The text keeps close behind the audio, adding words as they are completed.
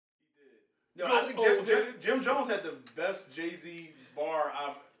Yo, I think Jim Jones had the best Jay-Z bar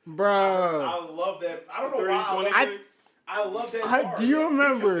I've. Bro. I love that. I don't know why. I love that bar. Do you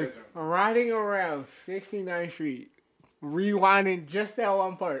remember riding around 69th Street, rewinding just that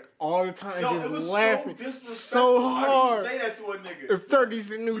one part all the time, just laughing so hard? How do you say that to a nigga? If 30's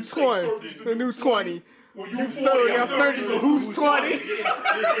the new 20, the new 20. Well, you 40, I'm 30, so who's 20?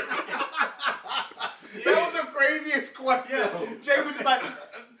 That was the craziest question. Jay was just like,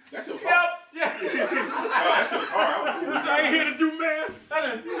 that shit was hard. That shit was hard. I ain't here to do math. I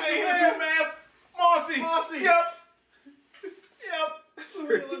ain't here to do math. Marcy. Yep.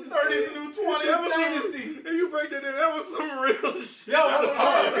 30 is the new 20. That was Dynasty. And you break that in, that was some real shit. Yo, that was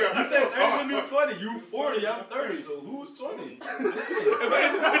hard. You said 30's the new 20. You 40, I'm 30. So who's 20? It's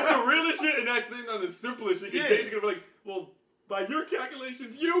the realest shit, and that's on the simplest shit. Yeah. Jay's gonna be like, well, by your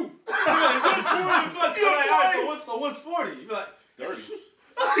calculations, you. So what's 40? You be like, 30.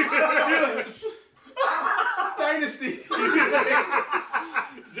 Dynasty.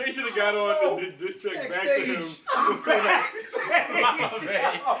 Jay should have got on the diss track back to him.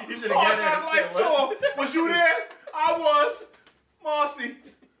 You should have got that Life Tour. Was you there? I was. Marcy.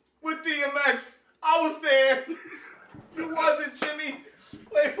 With DMX. I was there. You wasn't, Jimmy.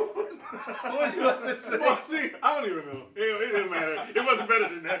 Wait, what was you about to say? Marcy, I don't even know. It didn't matter. It wasn't better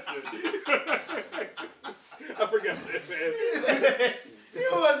than that shit. I forgot that, man. He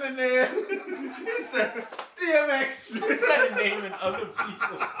wasn't there. He said, DMX. He started naming other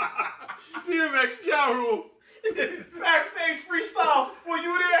people. DMX, Ja Rule. Backstage freestyles. Were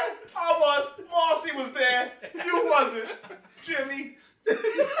you there? I was. Marcy was there. You wasn't. Jimmy.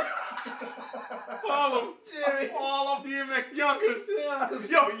 All of DMX Yonkers.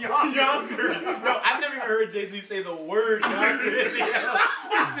 Yo, Yonkers. Yo, I've never even heard Jay-Z say the word Yonkers. He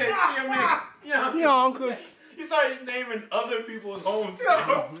said DMX Yonkers. You started naming other people's homes.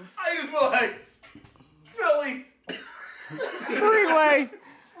 I just feel like Philly.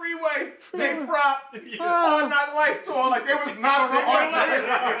 Freeway, State Prop, Hard Knock Life Tour, like they was not on the Hard Knock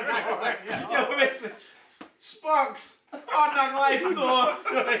Life Tour. Yo, listen, Sparks, Hard Knock Life Tour.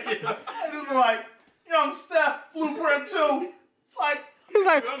 I just feel like Young Steph, Blueprint 2, like he's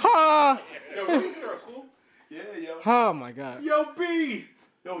like, Yo, were you in our school? yeah, yo. Oh my God. Yo, B.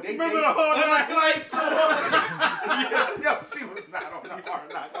 Yo, Remember the Hard Knock Life Tour? Yo, she was not on the Hard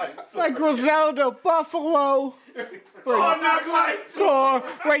Knock Life Tour. Like Griselda, Buffalo. Hard Knock Life Tour.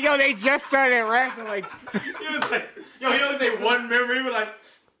 Wait, yo, they just started rapping like. He was like, he only say one memory. He was like,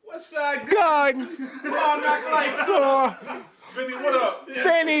 what's that? God. Hard Knock Life Tour. Vinny, what up?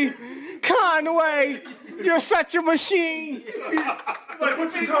 Benny, Conway, you're such a machine. Like,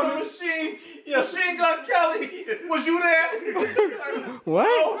 what you call machines? Machine Gun Kelly. Was you there?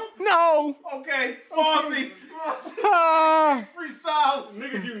 What? No. Okay. Marcy. Freestyles.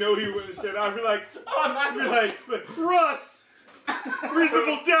 Niggas, you know he wouldn't shut up. I'd be like, I'd be like, Russ.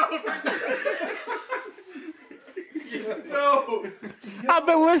 Reasonable doubt. Yo. I've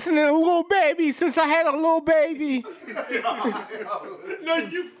been listening to Lil Baby since I had a little baby.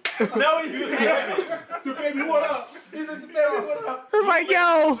 No, you haven't. The baby, what up? He said, the baby, what up? It was like,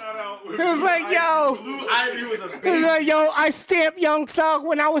 yo. It was like, yo. Blue Ivy was a It was baby. like, yo, I stamped Young Thug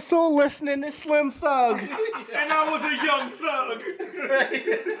when I was still listening to Slim Thug. And I was a young thug.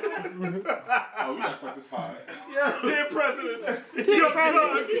 Oh, we gotta start this pod. Dear presidents. Young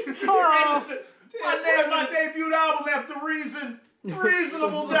Thug. Oh. I named my debut album after Reason.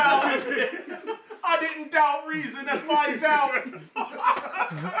 Reasonable Doubt. I didn't doubt Reason. That's why he's out.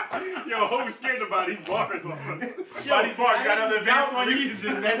 Yo, who's scared about these bars on us? Yo, these bars got another advance on you.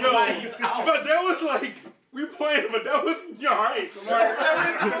 Reason, that's why he's out. But that was like, we playing, but that was, you're alright.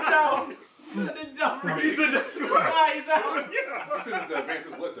 Reasonable Doubt. Reason, that's Why he's out. I said the advance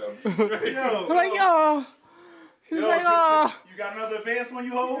is lit though. Yo. Like, yo. He's like, oh. You got another advance on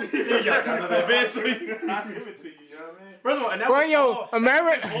you, ho? You got another advance on you. I'll give it to you, you know what I mean? First of all, and that Well, was yo, all,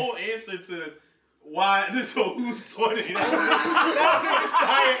 America. his whole answer to why this whole who's 20. That was his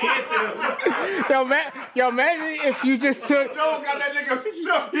entire answer. Yo, imagine if you just took. Joe's got that nigga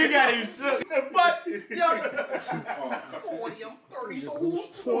shook. You got him. But, yo, 40, I'm 30, so who's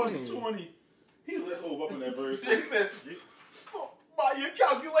 20? 20. He lit Hove up in that verse. He said, by your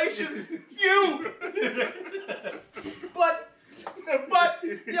calculations, you. But,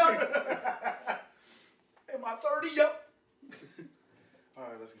 yo. Am I 30? Yup. All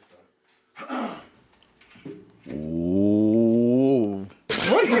right, let's get started. Ooh.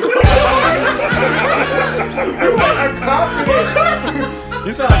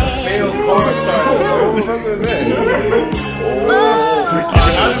 You sound like a failed car starter. What the fuck was that? I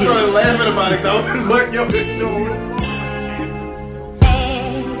just started laughing about it though. It's like, yo, this show is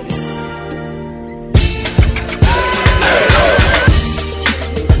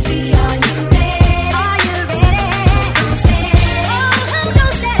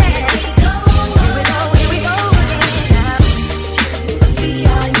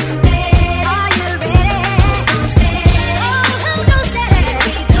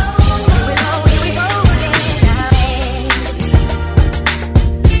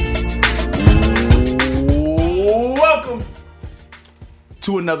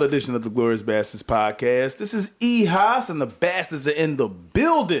to another edition of the Glorious Bastards podcast. This is E. Haas, and the Bastards are in the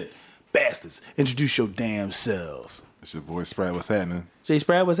building. Bastards, introduce your damn selves. It's your boy Sprat. What's happening? Jay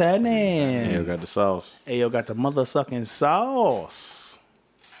Sprat, what's happening? Ayo got the sauce. Ayo got the mother sucking sauce.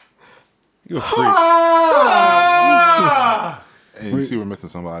 You a freak. Hey, you see we're missing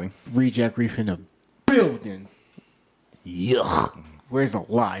somebody. Reject Reef in the building. Yuck. Where's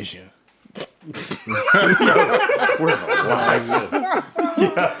Elijah? Where's Elijah?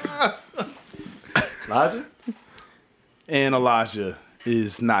 Elijah? And Elijah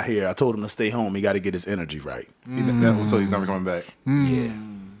is not here. I told him to stay home. He got to get his energy right. So he's never coming back. Yeah.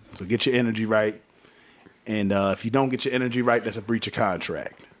 So get your energy right. And if you don't get your energy right, that's a breach of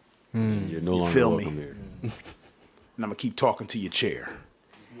contract. You're no longer feel me? welcome here. And I'm going to keep talking to your chair.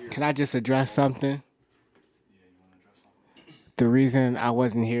 Can I just address something? The reason I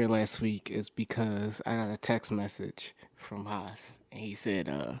wasn't here last week is because I got a text message from Haas, and he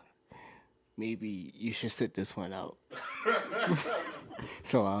said, maybe you should sit this one out.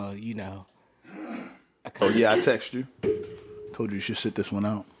 So, you know. Oh, yeah, I texted you. Told you should sit this one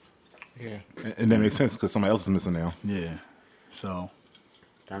out. Yeah. And that makes sense because somebody else is missing now. Yeah. So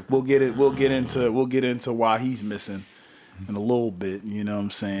we'll get into why he's missing in a little bit, you know what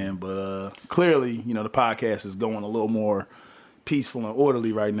I'm saying? But clearly, you know, the podcast is going a little more peaceful and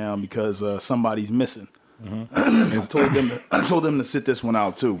orderly right now because somebody's missing. And I told them to sit this one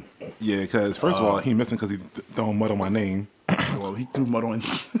out too. Yeah, because first of all, he missing because he throwing mud on my name. Well, he threw mud on.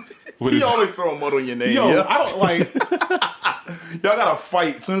 With He his- always throwing mud on your name. Yo, yeah? I don't like. Y'all gotta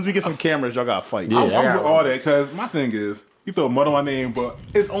fight. As soon as we get some cameras, y'all gotta fight. I'm with all that because my thing is, you throw mud on my name, but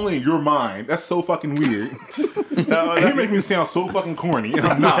it's only in your mind. That's so fucking weird. And he make me sound so fucking corny, and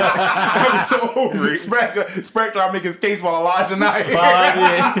I'm not. I'm so over it. Sprat trying to make his case while Elijah not here.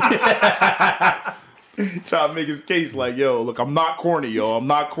 Trying to make his case like, yo, look, I'm not corny, yo. I'm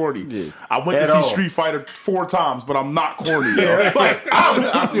not corny. Yeah. I went to At see all. Street Fighter 4 times, but I'm not corny, yo. Like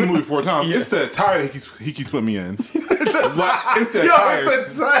I've seen the movie 4 times. It's the attire that he keeps putting me in. It's the Yo, attire.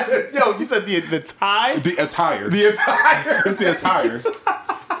 it's the tie. Yo, you said the tie? The attire. The attire. It's the attire.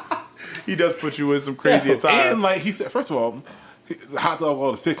 He does put you in some crazy attire. And like he said, first of all, the hot dog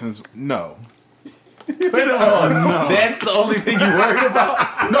all the fixings. No. That's the only thing you worried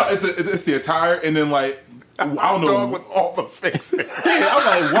about? No, it's the attire, and then like I don't know. Dog with all the fixing. Yeah, I'm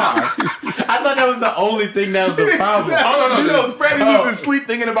like, why? I thought that was the only thing that was the problem. Oh, no, you know, Sprat loses sleep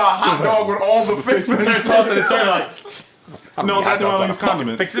thinking about hot dog with all the fixings. Turn tossing and turn like, No, got them all these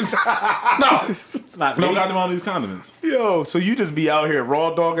condiments. it's not No, me. got them all these condiments. Yo, so you just be out here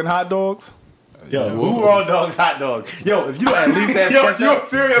raw dogging hot dogs? Yo, who raw dogs, hot dogs? Yo, if you don't at least have Yo, ketchup, you're a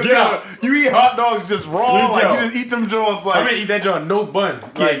serious get killer. out. You eat hot dogs just raw? Like, Yo. you just eat them joints like... I'm gonna eat that joint no bun.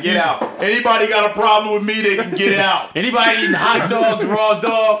 Like, get out. Anybody got a problem with me, they can get out. Anybody eating hot dogs, raw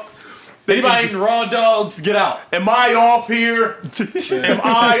dog? Anybody eating raw dogs, get out. Am I off here? Am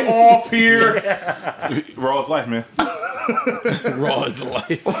I off here? Raw is life, man. Raw is life.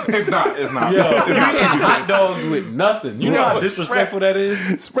 It's not. It's not. Yo, It's you not. eating hot dogs with nothing. You know how disrespectful that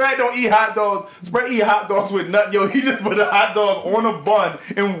is? Sprat don't eat hot dogs. Sprat eat hot dogs with nothing. Yo, he just put a hot dog on a bun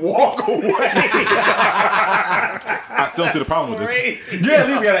and walk away. I still don't see the problem with this. You at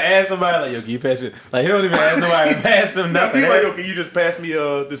least gotta ask somebody like, yo, can you pass me? Like, he don't even ask nobody to pass him nothing. He's like, yo, can you just pass me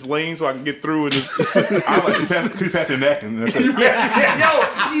this lane so I can get through? And just... I like could you pass your neck and that's it. Yo,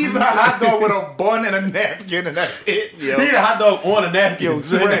 he's a hot dog with a bun and a napkin, and that's it, yo. He eat a hot dog on a napkin. Yo,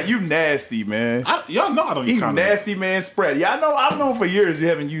 Sprat, you nasty, man. Y'all know I don't use You condiments. nasty, man, Sprat. Yeah, I know. I've known for years you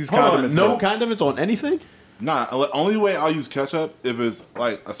haven't used Hold on, condiments. no bro. condiments on anything? Nah, only way I'll use ketchup if it's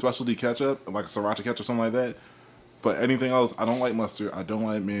like a specialty ketchup, like a sriracha ketchup or something like that. But anything else, I don't like mustard. I don't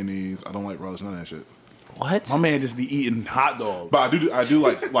like mayonnaise. I don't like relish. None of that shit. What? My man just be eating hot dogs. But I do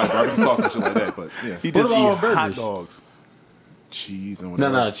like barbecue sauce and shit like that. But yeah, He just What about eat on hot burgers? dogs. cheese and No,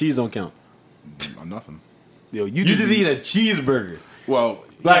 whatever. no, cheese don't count. Nothing. Yo, You just eat a cheeseburger. Well,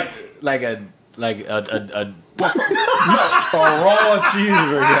 Like a raw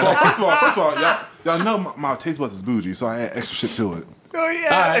cheeseburger. well, first of all, y'all know my taste buds is bougie, so I add extra shit to it. Oh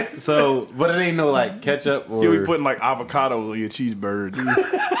yeah. Alright, so but it ain't no like ketchup or You be putting like avocados on your cheeseburger, dude.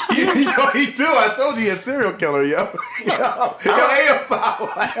 Yo, he do. I told you, he a serial killer, yo. Yo, Ayo, stop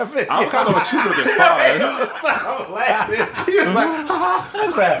laughing. Avocado and cheeseburger is fire. Stop laughing. He was like,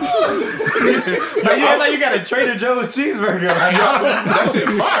 what's that? Like, you act like you got a Trader Joe's cheeseburger. Like, That shit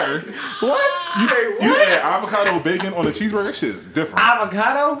fire. what? You add avocado with bacon on a cheeseburger, that shit is different.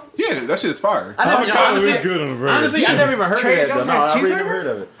 Avocado? Yeah, that shit's fire. I never Avocado honestly, is good on a burger. honestly, I never even heard Trader of that. Joe's though. has No, really never heard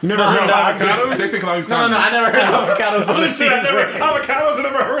of it. You never heard of avocados? They say because I use No, condoms. I never heard of avocados on a cheeseburger. Avocados, I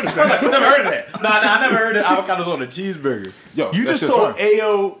never heard of that. Never heard of that. No, I never heard of avocados on a cheeseburger. Yo, You that just shit's told fire.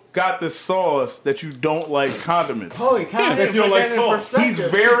 Ao got the sauce that you don't like condiments. Holy cow! That you don't like salt. He's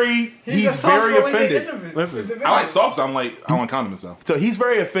very offended. Listen, I like sauce. I want condiments though. So he's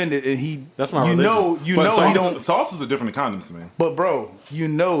very offended, and he. That's my You religion. know, you But know sauce, he don't. sauces are different than condiments, man. But bro, you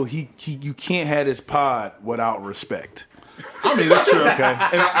know he you can't have this pod without respect. I mean, that's true. Okay,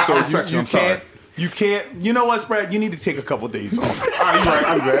 I so respect you. I'm sorry. you can't. You know what, Brad? You need to take a couple days off. All right, you're right.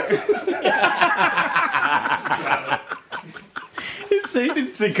 I'm back. he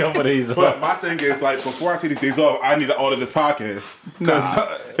didn't take a couple days off. But my thing is, like, before I take these days off, I need to order this podcast. Nah,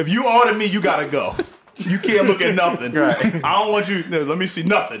 if you order me, you gotta go. You can't look at nothing. Right. I don't want you. No, let me see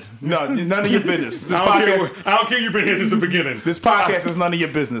nothing. No, none of your business. This I don't care. You've been here since the beginning. This podcast is none of your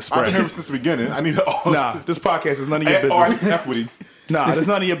business, I've been Brad. here since the beginning. I need to order. Nah, this podcast is none of your Or I need business. equity. Nah, that's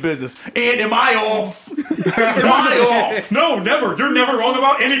none of your business. And am I off? Am I off? No, never. You're never wrong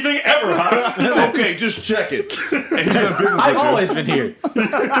about anything ever, Haas. Okay, just check it. And he's in business I've with you. always been here.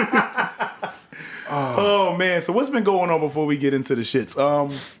 Oh man, so what's been going on before we get into the shits?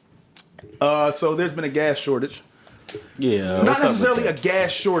 So there's been a gas shortage. Yeah. Not necessarily a gas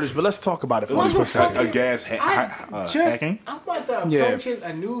shortage, but let's talk about it for a quick second. A gas hacking. I'm about to Yeah. purchase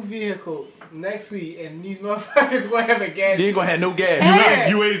a new vehicle next week, and these motherfuckers will have a gas. You ain't gonna have no gas. Yes.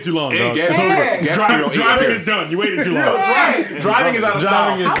 You waited too long, And dog. gas, Yes. gas Driving fuel, is done. You waited too long. Yes. Driving is out of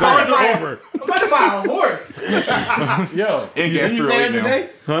style. Driving is Cars I'm are over. about to buy a horse. Yo, And gas you fuel say right that now. today?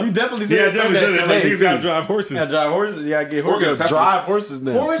 You definitely Yeah, said definitely that did it. today. Like, these gotta too. drive horses. Yeah, drive horses. Yeah, get Or horses. get a Tesla. Drive horses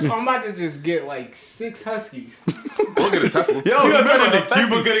now. Horse, I'm about to just get like 6 huskies. We'll get a Tesla. Yo, You gonna turn remember into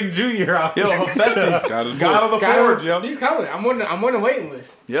Cuba Hephaestus? Gooding Jr. out Yo, there. Hephaestus. Got it. God of the Forge, yo. He's coming. I'm on the waiting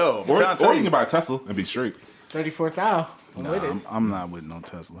list. Yo, Or I'm you telling can you. buy a Tesla and be straight. 34,000. I'm with it. I'm not with no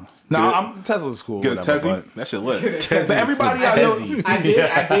Tesla. No, Tesla's cool. Get a whatever, Tesla. That shit lit. But everybody out here, I did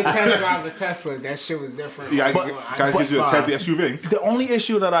test drive a Tesla. That shit was different. Yeah, But gotta get you a Tesla SUV. the only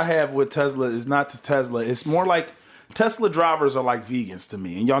issue that I have with Tesla is not the Tesla. It's more like Tesla drivers are like vegans to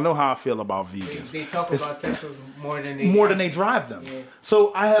me, and y'all know how I feel about vegans. They talk It's about Teslas more than they drive them. Yeah.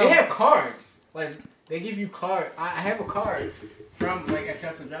 So I have. They have cards. Like they give you card. I have a card from like a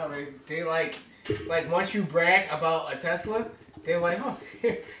Tesla driver. They like once you brag about a Tesla, they're like, oh,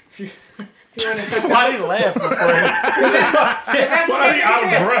 here, if you want to Tesla. Why did he laugh before? That's Why are you out of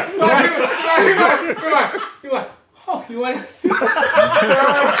breath? You want? Oh, you want?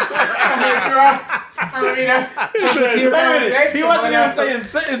 He wasn't even saying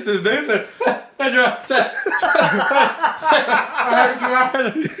sentences. They said,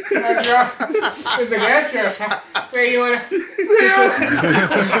 It's a gas station. Wait, you wanna?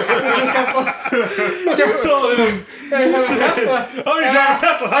 told him, Tesla. Oh, you drive a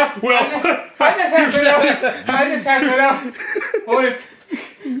Tesla, huh? Well, I just have to know.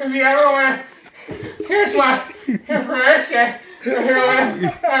 If you ever wanna, here's my information. If you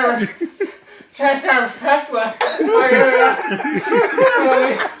wanna ever test out a Tesla, I'm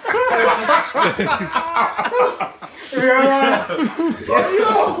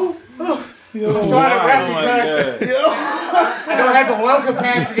sorry to rap because I don't have the lung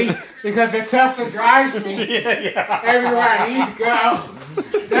capacity because the Tesla drives me everywhere I need to go.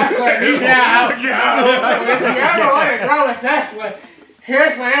 That's what I need now. If you ever want to drive a Tesla,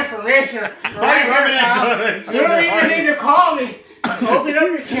 here's my information. Right here, pal. You don't even need to call me. Just open up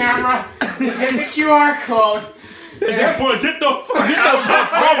your camera, just hit the QR code. at that point, get the fuck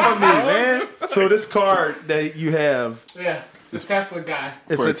out of me, man. So this card that you have, Yeah, it's a Tesla guy.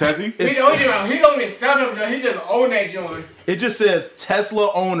 it's For a a Tesla? He don't even sell them, though. He just own that joint. It just says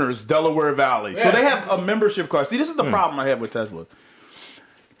Tesla owners, Delaware Valley. So Yeah. they have a membership card. See, this is the problem I have with Tesla.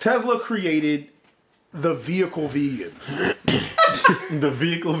 Tesla created the vehicle vegan. the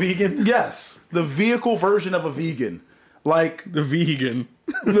vehicle vegan? Yes, the vehicle version of a vegan. Like The vegan.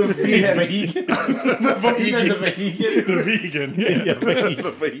 the vegan. Vegan? The vegan. The vegan? The vegan. Yeah.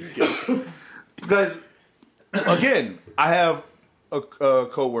 The vegan. Because again, I have a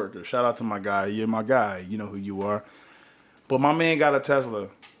co-worker. Shout out to my guy. You're my guy. You know who you are. But my man got a Tesla.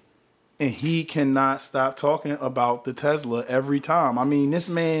 And he cannot stop talking about the Tesla every time. I mean, this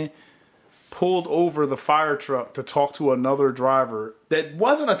man pulled over the fire truck to talk to another driver that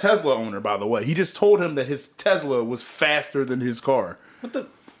wasn't a Tesla owner, by the way. He just told him that his Tesla was faster than his car. What the?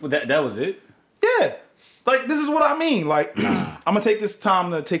 That was it? Yeah. Like, this is what I mean. Like, I'm going to take this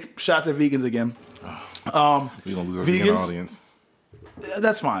time to take shots at vegans again. We're gonna lose our vegan Vegans? audience.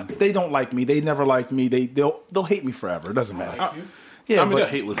 That's fine. They don't like me. They never liked me. They'll hate me forever. It doesn't matter. Like you. Yeah, I mean, but, they'll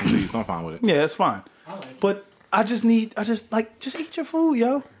hate listening to you, so I'm fine with it. yeah, it's fine. I like you. But just eat your food,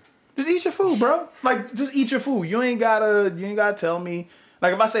 yo. Just eat your food, bro. Like, just eat your food. You ain't gotta tell me.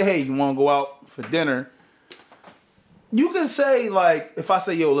 Like, if I say, hey, you want to go out for dinner, you can say, like, if I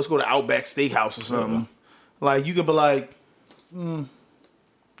say, yo, let's go to Outback Steakhouse or something, like, you could be like,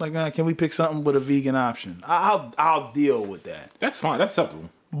 can we pick something with a vegan option? I'll deal with that. That's fine. That's acceptable.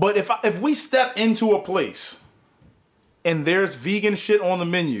 But if we step into a place and there's vegan shit on the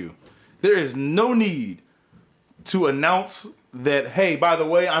menu, there is no need to announce that, hey, by the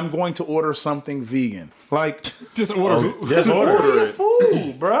way, I'm going to order something vegan. Like, Just order. order your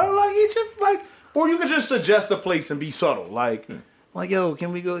food, bro. Like, or you could just suggest a place and be subtle. Like, yo,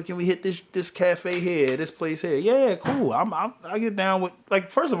 can we hit this cafe here, this place here? Yeah, cool. I get down with,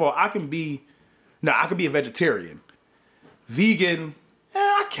 like, first of all, I could be a vegetarian. Vegan,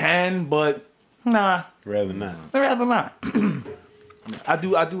 I can, but nah. Rather not. I'd rather not. I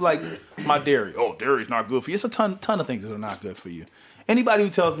do like my dairy. Oh, dairy's not good for you. It's a ton of things that are not good for you. Anybody who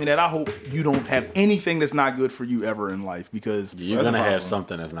tells me that, I hope you don't have anything that's not good for you ever in life, because You're gonna have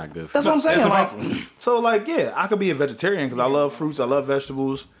something that's not good for that's you. what I'm saying. Like, so, like, yeah, I could be a vegetarian because I love fruits, I love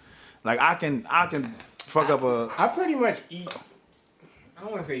vegetables. Like, I can fuck up a. I pretty much eat. I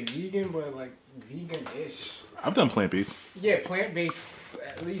don't want to say vegan, but like vegan-ish. I've done plant-based. Yeah, plant-based.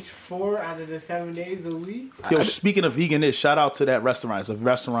 At least 4 out of the 7 days a week. Yo, speaking of vegan-ish, shout out to that restaurant. It's a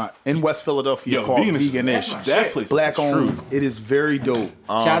restaurant in West Philadelphia called Vegan-ish. That place, Black owned. It is very dope.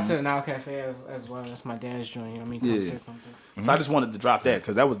 Shout out to the Now Cafe as well. That's my dad's joint. I mean, come through. So I just wanted to drop that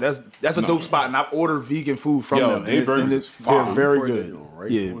because that's a dope spot, and I've ordered vegan food from them. They they're very good.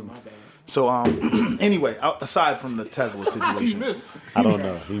 Yeah. My bad. So anyway, aside from the Tesla situation, I don't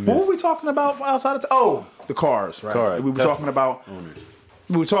know. what were we talking about outside of the cars, right? Cars. We were Tesla talking about owners.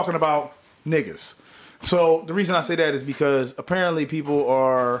 niggas. So the reason I say that is because apparently people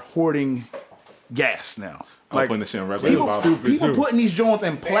are hoarding gas now. Like, putting the shit in regular bottles. People putting these joints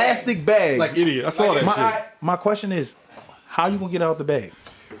in plastic bags. Like idiot. I saw that shit. My question is, how you gonna get out the bag?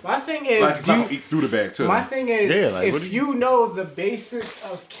 My thing is, Like, it's not gonna eat through the bag, too. my thing is, Yeah, like, what if do you know the basics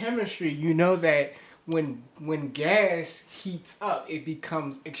of chemistry, you know that when gas heats up, it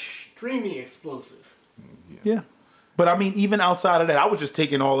becomes extremely explosive. Yeah. But I mean, even outside of that, I was just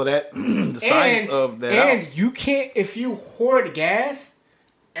taking all of that, the science of that And out. you can't, if you hoard gas,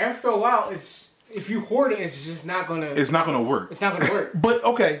 after a while, if you hoard it, it's just not gonna. It's not gonna work. It's not gonna work. But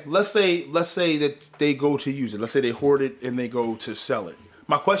okay, let's say that they go to use it. Let's say they hoard it and they go to sell it.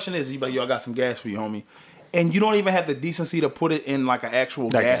 My question is, you like, yo, I got some gas for you, homie, and you don't even have the decency to put it in like an actual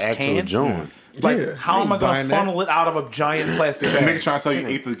gas can. joint. Like, how am I gonna funnel it out of a giant plastic And bag? niggas trying to sell you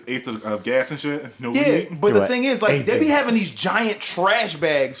eighth of gas and shit. No Yeah, weed. but the thing is, like, they be having these giant trash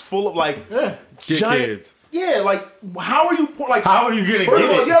bags full of like giant. Dickheads. Yeah, like, how are you like? How are you gonna First get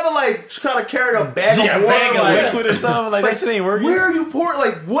of all, it? you ever like kind of carried a bag Yeah, of water? bag of like, liquid or something like that shit ain't working. Where are you pouring?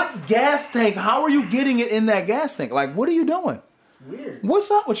 Like, what gas tank? How are you getting it in that gas tank? Like, what are you doing? Weird.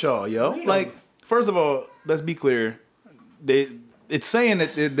 What's up with y'all, yo? Weirdos. Like, first of all, let's be clear. It's saying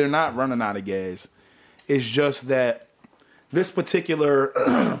that they're not running out of gas. It's just that this particular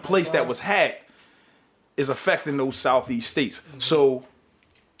place that was hacked is affecting those southeast states. So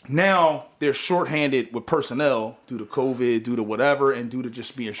now they're shorthanded with personnel due to COVID, due to whatever, and due to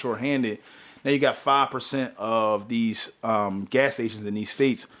just being shorthanded. Now you got 5% of these gas stations in these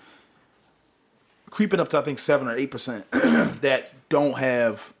states creeping up to, I think, 7 or 8% that don't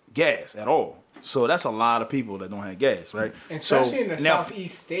have gas at all. So that's a lot of people that don't have gas, right? Especially in the now,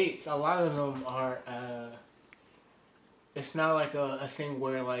 southeast states, a lot of them are. It's not like a thing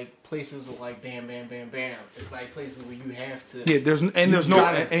where like places are like bam, bam, bam, bam. It's like places where you have to. yeah, there's no,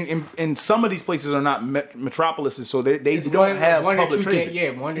 and some of these places are not metropolises, so they don't have public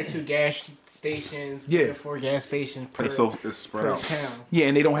transit. 1 or 2 gas stations. Yeah. 3 or 4 gas stations per, It's spread per out. town. Yeah,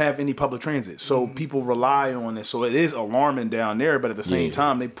 and they don't have any public transit, so people rely on it. So it is alarming down there, but at the same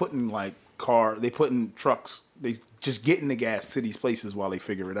time, they putting trucks. They just getting the gas to these places while they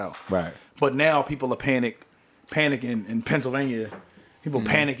figure it out. Right. But now people are panicking in Pennsylvania. People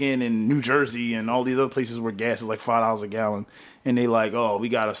panicking in New Jersey and all these other places where gas is like $5 a gallon, and they like, oh, we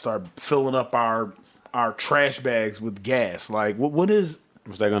got to start filling up our trash bags with gas. Like, what's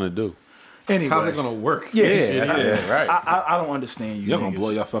that gonna do? anyway? How's it gonna work? Yeah, right. I don't understand you. Y'all niggas. gonna blow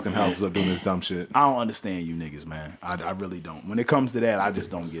your fucking houses up doing this dumb shit. I don't understand you niggas, man. I really don't. When it comes to that, I just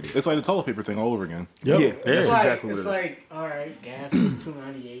don't get it. It's like the toilet paper thing all over again. Yeah, It's that's like, exactly what it it's is. like, all right, gas was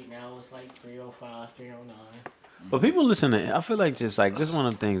 $2.98. Now it's like $3.05, $3.09. But people listen to. I feel like just one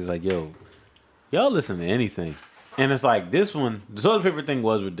of the things like, yo, y'all listen to anything, and it's like this one. The toilet paper thing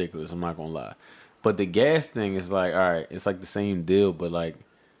was ridiculous. I'm not gonna lie, but the gas thing is like, all right, it's like the same deal, but like,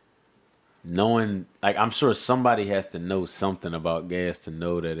 knowing, like, I'm sure somebody has to know something about gas to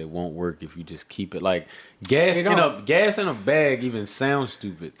know that it won't work if you just keep it. Like, gas in a bag even sounds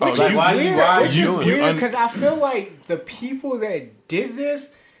stupid. Which Like, is why weird. do you why Which you is doing it? weird because I feel like the people that did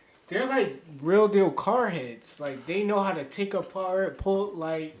this, they're like real deal car heads. Like, they know how to take apart, pull,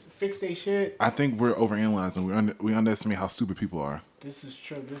 like, fix their shit. I think we're overanalyzing. We underestimate how stupid people are. This is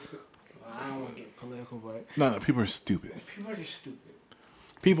true. I don't want to get political, but No, people are stupid. people are just stupid.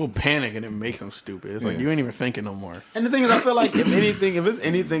 People panic and it makes them stupid. It's like you ain't even thinking no more. And the thing is, I feel like if it's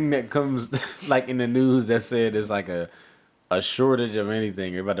anything that comes like in the news that said there's like a shortage of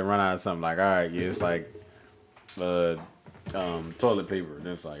anything, you're about to run out of something. Like, all right, yeah, it's like toilet paper. And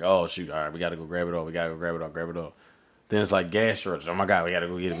it's like, oh shoot, all right, we gotta go grab it all. Grab it all. Then it's like gas shortage. Oh my god, we gotta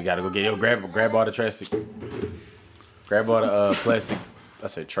go get it. Yo, grab all the trash stick. Grab all the plastic. I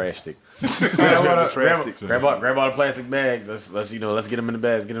said trash stick. grab all the plastic bags. Let's get them in the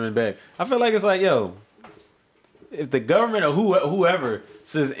bags. I feel like it's like, yo, if the government or whoever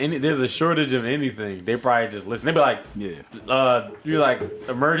says there's a shortage of anything, they probably just listen. They be like, you're like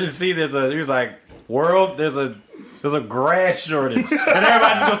emergency. There's a grass shortage, and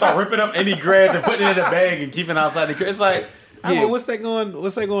everybody's gonna start ripping up any grass and putting it in a bag and keeping it outside the. It's like. Yeah. What's that going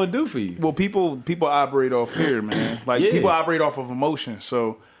to do for you? Well, people operate off fear, man. Like people operate off of emotion.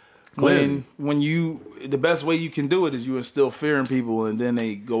 So when the best way you can do it is you instill fear in people, and then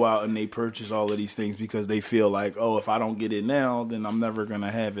they go out and they purchase all of these things because they feel like, oh, if I don't get it now, then I'm never gonna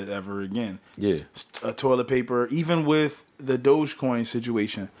have it ever again. Yeah, toilet paper. Even with the Dogecoin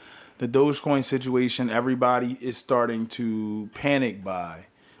situation, everybody is starting to panic buy.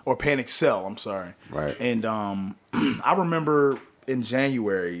 Or panic sell, I'm sorry. Right. And I remember in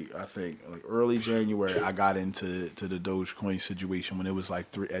January, I think, like early January, I got into the Dogecoin situation when it was like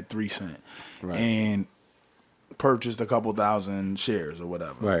 3 cents. Right. And purchased a couple thousand shares or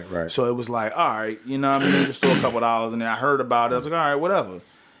whatever. Right. So it was like, all right, you know what I mean? Just throw a couple dollars. And then I heard about it. I was like, all right, whatever.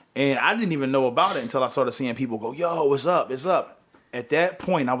 And I didn't even know about it until I started seeing people go, yo, what's up? It's up. At that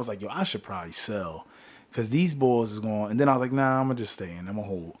point, I was like, yo, I should probably sell. Because these bulls is going, and then I was like, nah, I'm gonna just stay in. I'm gonna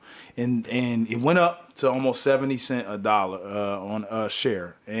hold, and it went up to almost 70 cents a dollar on a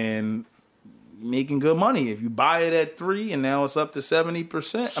share, and making good money. If you buy it at 3, and now it's up to 70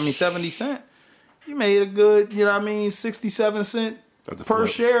 cent, you made a good, 67 cent per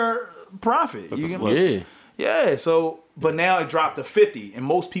share profit. Yeah. So, but now it dropped to 50, and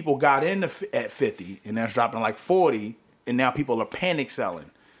most people got in at 50, and now it's dropping like 40, and now people are panic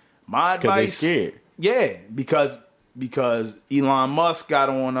selling. My advice, because they scared. Yeah, because Elon Musk got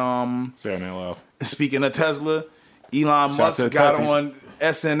on Saturday Night Live. Speaking of Tesla, Elon Musk got on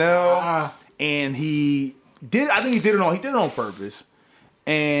SNL and he did it on purpose,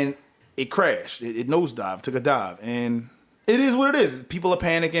 and it crashed. It nosedived, took a dive, and it is what it is. People are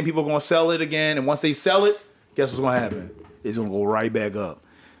panicking, people are gonna sell it again, and once they sell it, guess what's gonna happen? It's gonna go right back up.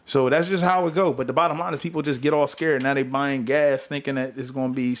 So that's just how it go. But the bottom line is people just get all scared. Now they buying gas thinking that it's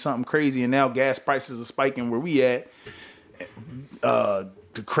going to be something crazy. And now gas prices are spiking where we at. The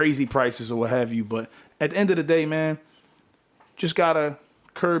crazy prices or what have you. But at the end of the day, man, just got to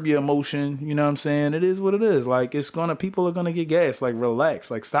curb your emotion. You know what I'm saying? It is what it is. Like, people are going to get gas. Like, relax.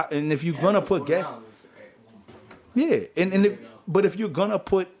 Like, stop. And if you're going to put gas. Yeah. But if you're going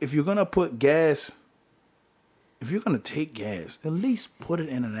to put gas. If you're gonna take gas, at least put it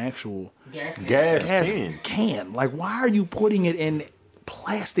in an actual gas can. Like, why are you putting it in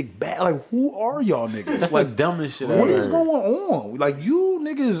plastic bag? Like, who are y'all niggas? That's like the dumbest shit. What is going on? Like, you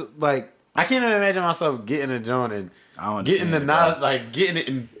niggas, like, I can't even imagine myself getting a joint and getting the knowledge, like getting it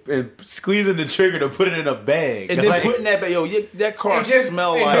and squeezing the trigger to put it in a bag, and then putting that bag. Yo, that car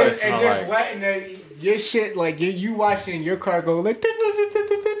smell like, letting your shit, like you watching your car go like.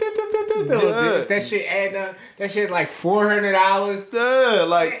 That shit add up. That shit like $400. Yeah,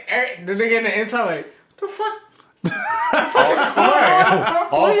 like the nigga in the inside like, the fuck?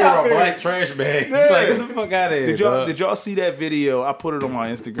 All for a black trash bag. Yeah. Like, get the fuck out of here. Did y'all see that video? I put it on my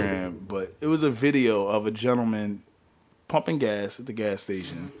Instagram, but it was a video of a gentleman pumping gas at the gas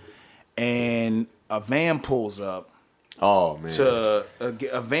station, and a van pulls up. Oh man!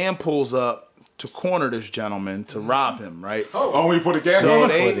 A van pulls up to corner this gentleman to rob him, right? Oh, he put a gas on.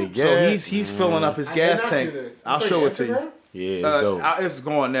 So he's filling up his gas tank. I'll show it to you. Yeah, it's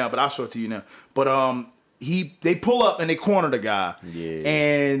going now, but I'll show it to you now. But they pull up and they corner the guy. Yeah.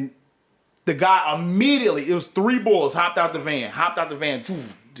 And the guy immediately, it was 3 bulls hopped out the van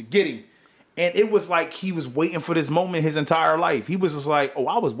to get him. And it was like he was waiting for this moment his entire life. He was just like, oh,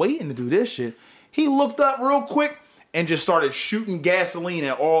 I was waiting to do this shit. He looked up real quick and just started shooting gasoline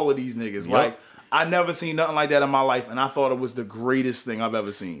at all of these niggas. Yep. Like, I never seen nothing like that in my life, and I thought it was the greatest thing I've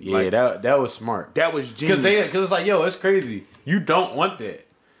ever seen. Yeah, Like, that was smart. that was genius. Because it's like, yo, it's crazy. You don't want that.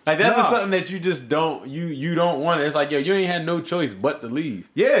 Like that's Nah. just something that you just don't you don't want. It's like, yo, you ain't had no choice but to leave.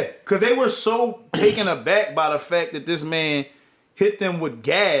 Yeah, because they were so taken aback by the fact that this man hit them with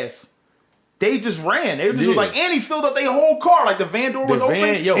gas. They just ran. They just was like, and he filled up their whole car. Like the van door was open,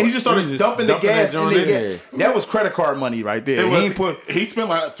 and he just started dumping the gas in there. That was credit card money right there. He spent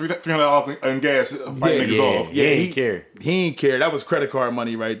like $300 in gas fighting niggas off. Yeah, he cared. He ain't care. That was credit card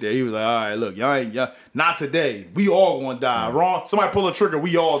money right there. He was like, all right, look, y'all not today. We all gonna die. Wrong. Somebody pull a trigger.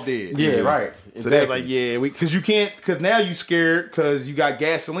 We all dead. Yeah, right. So they was like, yeah, because you can't, because now you scared because you got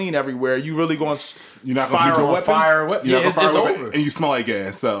gasoline everywhere. You really gonna You're not fire gonna a weapon? Fire a weapon. You're Yeah, not gonna it's fire a weapon, over. and you smell like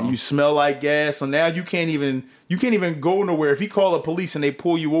gas. So You smell like gas, so now you can't even go nowhere. If he call the police and they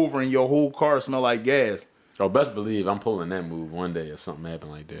pull you over and your whole car smell like gas. Oh, best believe I'm pulling that move one day if something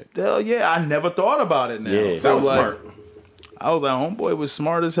happened like that. Hell yeah, I never thought about it now. Yeah, so that was like, smart. I was like, homeboy was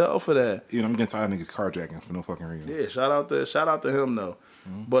smart as hell for that. You know, I'm getting tired of niggas carjacking for no fucking reason. Yeah, shout out to him though.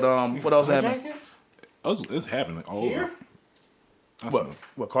 But what else happened? It's happening all over.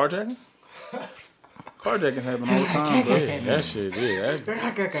 What carjacking? Carjacking happen all the time, bro. That shit, yeah.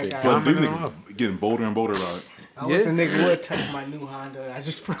 But these niggas getting bolder and bolder about it. I wish a nigga would touch my new Honda I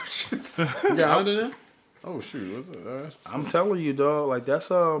just purchased. You got under there? Oh shoot, what's up? I'm telling you, dog. Like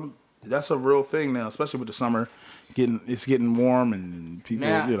that's a real thing now, especially with the summer. It's getting warm and people.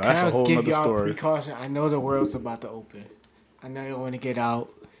 Now, You know, that's can a I whole give other y'all story. precaution? I know the world's about to open. I know you want to get out,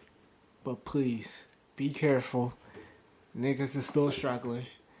 but please be careful. Niggas is still struggling.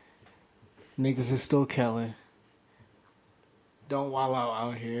 Niggas is still killing. Don't wall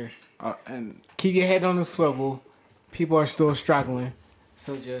out here. And Keep your head on the swivel. People are still struggling.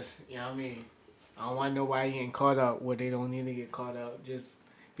 So just, you know what I mean? I don't want nobody getting caught up where they don't need to get caught up. Just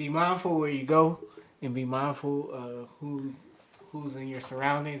be mindful where you go and be mindful of who's in your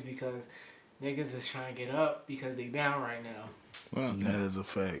surroundings because niggas is trying to get up because they down right now. well, That is a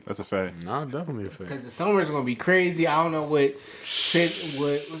fact. that's a fact. No, definitely a fact. Because the summer is going to be crazy. I don't know what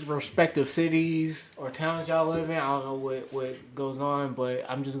respective cities or towns y'all live in. I don't know what goes on, but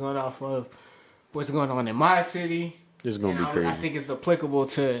I'm just going off of what's going on in my city. It's gonna And be crazy. I think it's applicable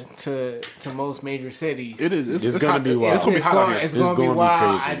to most major cities. It is. It's gonna hot. be wild. It's gonna be hot out here. It's It's gonna be gonna be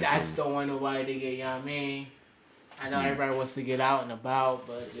wild. crazy in the I summer. just don't want nobody to get, you know what I mean? I know everybody wants to get out and about,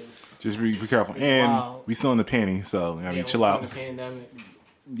 but just Just be careful. And Wow. we still in the panty, so I mean, chill out. The pandemic.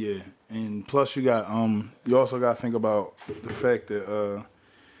 Yeah, and plus you got you also got to think about the fact that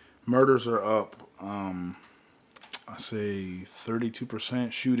murders are up. I say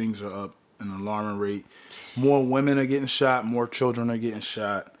 32%. Shootings are up an alarming rate. More women are getting shot. More children are getting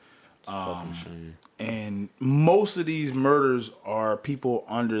shot. Fucking shame. And most of these murders are people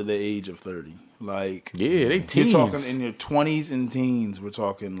under the age of 30. Like, Yeah, they you're teens. talking in your 20s and teens. We're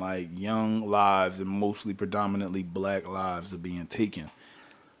talking like young lives and mostly predominantly black lives are being taken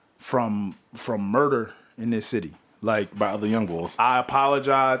from murder in this city. Like, By other young boys. I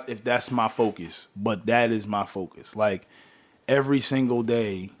apologize if that's my focus, but that is my focus. Like, every single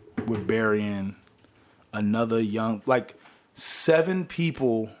day we're burying another young, like 7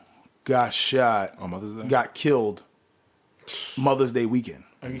 people got shot, On Mother's Day? got killed Mother's Day weekend.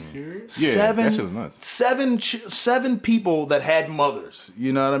 Are you serious? Yeah, that shit was nuts. Seven people that had mothers.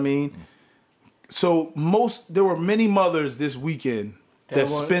 You know what I mean? So there were many mothers this weekend that That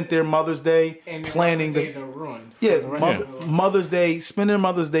was- spent their Mother's Day And planning days the are ruined. yeah for the rest of the- Mother's Day, spending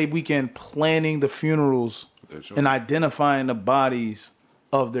Mother's Day weekend planning the funerals Their children. and identifying the bodies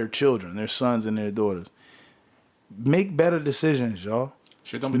of their children, their sons and their daughters. Make better decisions, y'all.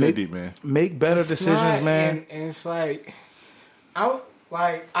 Shit don't be that deep, man. Make better It's decisions, not, man. And it's like, I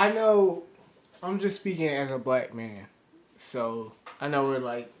know, I'm just speaking as a black man, so I know we're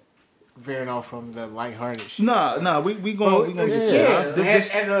like veering off from the lighthearted shit. Nah, we gonna get to Yeah,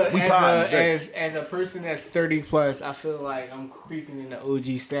 this. as a person that's 30 plus, I feel like I'm creeping into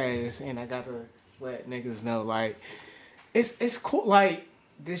OG status, and I gotta let niggas know like it's cool. Like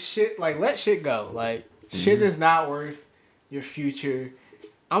this shit, like let shit go. Like shit is not worth your future.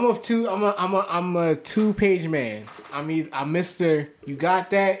 I'm a 2-page man. I'm Mr. You got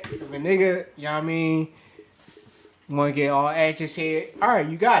that? If a nigga, you know what I mean, wanna get all agitated, all right,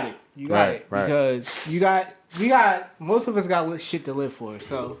 you got it. You got Right, it. right. Because we got most of us got shit to live for.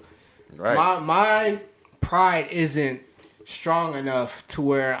 So Right. my pride isn't strong enough to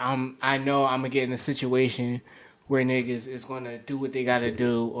where I know I'm gonna get in a situation where niggas is gonna do what they gotta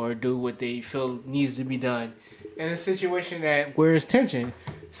do or do what they feel needs to be done in a situation where it's tension.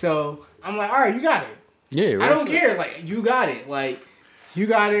 So I'm like, all right, you got it. Yeah, I don't care. Like you got it. Like You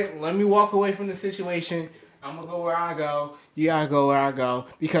got it. Let me walk away from the situation. I'm gonna go where I go. You gotta go where I go.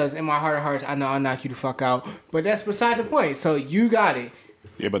 Because in my heart of hearts, I know I'll knock you the fuck out. But that's beside the point. So you got it.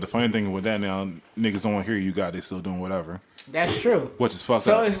 Yeah, but the funny thing with that now, niggas don't want to hear you got it, still doing whatever. That's true. Which is fucked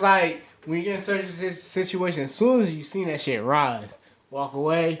So up. it's like, when you get in such a situation, as soon as you see that shit rise, walk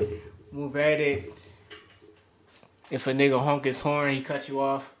away, move at it. If a nigga honk his horn, he cut you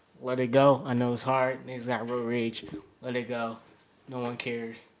off, let it go. I know it's hard. Niggas got road rage. Let it go. No one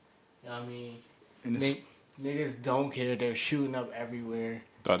cares. You know what I mean? Niggas don't care. They're shooting up everywhere.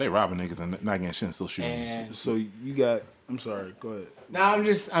 Dog, they robbing niggas and not getting shit and still shooting. And So you got. I'm sorry. Go ahead. no, I'm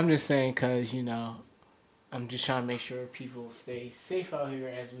just saying, cause you know, I'm just trying to make sure people stay safe out here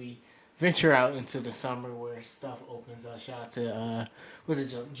as we venture out into the summer where stuff opens up. Shout out to was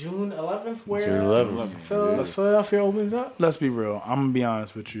it June 11th? Where June 11th. Philadelphia opens up. Let's be real. I'm gonna be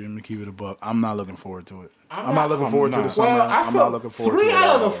honest with you. I'm gonna keep it a buck. I'm not looking forward to it. I'm not looking forward to the summer. Well, I I'm feel not looking forward to it. 3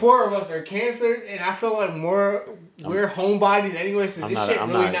 out of the 4 of us are cancer, and I feel like we're homebodies anyway. So this shit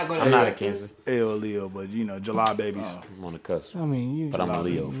really not gonna. I'm not a affect Cancer. us. Leo, Leo, but you know, July babies. I'm on the cusp. I mean, But I'm a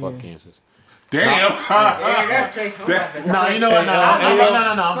Leo. Fuck Cancers. Damn. Yeah, that's crazy. No, you know what? No,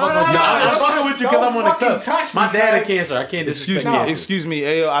 I'm fucking with you because I'm on the Don't fucking cusp. touch me, My dad a cuz. Cancer. I can't Excuse disrespect me, Cancer. excuse me,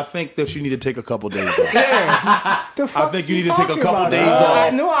 Ayo. I think that you need to take a couple days off. Yeah. The fuck I think you you need to take a talking couple about, days dog? off. I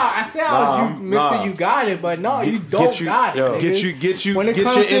know. I said I was Nah. Mr. You got it, but no, you don't got it. Nigga. Get When it your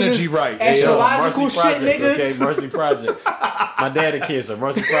comes to energy this right. astrological Mercy shit, Projects, nigga. okay? Mercy Projects. My dad a Cancer.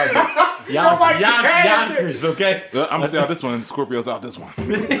 Mercy Projects. Nobody cares. Yonkers, okay? I'm gonna say out this one. Scorpio's out this one.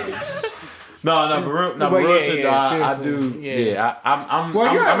 But But real yeah, shit, yeah, though, I seriously, do. yeah. Yeah, I'm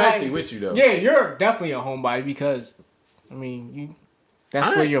Well, you're like- actually with you though. Yeah, you're definitely a homebody because, I mean,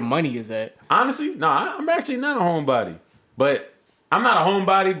 that's where your money is at. Honestly, no, I'm actually not a homebody. But I'm not a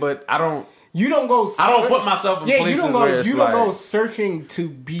homebody, but I don't put myself in places you don't go, where it's you like, don't go searching to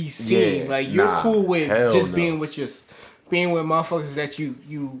be seen. Yeah, like you're cool with hell just no. being with motherfuckers that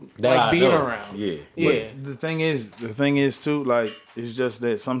you That like I being know. around. Yeah. Yeah. The thing is too, like, it's just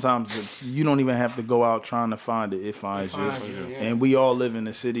that sometimes you don't even have to go out trying to find it. It finds you. Yeah. And we all live in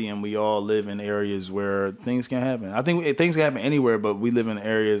the city, and we all live in areas where things can happen. I think things can happen anywhere, but we live in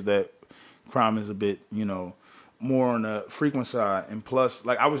areas that crime is a bit, more on the frequent side. And plus,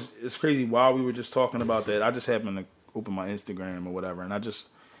 like, it's crazy. While we were just talking about that, I just happened to open my Instagram or whatever, and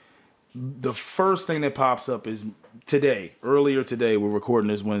the first thing that pops up is earlier today, we're recording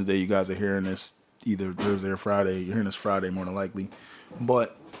this Wednesday. You guys are hearing this either Thursday or Friday. You're hearing this Friday more than likely.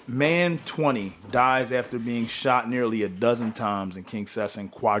 But man 20 dies after being shot nearly a dozen times in Kingsesson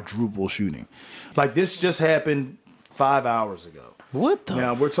quadruple shooting. Like, this just happened 5 hours ago. What the?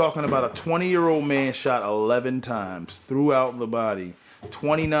 Now, we're talking about a 20-year-old man shot 11 times throughout the body.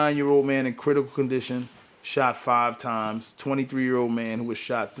 29-year-old man in critical condition shot 5 times. 23-year-old man who was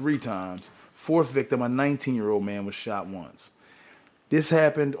shot 3 times. Fourth victim, a 19-year-old man, was shot once. This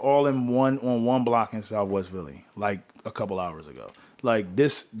happened all on one block in Southwest Philly, like a couple hours ago. Like,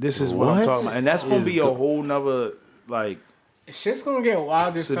 this is what I'm talking about. And that's going to be a whole nother, like, Shit's gonna get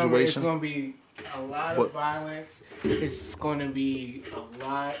wild this summer. It's situation. gonna be a lot of violence. It's gonna be a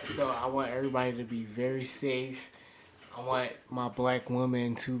lot. So I want everybody to be very safe. I want my black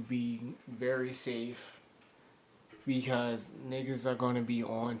women to be very safe because niggas are gonna be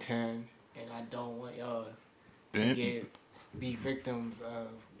on 10, and I don't want y'all to be victims of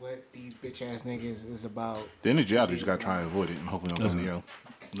what these bitch ass niggas is about. The energy out there, you just gotta try and avoid it, and hopefully don't come to yo.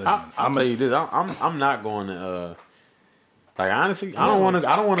 I'll tell you this. I'm not going to. Like, honestly, I don't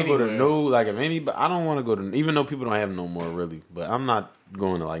want to go to no, like, if anybody, I don't want to go to, even though people don't have no more really, but I'm not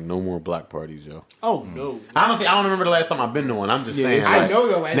going to, like, no more block parties, yo. Oh no! Honestly, I don't remember the last time I've been to one. I'm just saying. I like, know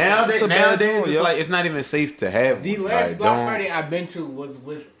the last time. nowadays it's like, it's not even safe to have The one. last Like, block don't- party I've been to was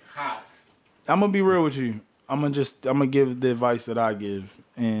with Haas. I'm gonna be real with you. I'm gonna give the advice that I give,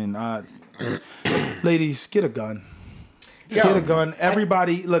 and ladies, get a gun. Yo, Get a gun.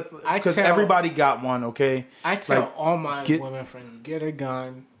 Everybody, look, because tell- everybody got one. Okay. I tell Like, all my get- women friends, get a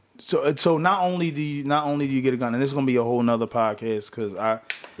gun. So not only do you get a gun, and this is gonna be a whole nother podcast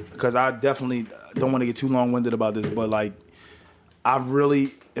because I definitely don't want to get too long winded about this, but like, I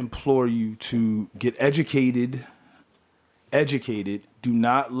really implore you to get educated. Do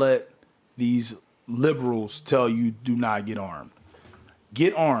not let these liberals tell you do not get armed.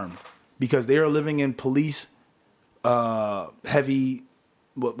 Get armed because they are living in police heavy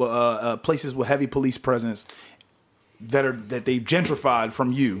places with heavy police presence that they've gentrified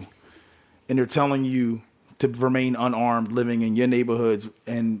from you, and they're telling you to remain unarmed, living in your neighborhoods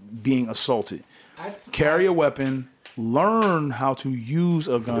and being assaulted. Carry a weapon. learn how to use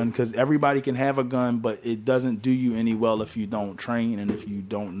a gun, because everybody can have a gun, but it doesn't do you any well if you don't train and if you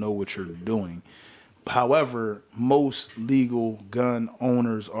don't know what you're doing. However, most legal gun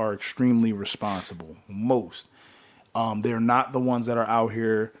owners are extremely responsible. Most. They're not the ones that are out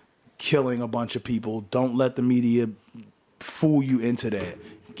here killing a bunch of people. Don't let the media fool you into that.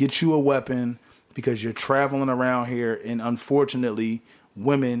 Get you a weapon, because you're traveling around here, and unfortunately,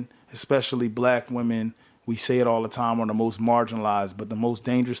 women, especially black women, we say it all the time, are the most marginalized, but the most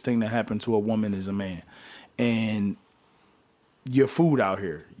dangerous thing that happened to a woman is a man. And you're food out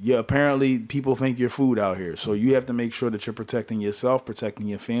here. Apparently, people think you're food out here. So you have to make sure that you're protecting yourself, protecting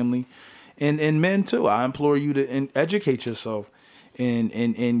your family, and men too. I implore you to educate yourself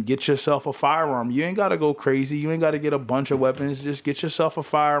and get yourself a firearm. You ain't got to go crazy. You ain't got to get a bunch of weapons. Just get yourself a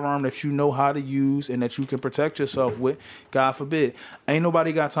firearm that you know how to use and that you can protect yourself with. God forbid. Ain't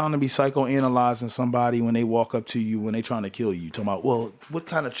nobody got time to be psychoanalyzing somebody when they walk up to you when they trying to kill you. Talking about, well, what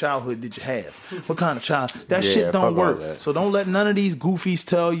kind of childhood did you have? What kind of child? That shit don't work. So don't let none of these goofies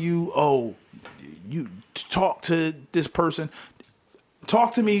tell you, oh, you talk to this person.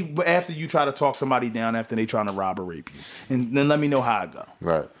 Talk to me after you try to talk somebody down after they trying to rob or rape you. And then let me know how it go.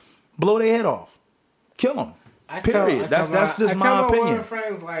 Right. Blow their head off. Kill them. Period. That's just my opinion. I tell my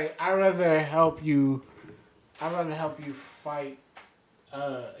friends, like, I'd rather help you fight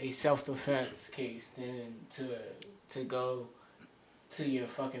a self-defense case than to go to your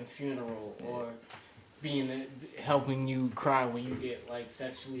fucking funeral or helping you cry when you get, like,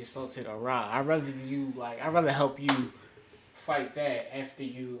 sexually assaulted or robbed. I'd rather help you fight that after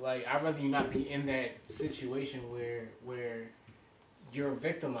you, like, I'd rather you not be in that situation where you're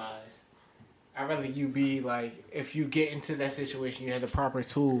victimized. I'd rather you be, like, if you get into that situation, you have the proper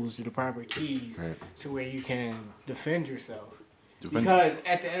tools, the proper keys to where you can defend yourself. Because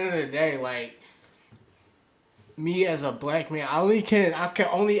at the end of the day, like, me as a black man, I can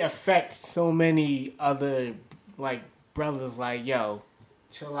only affect so many other, like, brothers, like, yo,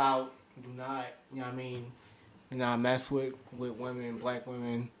 chill out, do not, you know what I mean? Do not mess with women, black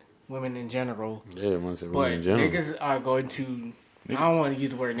women, women in general. Yeah, once women in general. Niggas are going to, I don't want to use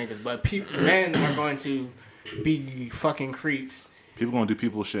the word niggas, but men are going to be fucking creeps. People gonna do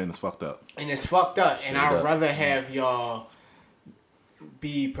people shit and it's fucked up. And it's fucked up. And I'd rather have y'all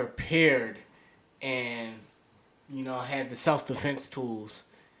be prepared and, you know, have the self-defense tools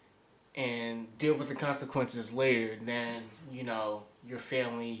and deal with the consequences later than, you know, your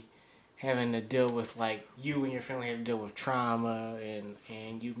family having to deal with, like, you and your family having to deal with trauma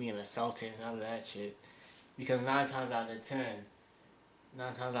and you being assaulted and all of that shit. Because 9 times out of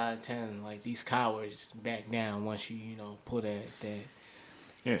 10, like, these cowards back down once you know, pull that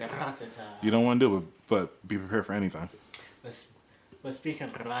ratata. You don't want to do it, but be prepared for anything. But speaking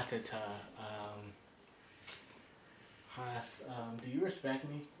of ratata, Haas, do you respect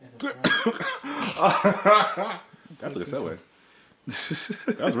me as a friend? That's a good segue.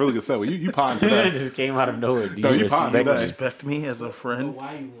 That was a really good segue. You potting today. It just came out of nowhere. No, you potting today. Respect me as a friend? But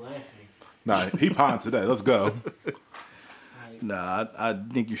why are you laughing? Nah, he potting today. Let's go. Nah, I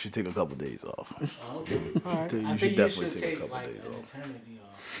think you should take a couple days off. Okay. All right. You I should think definitely you should take a take couple like days an off. eternity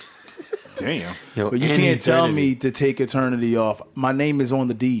off. Damn. Yo, But you can't tell me to take eternity off. My name is on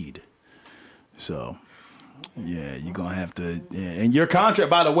the deed. So, yeah, you're going to have to. Yeah. And your contract,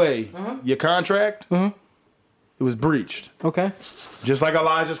 by the way, your contract, it was breached. Okay. Just like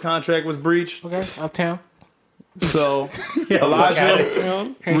Elijah's contract was breached. Okay. Uptown. So,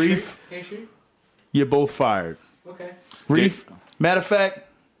 Elijah, Reef, you're both fired. Okay. Reef, matter of fact,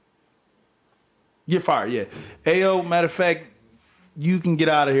 you're fired, yeah. Ayo, matter of fact, you can get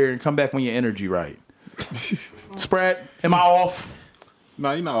out of here and come back when your energy right. Sprat, am I off?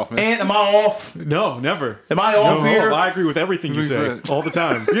 Nah, you're not off, man. And am I off? No, never. Am I off here? I agree with everything you say all the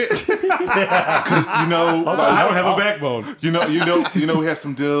time. You know, I don't have a backbone. You know, we had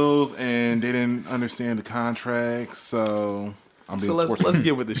some deals and they didn't understand the contract, so I'm being So let's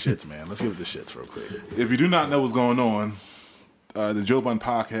get with the shits, man. Let's get with the shits real quick. If you do not know what's going on, the Joe Budden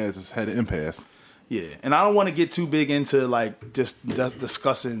podcast has had an impasse. Yeah, and I don't want to get too big into like just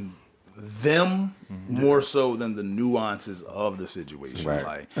discussing them more so than the nuances of the situation. Right.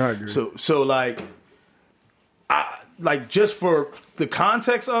 Like, I agree. So like, just for the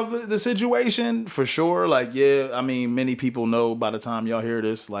context of the situation, for sure. Like, yeah, I mean, many people know by the time y'all hear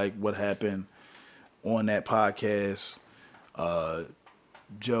this, like what happened on that podcast.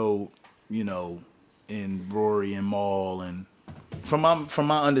 Joe, you know, and Rory and Maul, and from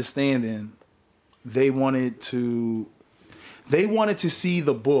my understanding, they wanted to see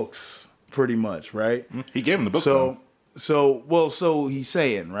the books pretty much, right? He gave him the book. So he's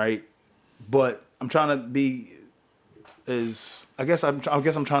saying, right? But I'm trying to be I guess I'm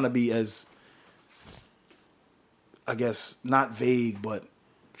trying to be as, I guess, not vague, but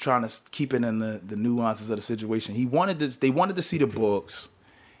trying to keep it in the nuances of the situation. They wanted to see the books,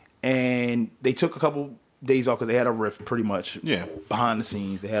 and they took a couple days off because they had a riff pretty much. Yeah. Behind the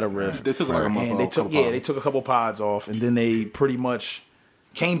scenes, they had a riff. They took like a month and off. they took a couple pods off, and then they pretty much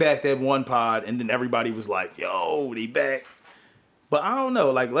came back that one pod, and then everybody was like, "Yo, they back." But I don't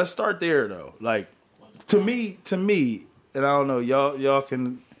know. Like, let's start there though. Like, to me, and I don't know. Y'all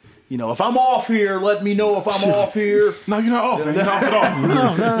can, if I'm off here, let me know if I'm off here. No, you're not off, man. You're not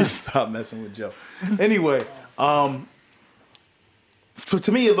off. No. Stop messing with Joe. Anyway, to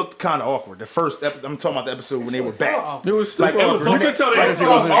me, it looked kind of awkward. The first episode, I'm talking about the episode when they were back. It was Like, it was you could tell the energy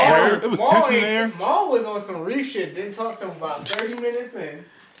wasn't awkward. there. It was tension there. Maul was on some reef shit. Didn't talk to him about 30 minutes in.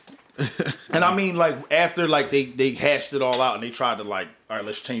 And I mean, like, after like they hashed it all out and they tried to like, all right,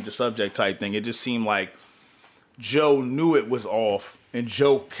 let's change the subject type thing. It just seemed like Joe knew it was off, and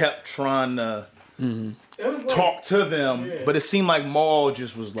Joe kept trying to It was like, talk to them, but it seemed like Maul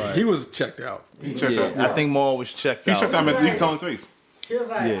just was like, He was checked out. He checked out. I think Maul was checked He out. checked out. He could tell his face. he was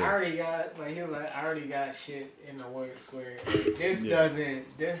like, Yeah. I already got shit in the works where this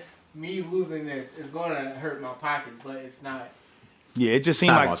me losing this is gonna hurt my pockets, but it's not. Yeah, it just It's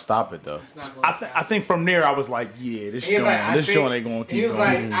seemed not like gonna stop it though. It's not gonna stop. I think from there I was like, yeah, this joint ain't gonna keep He was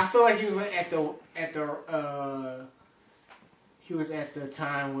going. like, I feel like he was like he was at the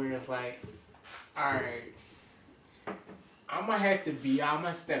time where it's like, all right, I'm gonna have to be out. I'm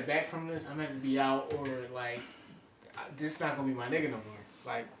gonna step back from this. I'm gonna have to be out, or like, this not gonna be my nigga no more.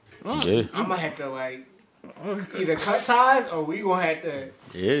 Like, Yeah. I'm gonna have to like either cut ties or we gonna have to.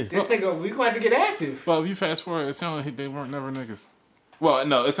 Yeah. This nigga, we gonna have to get active. Well, if you fast forward, it sounded like they weren't never niggas. Well,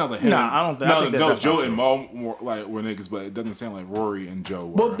 no, it sounds like him. Nah, I don't think- I think that's Joe not and true. Maul were niggas, but it doesn't sound like Rory and Joe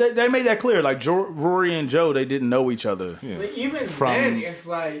were. Well, they made that clear. Like Rory and Joe, they didn't know each other. Yeah. But even From- then, it's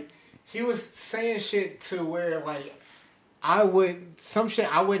like he was saying shit to where like some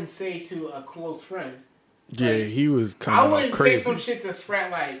shit I wouldn't say to a close friend. Yeah, he was I kind of wouldn't crazy. say some shit to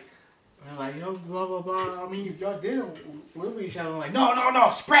Sprat like yo blah blah blah. I mean, y'all did live with each other. Like no,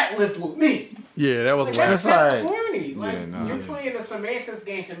 Sprat lived with me. Yeah, that was Like, wild. that's like- corny. Like Yeah, nah. you're playing a semantics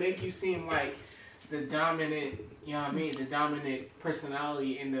game to make you seem like the dominant. You know what I mean? The dominant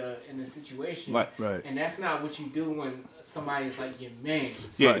personality in the situation. Like, right. And that's not what you do when somebody's like your man.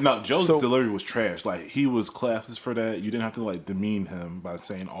 Yeah, Right. no, Joe's So- delivery was trash. Like, he was classes for that. You didn't have to like demean him by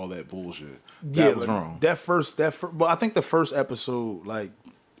saying all that bullshit. That was but wrong. That first, well, I think the first episode, like,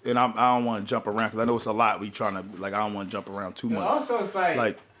 and I don't want to jump around because I know it's a lot. We trying to like, I don't want to jump around too But much. also, it's like,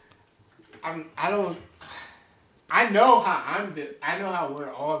 Like, I know how I'm built. I know how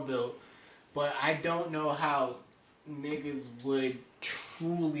we're all built, but I don't know how niggas would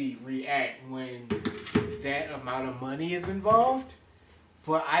truly react when that amount of money is involved.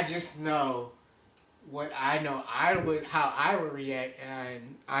 But I just know what I know. How I would react,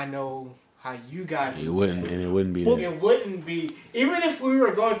 and I know how you guys. It wouldn't be Well, that. it wouldn't be, even if we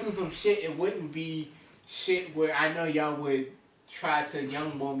were going through some shit, it wouldn't be shit where I know y'all would try to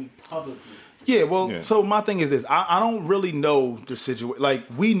young boy me publicly. yeah, well, Yeah. so my thing is this: I don't really know the situation. Like,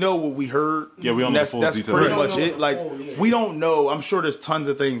 we know what we heard. Yeah, we don't and know that's the full that's details. pretty We much don't know it. the Like, full, yeah. we don't know. I'm sure there's tons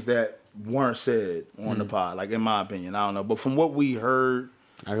of things that weren't said on the pod. Like, in my opinion, I don't know. But from what we heard,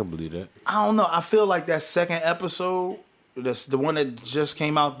 I can believe that. I don't know. I feel like that second episode, that's the one that just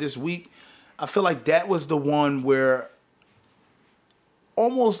came out this week. I feel like that was the one where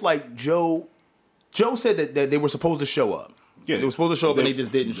almost like Joe said that they were supposed to show up. Yeah. They were supposed to show up and they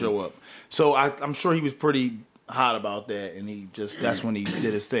just didn't show up. So I'm sure he was pretty hot about that, and that's when he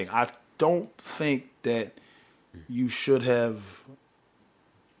did his thing. I don't think that you should have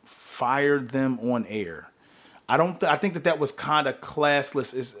fired them on air. I think that was kind of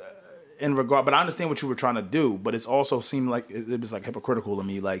classless in regard, but I understand what you were trying to do, but it's also seemed like it was like hypocritical to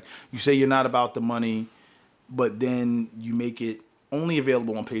me. Like, you say you're not about the money, but then you make it only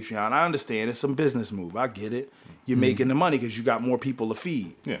available on Patreon. I understand it's some business move. I get it. You're making the money because you got more people to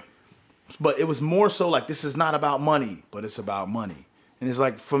feed. Yeah. But it was more so like, this is not about money, but it's about money. And it's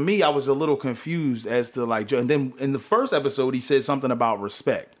like, for me, I was a little confused as to like, and then in the first episode, he said something about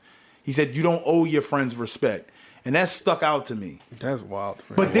respect. He said, you don't owe your friends respect. And that stuck out to me. That's wild.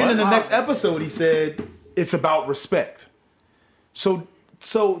 Man. But then in the next episode, he said, it's about respect. So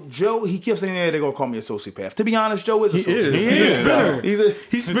Joe, he kept saying, they're going to call me a sociopath. To be honest, Joe is a sociopath. He's a spinner. He's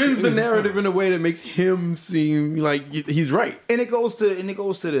He spins the narrative in a way that makes him seem like he's right. And it goes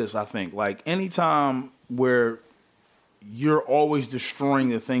to this, I think. Like, anytime where you're always destroying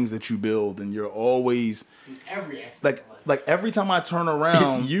the things that you build, and you're always In every aspect. like every time I turn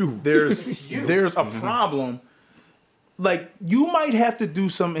around, It's you. there's a problem. like you might have to do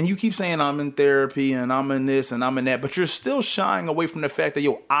some, and you keep saying I'm in therapy and I'm in this and I'm in that, but you're still shying away from the fact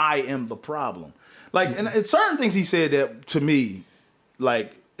that I am the problem. Like, and it's certain things he said that to me,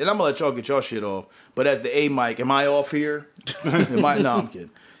 like, and I'm gonna let y'all get y'all shit off. But as the A mic, am I off here? No, I'm kidding.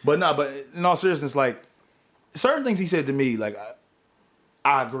 But in all seriousness, like certain things he said to me, like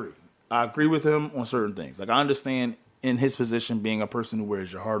I agree. I agree with him on certain things. Like I understand in his position being a person who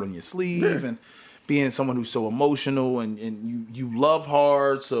wears your heart on your sleeve and being someone who's so emotional and you love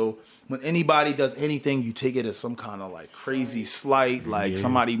hard. So when anybody does anything, you take it as some kind of like crazy slight, like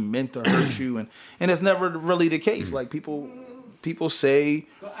somebody meant to hurt you. And it's never really the case. Like people say.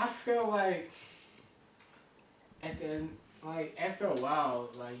 But I feel like after a while,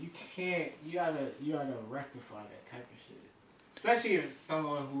 like you gotta rectify that type of shit. Especially if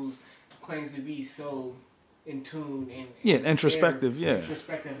someone who claims to be so in tune and introspective and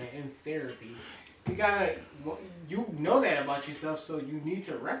in therapy. You know that about yourself, so you need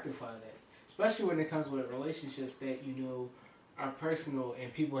to rectify that. Especially when it comes with relationships that you know are personal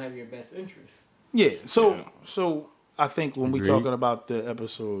and people have your best interests. Yeah. So I think when we're talking about the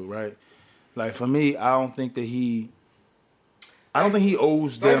episode, right? Like for me, I don't think he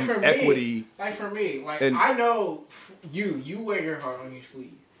owes them equity. Like for me, I know you wear your heart on your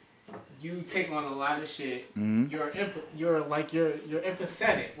sleeve. You take on a lot of shit. Mm-hmm. You're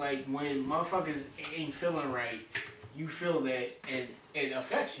empathetic. Like when motherfuckers ain't feeling right, you feel that and it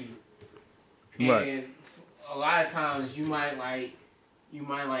affects you. And a lot of times you might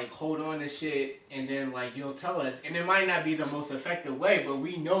hold on to shit and then like you'll tell us, and it might not be the most effective way, but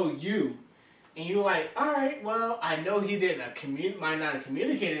we know you. And you're like, all right, well, I know he might not have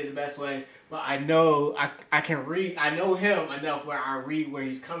communicated the best way, but I know I can read. I know him enough where I read where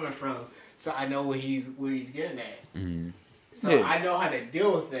he's coming from, so I know where he's getting at. Mm-hmm. So I know how to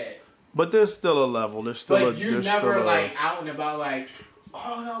deal with that. But there's still a level. But you're never like out and about like,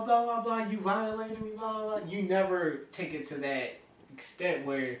 oh no, blah blah blah. You violated me, blah blah blah. You never take it to that extent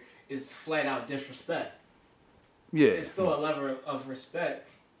where it's flat out disrespect. Yeah, it's still a level of respect.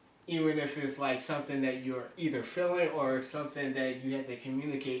 Even if it's like something that you're either feeling or something that you have to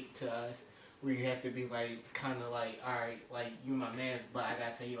communicate to us, where you have to be like, kind of like, all right, like you my man's, but I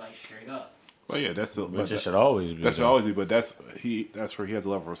gotta tell you like straight up. Well, yeah, that's the. But that should always be. That should always be, but that's where he has a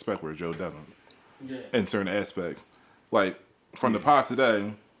level of respect where Joe doesn't. Yeah. In certain aspects, like from the pod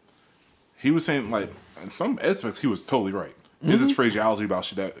today, he was saying like in some aspects he was totally right. Mm-hmm. His phraseology about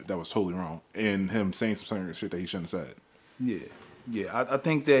shit that was totally wrong, and him saying some certain shit that he shouldn't have said. Yeah. Yeah, I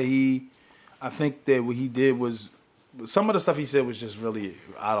think that what he did was some of the stuff he said was just really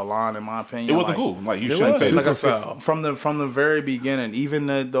out of line in my opinion. It wasn't cool. Like you shouldn't say. Like I said, from the very beginning, even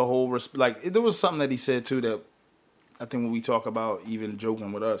the whole there was something that he said too that I think when we talk about even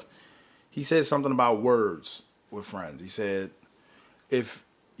joking with us, he said something about words with friends. He said, if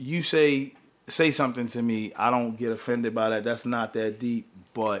you say something to me, I don't get offended by that. That's not that deep,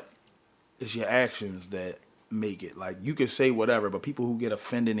 but it's your actions that make it. Like you can say whatever, but people who get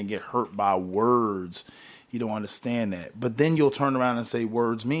offended and get hurt by words, you don't understand that. But then you'll turn around and say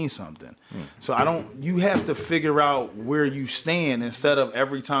words mean something. So you have to figure out where you stand instead of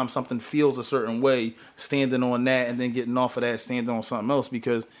every time something feels a certain way, standing on that and then getting off of that, standing on something else.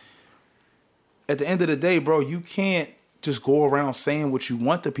 Because at the end of the day, bro, you can't just go around saying what you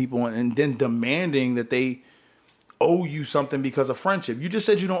want to people and then demanding that they owe you something because of friendship. You just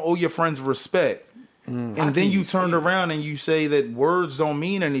said you don't owe your friends respect. And then you turned around and you say that words don't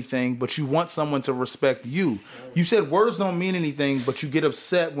mean anything, but you want someone to respect you. You said words don't mean anything, but you get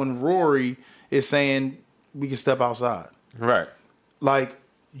upset when Rory is saying we can step outside. Right. Like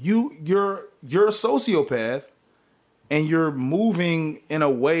you're a sociopath and you're moving in a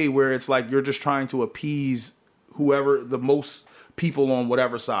way where it's like you're just trying to appease whoever, the most people on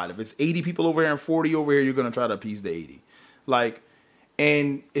whatever side. If it's 80 people over here and 40 over here, you're going to try to appease the 80. Like,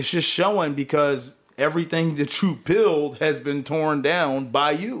 and it's just showing because everything that you build has been torn down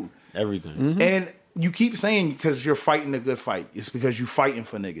by you. Everything. Mm-hmm. And you keep saying because you're fighting a good fight. It's because you're fighting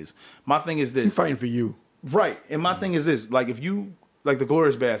for niggas. My thing is this. He's fighting for you. Right. And my thing is this. Like if you, like the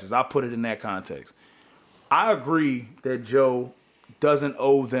Glorious Bastards, I'll put it in that context. I agree that Joe doesn't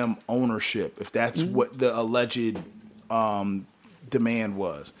owe them ownership if that's what the alleged demand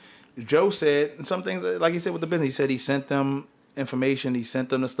was. Joe said, and some things, like he said with the business, he said he sent them information, he sent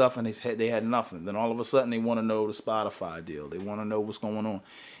them the stuff, and they had nothing. Then all of a sudden, they want to know the Spotify deal. They want to know what's going on.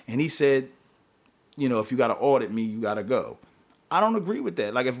 And he said, you know, if you got to audit me, you got to go. I don't agree with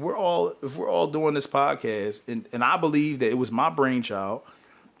that. Like if we're all doing this podcast, and I believe that it was my brainchild,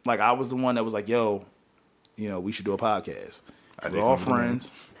 like I was the one that was like, yo, you know, we should do a podcast. We're all friends.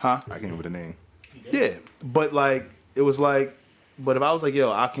 Huh? I came up with a name. Yeah. But like, it was like, but if I was like,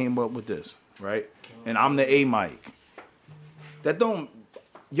 yo, I came up with this, right? And I'm the A mic.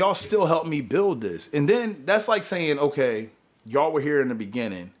 Y'all still help me build this. And then that's like saying, okay, y'all were here in the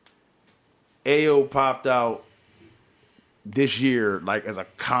beginning. Ayo popped out this year like as a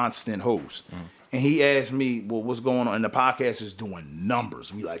constant host. And he asked me, well, what's going on? And the podcast is doing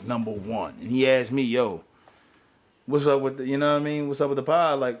numbers. We like number one. And he asked me, yo, what's up with the, you know what I mean? What's up with the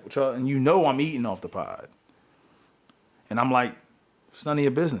pod? Like, and you know I'm eating off the pod. And I'm like, it's none of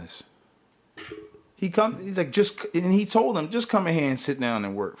your business. He's like, and he told him, just come in here and sit down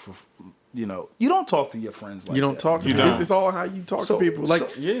and work for, you don't talk to your friends like that. You don't talk to people. It's all how you talk to people.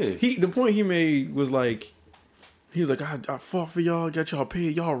 Like, the point he made was like, he was like, I fought for y'all, got y'all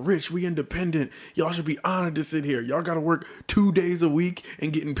paid. Y'all rich, we independent. Y'all should be honored to sit here. Y'all got to work 2 days a week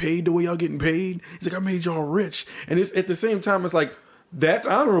and getting paid the way y'all getting paid. He's like, I made y'all rich. And it's at the same time, it's like, that's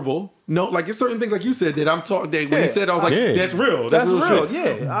honorable. No, like it's certain things like you said that I'm talking. When he said, I was like, that's real. That's real.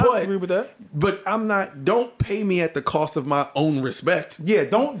 Shit. Yeah, I agree with that. But I'm not. Don't pay me at the cost of my own respect. Yeah,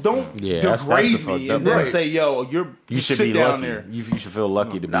 don't degrade me and then say, yo, you should sit be down lucky. there. You should feel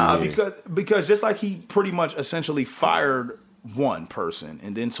lucky to be here. Because just like he pretty much essentially fired one person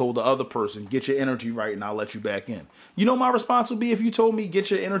and then told the other person, get your energy right and I'll let you back in. You know my response would be if you told me get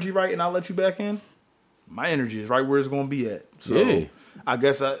your energy right and I'll let you back in? My energy is right where it's going to be at. So I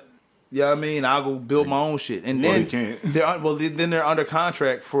guess I'll go build my own shit. And then they're under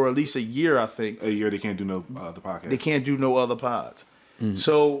contract for at least a year, I think. A year they can't do no other podcast. They can't do no other pods.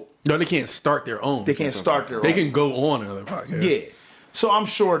 So no, they can't start their own. They can't start their own. They can go on another podcast. Yeah. So I'm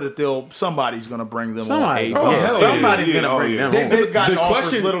sure that somebody's gonna bring them on. Somebody's gonna bring them on. They've gotten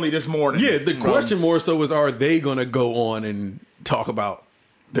offers literally this morning. Yeah, the question more so is, are they gonna go on and talk about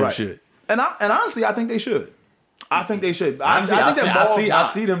their shit? And honestly, I think they should. I think they should. I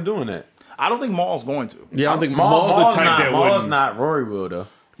see them doing that. I don't think Maul's going to. Yeah, I don't think Maul's the type that wouldn't. Maul's not. Rory will though.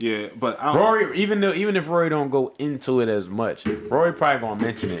 Yeah, but Rory, even if Rory don't go into it as much, Rory probably gonna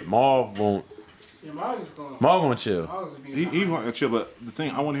mention it. Maul won't. Yeah, Maul gonna chill. He want to chill, but the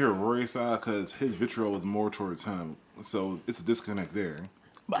thing I want to hear Rory's side because his vitriol is more towards him, so it's a disconnect there.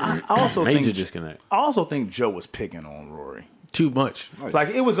 But I also major disconnect. I also think Joe was picking on Rory too much. Like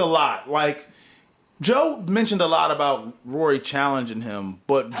it was a lot. Like Joe mentioned a lot about Rory challenging him,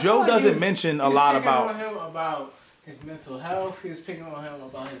 but Joe doesn't mention a lot about him about his mental health. He was picking on him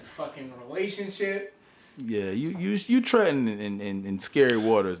about his fucking relationship. Yeah, you treading in scary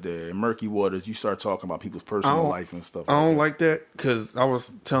waters there, in murky waters. You start talking about people's personal life and stuff. I don't like that because I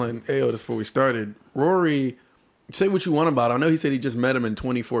was telling Ayo this before we started. Rory, say what you want about it. I know he said he just met him in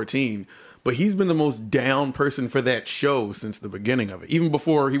 2014. But he's been the most down person for that show since the beginning of it. Even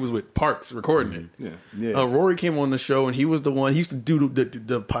before he was with Parks recording it. Yeah. Rory came on the show and he was the one. He used to do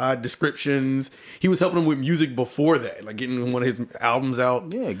the pod descriptions. He was helping him with music before that, like getting one of his albums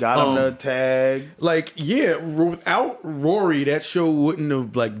out. Yeah, got him the tag. Like, yeah, without Rory, that show wouldn't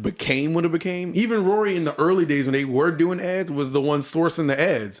have became what it became. Even Rory in the early days when they were doing ads was the one sourcing the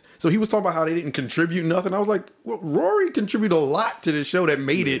ads. So he was talking about how they didn't contribute nothing. I was like, well, Rory contributed a lot to the show that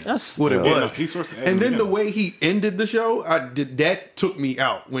made it what it was. Yeah, he sourced the and then the way he ended the show, that took me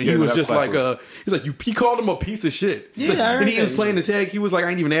out when he was just like, he's like, he called him a piece of shit. Yeah, and he was playing the tag. He was like, I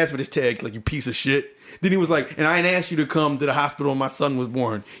ain't even asked for this tag, like, you piece of shit. Then he was like, and I ain't asked you to come to the hospital when my son was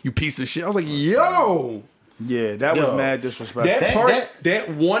born, you piece of shit. I was like, yo. Yeah, that was mad disrespectful. That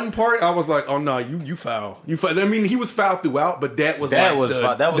one part, I was like, oh no, you foul. You foul. I mean, he was foul throughout, but that was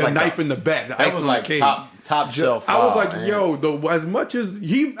the knife in the back. That was like top shelf. I was like, yo, as much as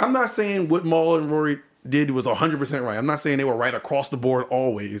I'm not saying what Maul and Rory did was 100% right. I'm not saying they were right across the board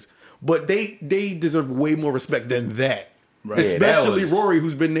always, but they deserve way more respect than that. Right. Especially Rory,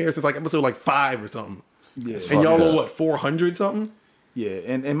 who's been there since like episode 5 or something. Yeah, and y'all are what, 400 something? Yeah,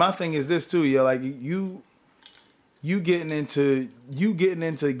 and my thing is this too. Yeah, like you getting into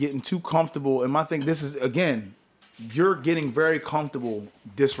getting too comfortable. And my thing, this is again, you're getting very comfortable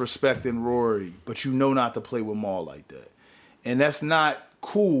disrespecting Rory, but you know not to play with Maul like that, and that's not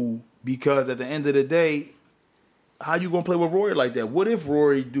cool because at the end of the day, how you gonna play with Rory like that? What if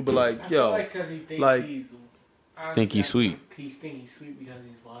Rory do be like, yo, because he thinks he's think he's sweet. He thinks he's sweet because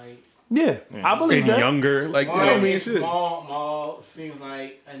he's white. Yeah, I believe that. Younger, like Maul seems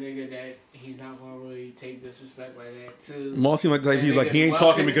like a nigga that he's not gonna really take disrespect like that too. Maul seems like he ain't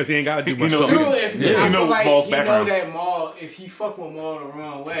talking because he ain't gotta do much. You know Maul's background. You know that Maul, if he fuck with Maul the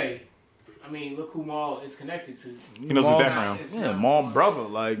wrong way, I mean, look who Maul is connected to. He knows his background. Yeah, Maul brother,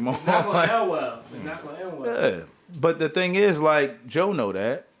 like Maul. It's not gonna end well. It's not gonna end well. Yeah, but the thing is, like Joe know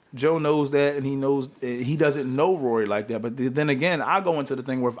that. Joe knows that, and he knows he doesn't know Rory like that. But then again, I go into the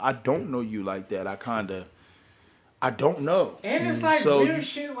thing where if I don't know you like that, I don't know. And it's like So weird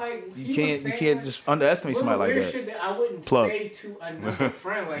shit. Like you can't just underestimate somebody like weird that. shit that I wouldn't Plug. say to another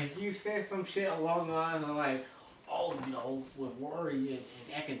friend. Like you said some shit along the lines of like, oh, you know, with Rory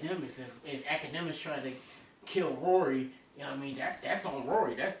and academics, if academics try to kill Rory, you know what I mean? That's on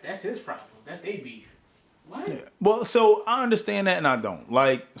Rory. That's his problem. That's their beef. What? Yeah. Well, so I understand that and I don't.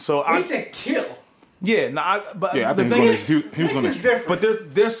 Like, so He said kill. Yeah, no, but Yeah, I the think thing is, he was going to.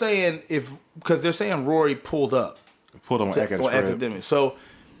 but they're saying because they're saying Rory pulled up on academic. So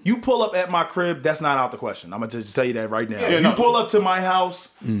you pull up at my crib, that's not out the question. I'm gonna just tell you that right now. Yeah, you pull up to my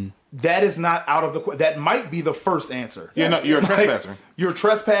house, that is not out of the question. That might be the first answer. Yeah, no, you're a trespasser. You're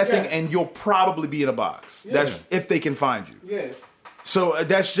trespassing, and you'll probably be in a box. Yeah. That's if they can find you. Yeah. So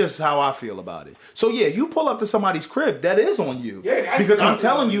that's just how I feel about it. So yeah, you pull up to somebody's crib, that is on you. Yeah, because I'm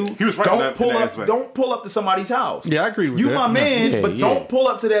telling you, he was right don't pull up to somebody's house. Yeah, I agree with you that. my man, Yeah, but don't pull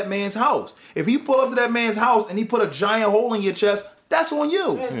up to that man's house. If he pull up to that man's house and he put a giant hole in your chest, that's on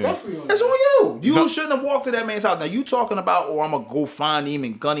you. That's definitely on That's you. on you. You shouldn't have walked to that man's house. Now you talking about, oh, I'm gonna go find him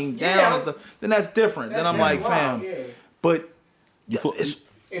and gun him down and stuff. Then that's different. Then I'm like, wild, fam. yeah. But it's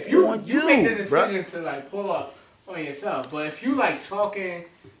If you on you make the bruh. decision to like pull up on yourself, but if you like talking,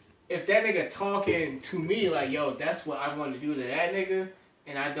 if that nigga talking to me like, yo, that's what I want to do to that nigga,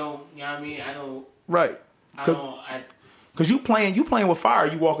 and I don't, you know what I mean? I don't. Right. Cause you playing with fire.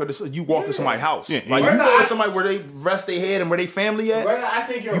 You walk to somebody's house. Yeah, Like Whether you go I- to somebody where they rest their head and where they family at. Whether I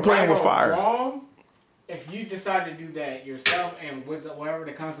think you're You playing right with or fire. wrong, if you decide to do that yourself and whatever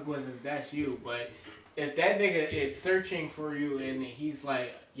the consequences, that's you. But if that nigga is searching for you and he's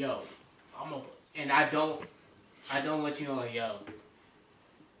like, yo, and I don't let you know, like, yo,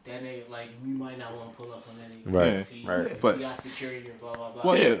 that nigga, like, you might not want to pull up on that nigga. Right, See, right. But- you got security or blah, blah, blah.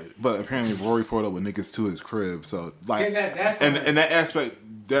 Well, yeah, but apparently Rory pulled up with niggas to his crib, so like, Then that's and on and that aspect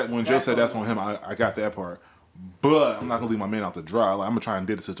that when Joe That's said on that's on him, I got that part. But I'm not gonna leave my man out to dry. Like, I'm gonna try and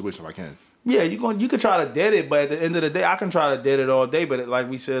dead the situation if I can. Yeah, you could try to dead it, but at the end of the day, I can try to dead it all day. But like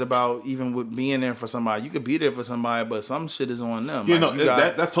we said about even with being there for somebody, you could be there for somebody, but some shit is on them. Yeah, Like, no,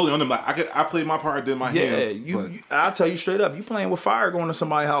 that's totally on them. Like, I played my part, did my hands. I'll tell you straight up, you playing with fire going to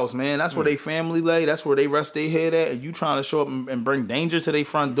somebody's house, man. That's where they family lay. That's where they rest their head at. And you trying to show up and bring danger to their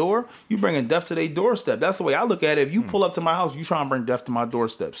front door. You bringing death to their doorstep. That's the way I look at it. If you pull up to my house, you trying to bring death to my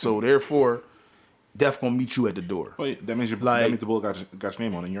doorstep. So therefore, death gonna meet you at the door. Well, that means Like- that means the bullet got your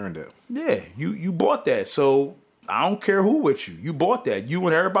name on it. You earned that. Yeah, you bought that. So I don't care who with you. You bought that. You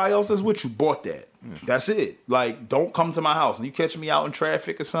and everybody else that's with you bought that. That's it. Like, don't come to my house. And you catch me out in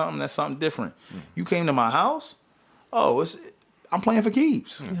traffic or something, that's something different. You came to my house, I'm playing for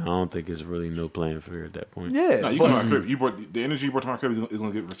keeps. I don't think it's really no playing fair at that point. Yeah. No, you but, come to my crib. You brought the energy you brought to my crib is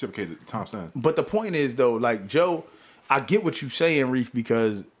gonna get reciprocated. Tom Sense. but the point is though, like Joe, I get what you saying, Reef,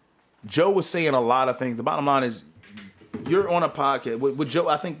 because Joe was saying a lot of things. The bottom line is you're on a podcast. With Joe,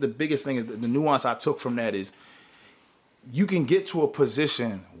 I think the biggest thing is the nuance I took from that is you can get to a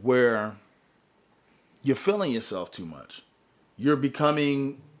position where you're feeling yourself too much. You're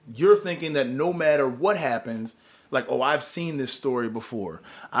thinking that no matter what happens, like, oh, I've seen this story before.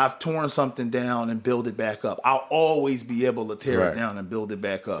 I've torn something down and build it back up. I'll always be able to tear it down and build it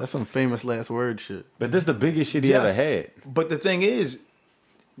back up. That's some famous last word shit. But this is the biggest shit he ever had. But the thing is,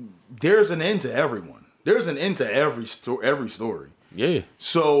 there's an end to everyone. There's an end to every story. Yeah.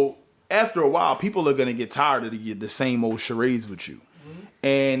 So after a while, people are gonna get tired of the same old charades with you,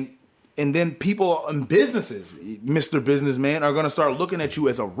 and then people and businesses, Mr. Businessman, are gonna start looking at you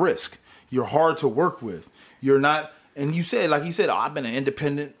as a risk. You're hard to work with. You're not. And you said, like he said, oh, I've been an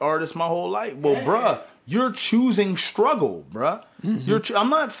independent artist my whole life. Well, bruh, you're choosing struggle, bruh. I'm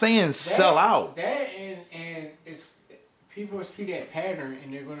not saying sell out. That and it's people see that pattern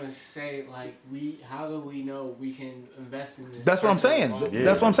and they're gonna say like, how do we know we can invest in this? That's what I'm saying.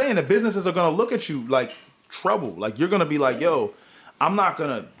 That's what I'm saying. The businesses are gonna look at you like trouble. Like you're gonna be like, yo, I'm not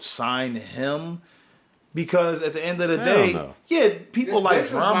gonna sign him because at the end of the day, people this like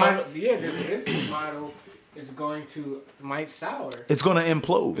business drama. model, this business model is going to might sour. It's gonna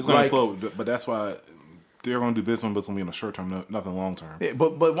implode. It's gonna implode. But that's why they're gonna do business, but it's gonna be in the short term, nothing long term. Yeah,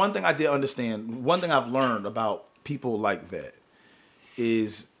 but one thing I did understand, one thing I've learned about people like that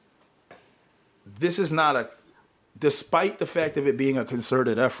is this is not despite the fact of it being a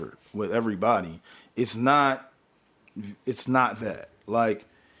concerted effort with everybody, it's not that. Like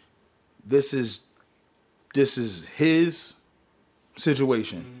this is his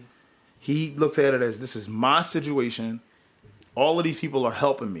situation. He looks at it as this is my situation. All of these people are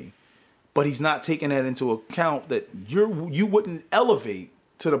helping me. But he's not taking that into account that you wouldn't elevate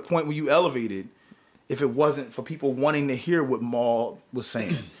to the point where you elevated if it wasn't for people wanting to hear what Maul was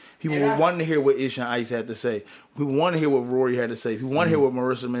saying. People were wanting to hear what Ish and Ice had to say. We want to hear what Rory had to say. We want to hear what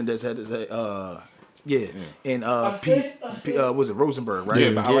Marissa Mendez had to say. And was it Rosenberg, right?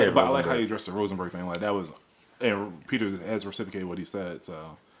 Yeah, but I like how you addressed the Rosenberg thing. Like that was, and Peter has reciprocated what he said.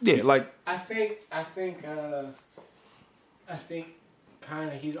 So I think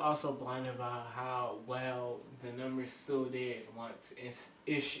kind of he's also blinded by how well the numbers still did once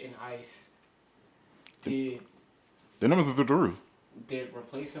Ish and Ice did. The numbers are through the roof. Did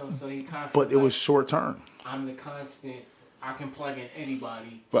replace him, so he kind of. But it was short term. I'm the constant. I can plug in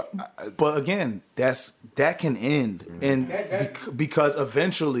anybody. But again, that can end, and because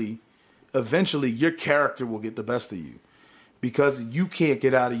eventually your character will get the best of you, because you can't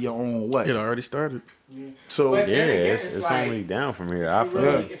get out of your own way. It already started. Yeah. So it's like, only down from here.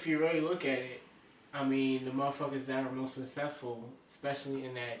 If you really look at it, I mean, the motherfuckers that are most successful, especially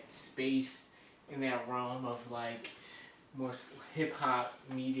in that space, in that realm of like more hip hop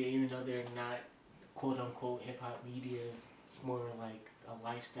media, even though they're not quote unquote hip hop media, it's more like a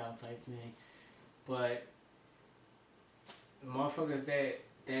lifestyle type thing. But motherfuckers that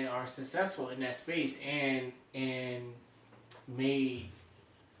are successful in that space and made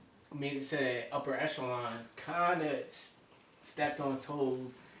it to that upper echelon, kind of stepped on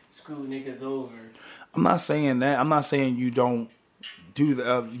toes, screwed niggas over. I'm not saying that. I'm not saying you don't do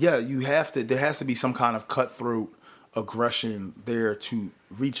that. You have to. There has to be some kind of cutthroat aggression there to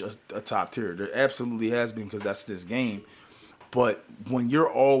reach a top tier. There absolutely has been, because that's this game. But when you're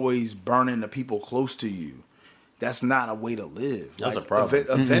always burning the people close to you, that's not a way to live. That's a problem.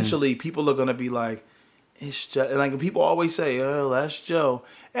 Eventually, people are gonna be like, "It's just," like people always say, "Oh, that's Joe."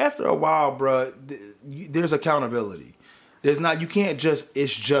 After a while, bro, there's accountability. There's not. You can't just.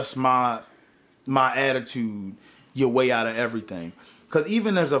 It's just my attitude. Your way out of everything. Because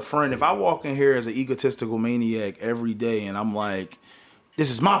even as a friend, if I walk in here as an egotistical maniac every day and I'm like, this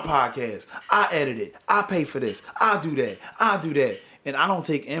is my podcast, I edit it, I pay for this, I do that, and I don't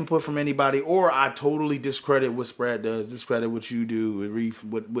take input from anybody, or I totally discredit what Sprad does, discredit what you do,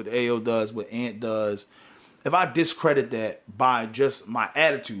 what AO does, what Ant does. If I discredit that by just my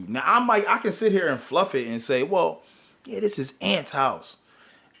attitude, now I can sit here and fluff it and say, well, yeah, this is Ant's house.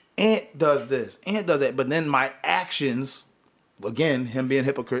 Ant does this, Ant does that, but then my actions, again, him being a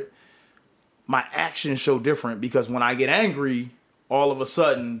hypocrite, my actions show different, because when I get angry, all of a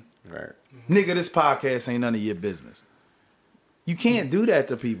sudden, nigga, this podcast ain't none of your business. You can't do that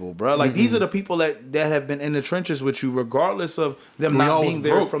to people, bro. Like, these are the people that have been in the trenches with you, regardless of them not being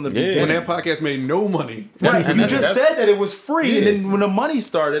there from the beginning. When that podcast made no money. Right, you just said that it was free, and then when the money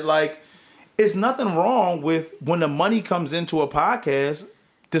started, like, it's nothing wrong with when the money comes into a podcast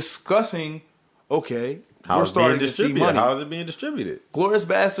discussing, okay, we're starting to see money. How is it being distributed? Glorious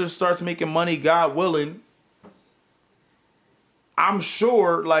Bastards starts making money, God willing. I'm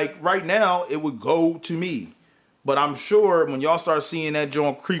sure, like, right now, it would go to me. But I'm sure when y'all start seeing that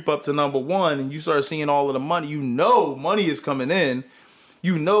joint creep up to number one and you start seeing all of the money, you know money is coming in.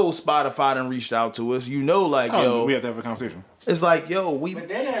 You know Spotify done reached out to us. You know, like, yo. We have to have a conversation. It's like, yo, we... But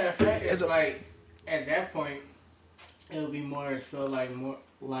then at effect, it's like, at that point, it'll be more so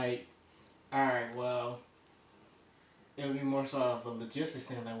like, alright, well, it'll be more sort of a logistics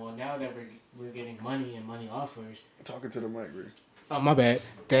thing. Like, well, now that we're getting money and money offers. Talking to the mic, Rick. Oh, my bad.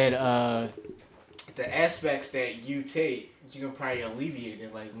 That, the aspects that you take, you can probably alleviate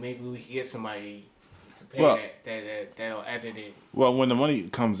it. Like, maybe we can get somebody to pay that'll edit it. Well, when the money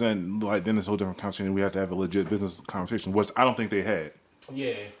comes in, like, then it's a whole different conversation. We have to have a legit business conversation, which I don't think they had.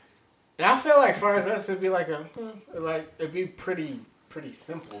 Yeah. And I feel like, for us, it'd be like it'd be pretty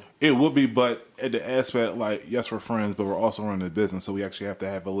simple. It would be, but at the aspect, like, yes, we're friends, but we're also running a business, so we actually have to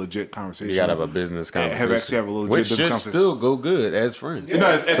have a legit conversation. You gotta have a business conversation. Have a legit which business should conversation. still go good as friends. Yeah. No,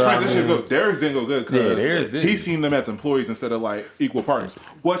 as friends, this should go. Theirs didn't go good because he's he's seen them as employees instead of like equal partners.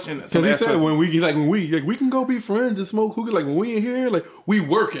 Because he said when we can go be friends and smoke hookah. Like when we in here, like we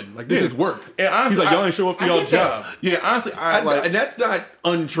working. Like this is work. And honestly, he's like, y'all ain't show up to y'all job. Yeah, honestly, and that's not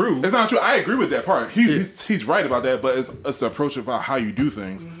untrue. It's not true. I agree with that part. He's right about that, but it's the approach about how you do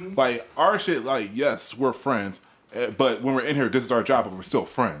things. Mm-hmm. Like our shit, like, yes, we're friends, but when we're in here, this is our job, but we're still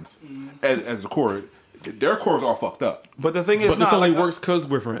friends. Mm-hmm. As a core, their core is all fucked up. But the thing is, but this only works because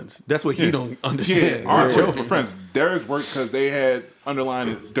we're friends. That's what he don't understand. Yeah, our core were friends. Theirs worked because they had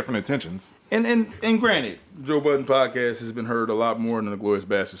underlying different intentions. And granted, Joe Budden podcast has been heard a lot more than the Glorious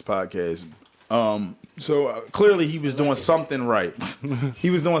Bastards podcast. So clearly he was doing something right.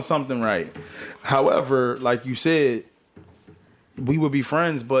 He was doing something right. However, like you said, we would be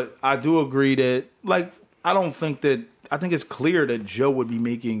friends, but I do agree that, like, I think it's clear that Joe would be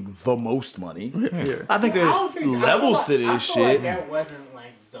making the most money. Yeah. I think there's levels to this shit. Like that wasn't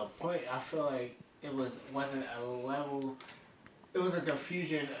like the the point. I feel like it wasn't a level. It was a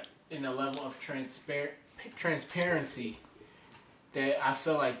confusion in the level of transparency that I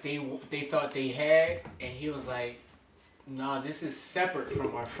feel like they thought they had, and he was like, "No, this is separate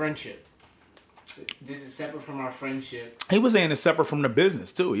from our friendship. This is separate from our friendship." He was saying it's separate from the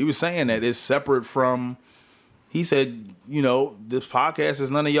business too. He was saying that it's separate from. He said, you know, this podcast is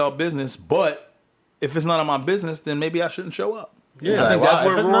none of y'all business, but if it's none of my business, then maybe I shouldn't show up. Yeah, I think that's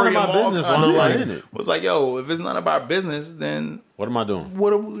where Rory and Maul business, why am I in it? Was like, yo, if it's none of our business, then what am I doing?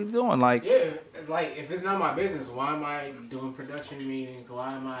 What are we doing? Like, yeah, like if it's not my business, why am I doing production meetings?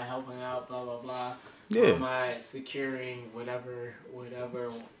 Why am I helping out? Blah blah blah. Yeah. Why am I securing whatever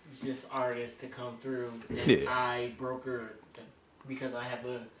this artist to come through? And I broker because I have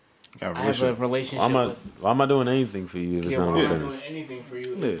a relationship. Why am I doing anything for you if it's not my business? Why am I doing anything for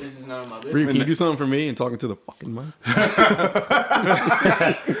you if this is not my business? Reem, can you do something for me and talking to the fucking mic?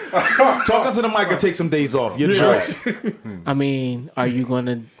 Talking to the mic could take some days off. Your choice. I mean, are you going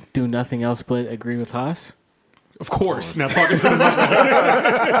to do nothing else but agree with Haas? Of course. Now talking to the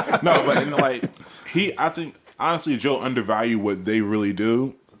mic. No, but like I think honestly, Joe undervalued what they really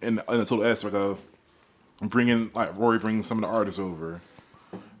do in the total aspect of bringing, like Rory brings some of the artists over.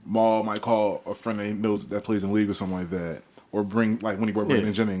 Maul might call a friend he knows that plays in the league or something like that, or bring like when he brought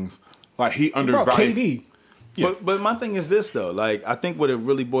Brandon Jennings. Like he undervalued KD. Yeah. But my thing is this though. Like I think what it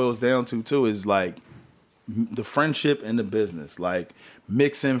really boils down to too is like the friendship and the business. Like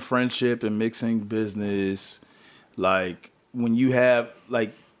mixing friendship and mixing business. Like when you have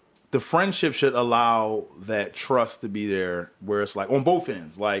like the friendship should allow that trust to be there, where it's like on both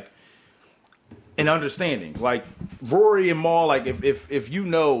ends. Like. And understanding, like Rory and Maul, like if you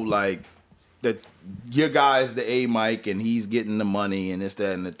know like that your guy's the A mic and he's getting the money and this,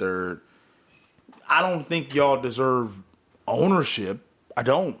 that, and the third, I don't think y'all deserve ownership. I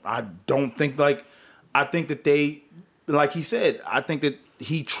don't think like I think that they, like he said, I think that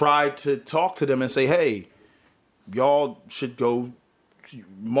he tried to talk to them and say, hey, y'all should go.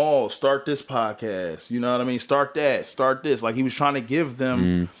 Maul, start this podcast. You know what I mean? Start that. Start this. Like he was trying to give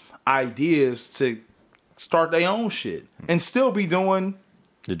them. Ideas to start their own shit and still be doing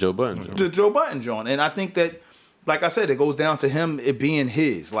the Joe Budden joint. And I think that, like I said, it goes down to him it being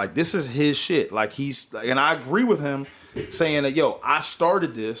his. Like this is his shit. Like and I agree with him saying that, yo, I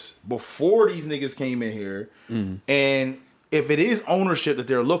started this before these niggas came in here. And if it is ownership that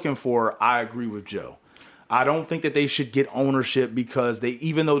they're looking for, I agree with Joe. I don't think that they should get ownership because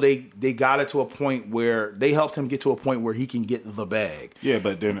even though they got it to a point where they helped him get to a point where he can get the bag. Yeah,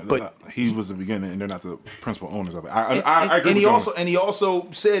 but he was the beginning and they're not the principal owners of it. I agree. And he also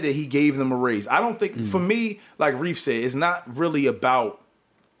said that he gave them a raise. I don't think for me, like Reef said, it's not really about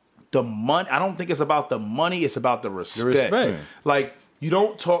the money. I don't think it's about the money. It's about the respect. Like you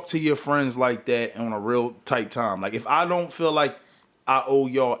don't talk to your friends like that on a real tight time. Like if I don't feel like I owe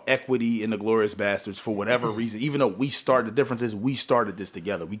y'all equity in the Glorious Bastards for whatever reason. Even though we started, the difference is we started this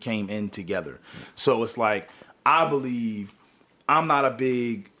together. We came in together. So it's like, I believe I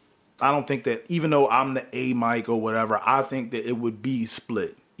don't think that even though I'm the A mic or whatever, I think that it would be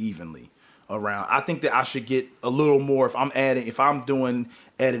split evenly around. I think that I should get a little more if I'm doing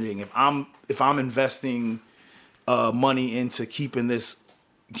editing, if I'm investing money into keeping this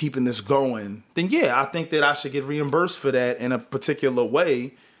going, then yeah, I think that I should get reimbursed for that in a particular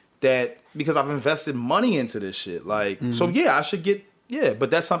way because I've invested money into this shit. Like, so yeah, I should get, but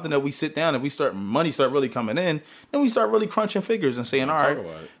that's something that we sit down and money start really coming in, then we start really crunching figures and saying, all right,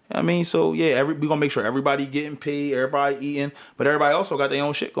 I mean, so yeah, we're gonna make sure everybody getting paid, everybody eating, but everybody also got their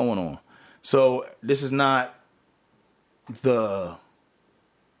own shit going on. So this is not the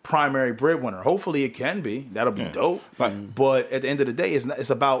primary breadwinner. Hopefully it can be. That'll be dope. But at the end of the day, it's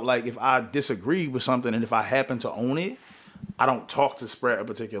about like if I disagree with something and if I happen to own it, I don't talk to Spratt a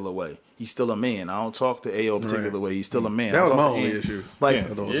particular way. He's still a man. I don't talk to AO a particular way. He's still a man. That was my only issue. Like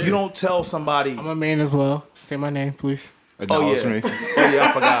you don't tell somebody. I'm a man as well. Say my name, please. Acknowledge me.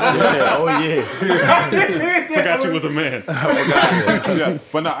 I forgot. Forgot you was a man. I forgot.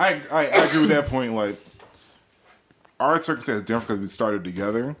 But no, I agree with that point. Like our circumstance is different because we started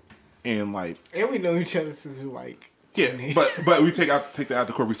together, and we know each other since we but we take that out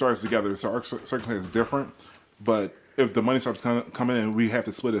the court. We started together, so our circumstance is different. But if the money starts coming in, we have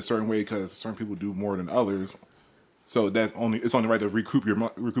to split it a certain way because certain people do more than others. So it's only right to recoup your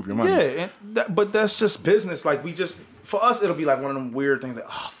money. Yeah, but that's just business. Like for us, it'll be like one of them weird things. Like,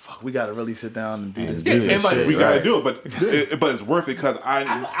 oh fuck, we got to really sit down and do this. We got to do it, but it's worth it because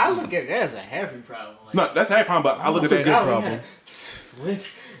I look at that as a happy problem. No, that's a happy problem. But I look at that good problem.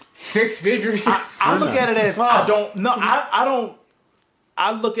 6 figures. I look at it as I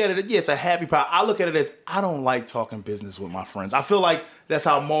I look at it. Yeah, it's a happy pot. I look at it as I don't like talking business with my friends. I feel like that's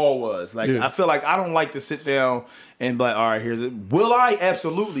how Maul was. Like I feel like I don't like to sit down and be like, all right, here's it. Will I?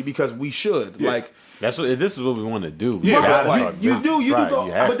 Absolutely, because we should. Yeah. Like this is what we want to do. Yeah, you do.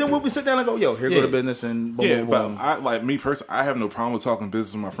 Right, but then when we sit down and go, yo, here go to business and boom, boom, boom. But I like me personally. I have no problem with talking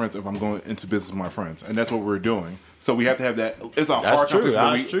business with my friends if I'm going into business with my friends, and that's what we're doing. So we have to have that. It's a hard conversation.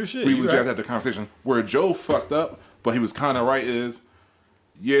 That's true shit. We legit have to have the conversation. Where Joe fucked up, but he was kind of right. Is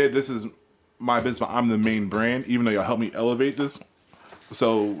this is my business, but I'm the main brand, even though y'all helped me elevate this.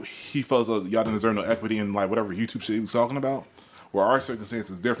 So he feels like y'all didn't deserve no equity in like whatever YouTube shit he was talking about. Where our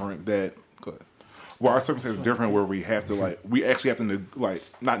circumstances different, where we have to we actually have to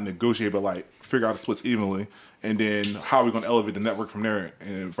not negotiate, but figure out the splits evenly, and then how we're gonna elevate the network from there,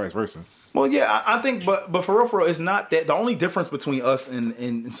 and vice versa. Well, yeah, I think, but for real, it's not that. The only difference between us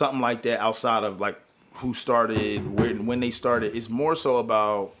and something like that, outside of who started, when they started, is more so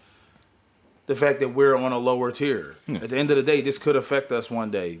about the fact that we're on a lower tier. At the end of the day, this could affect us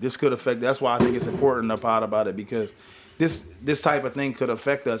one day. That's why I think it's important to pot about it, because this type of thing could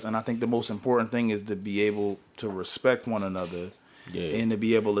affect us, and I think the most important thing is to be able to respect one another, and to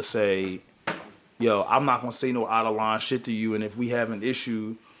be able to say, yo, I'm not gonna say no out of line shit to you, and if we have an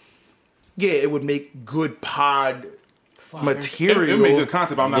issue, it would make good pod material. It make good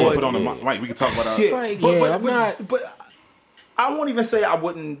content, but I'm not gonna put on the mic. We can talk about that. But I won't even say I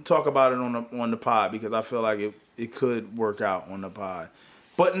wouldn't talk about it on the pod, because I feel like it could work out on the pod.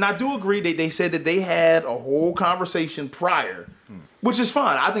 And I do agree they said that they had a whole conversation prior, which is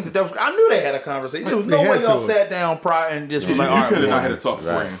fine. I think that was. I knew they had a conversation. There was no way y'all sat down prior and just was like, all right, I had to talk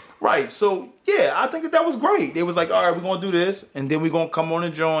beforehand. Right. So I think that was great. They was like, all right, we're gonna do this, and then we're gonna come on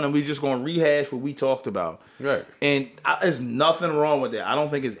and join, and we're just gonna rehash what we talked about. Right. And there's nothing wrong with that. I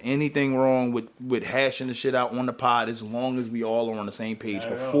don't think there's anything wrong with hashing the shit out on the pod, as long as we all are on the same page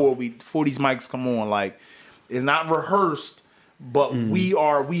before these mics come on. It's not rehearsed, but we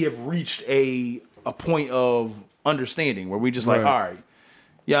have reached a point of understanding where we just all right.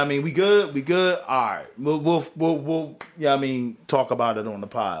 Yeah, I mean, we good. All right, we'll talk about it on the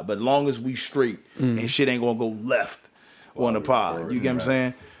pod. But as long as we straight and shit ain't gonna go left on the pod, you get what I'm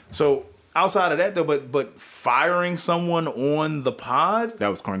saying? So outside of that though, but firing someone on the pod, that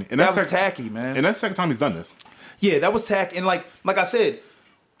was corny, and that was tacky, man. And that's the second time he's done this. Yeah, that was tacky. And like I said,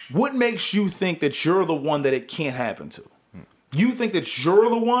 what makes you think that you're the one that it can't happen to? You think that you're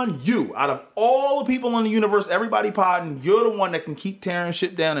the one, out of all the people in the universe, everybody podding, you're the one that can keep tearing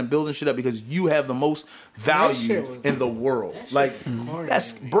shit down and building shit up because you have the most value in the world.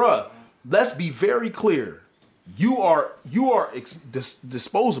 Bruh, let's be very clear. You are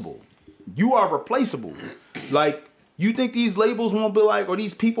disposable. You are replaceable. You think these labels won't be or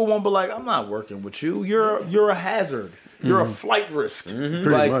these people won't be I'm not working with you. You're a hazard. You're a flight risk. Pretty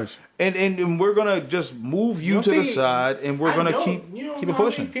much. And we're gonna just move you to the side, and we're gonna keep it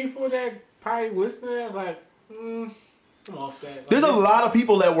pushing. People that probably listening to that was I'm off that. There's a lot of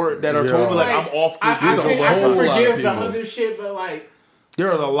people that are totally I'm off. I can forgive the other shit, but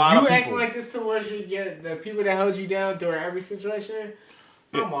there are a lot of people. You acting like this towards you, the people that held you down during every situation.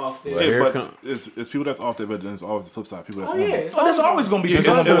 I'm off there. Yeah, but it's people that's off there, but then it's always the flip side. People that's on there. There's always going to be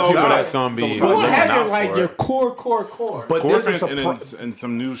people that's going to be. You won't have it your core. But there's and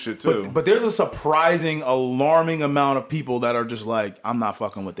some new shit too. But there's a surprising, alarming amount of people that are just I'm not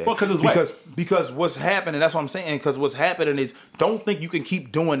fucking with that. Well, because what's happening, that's what I'm saying. Because what's happening is, don't think you can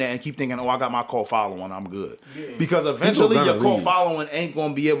keep doing that and keep thinking, I got my cult following, I'm good. Yeah. Because eventually your cult following ain't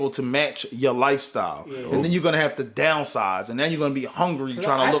going to be able to match your lifestyle, and then you're going to have to downsize, and then you're going to be hungry.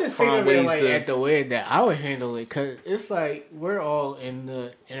 Trying to find ways to at the way that I would handle it, because it's we're all in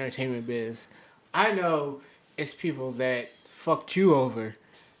the entertainment biz. I know it's people that fucked you over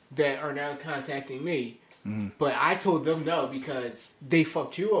that are now contacting me, but I told them no because they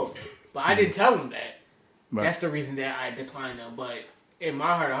fucked you over. But I didn't tell them that. Right. That's the reason that I declined them. But in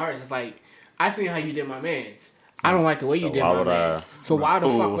my heart of hearts, it's I seen how you did my mans. I don't like the way you did my mans. So why the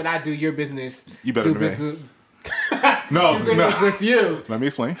fuck would I do your business? You better do business. No. With you. Let me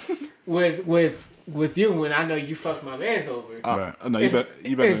explain. With you when I know you fucked my mans over. Right. No, you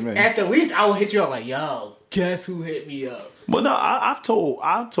better than me. At the least I will hit you up yo, guess who hit me up? Well, no, I've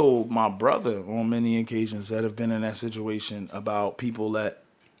told my brother on many occasions that have been in that situation about people that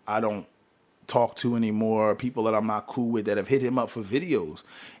I don't talk to anymore, people that I'm not cool with that have hit him up for videos,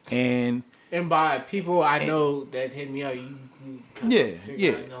 and by people I know that hit me up, yeah.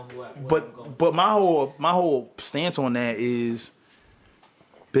 But my whole stance on that is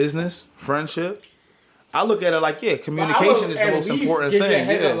business, friendship. I look at it like, communication is the most important thing. Give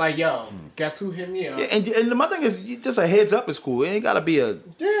heads up, like, yo, guess who hit me up? Yeah, and my thing is, just a heads up is cool. It ain't got to be a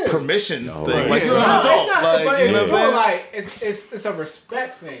permission thing. Like, you're an No, adult. it's not, Like, but you it's know what still I'm saying? like it's a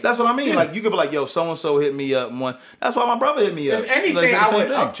respect thing. That's what I mean. Like, you could be like, yo, so and so hit me up one. That's why my brother hit me up. If anything, Like, I same would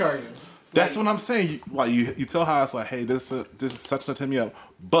thing. upcharge him. That's what I'm saying. You tell how it's like, hey, this is such hit me up,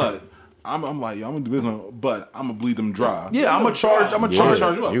 but I'm like, yo, I'm gonna do business, but I'm gonna bleed them dry. Yeah, I'm gonna charge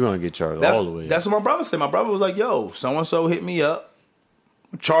you up. You're gonna get charged That's, all the way. that's what my brother said. My brother was like, yo, so and so hit me up.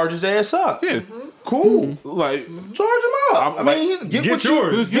 Charge his ass up. Yeah, Cool. like Charge him up. I mean, get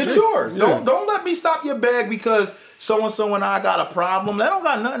yours. Get yours. Don't let me stop your bag because so and so and I got a problem. That don't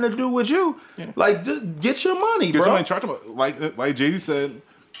got nothing to do with you. Like, get your money, get bro. somebody charge them. Like Jay-Z said,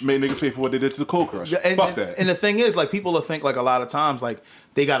 make niggas pay for what they did to the Cold Crush. Fuck that. And the thing is, like, people will think like a lot of times like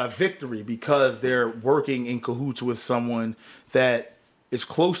they got a victory because they're working in cahoots with someone that is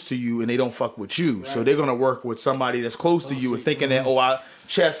close to you and they don't fuck with you. Right. So they're gonna work with somebody that's close to you and thinking that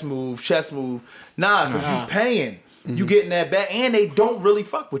chess move. Nah, because you paying. You getting that back and they don't really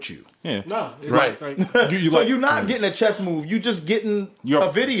fuck with you. Yeah. No, it's Right. like, You're not getting a chess move. You just getting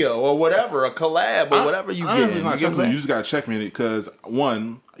a video or whatever, a collab or whatever you get. You just gotta check me because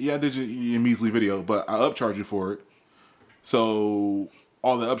one, I did your measly video, but I upcharge you for it. So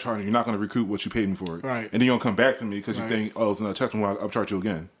all the upcharging, you're not gonna recoup what you paid me for it. Right. And then you're gonna come back to me because you think, oh, it's another chess move, I'll upcharge you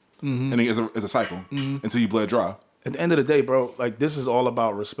again. And then it's a cycle until you bled dry. At the end of the day, bro, like this is all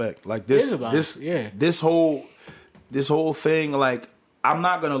about respect. Like this whole thing, like I'm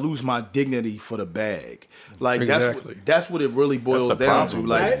not gonna lose my dignity for the bag. Like that's what it really boils down to.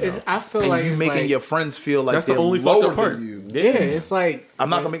 Like I feel like you it's making like, your friends feel like that's the they're only lower fucked up part. than you. yeah, it's like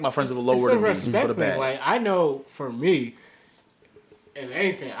I'm not gonna make my friends feel lower it's a than me respect for the thing. bag. Like I know for me, if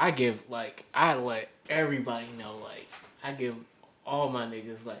anything, I let everybody know. Like I give all my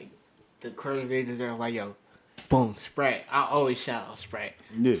niggas like the credit they deserve. Like yo, boom, Sprite. I always shout out Sprite.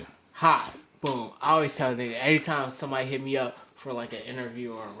 Yeah. Haas, boom. I always tell a nigga anytime somebody hit me up for like an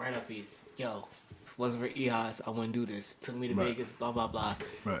interview or a write up, yo, if it wasn't for EHOS, I wouldn't do this. Took me to Vegas, blah blah blah.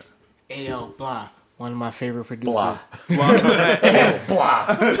 Right. AL blah. One of my favorite producers. Blah.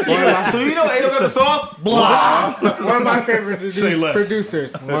 Blah. So you know AO got the sauce? Blah. One of my favorite Say less.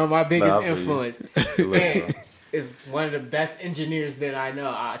 producers. One of my biggest Nah, I feel influence. And is one of the best engineers that I know.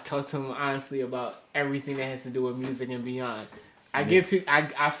 I talk to him honestly about everything that has to do with music and beyond. I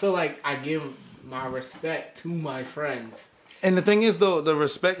feel like I give my respect to my friends. And the thing is, though, the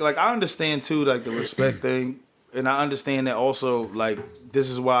respect, like, I understand, too, like, the respect thing. And I understand that also, like, this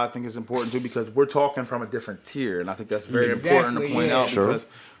is why I think it's important, too, because we're talking from a different tier. And I think that's very important to point out because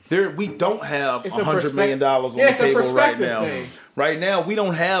we don't have $100 million on the table right now. Thing. Right now, we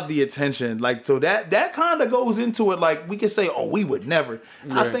don't have the attention. Like, so that kind of goes into it. Like, we can say, oh, we would never.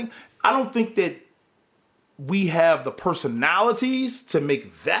 Right. I don't think that we have the personalities to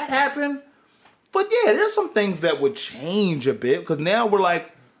make that happen. But yeah, there's some things that would change a bit because now we're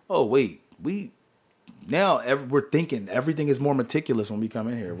like, oh wait, we're thinking everything is more meticulous when we come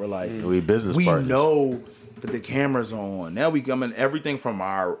in here. We're like, we partners. know that the camera's on. Now we come in everything from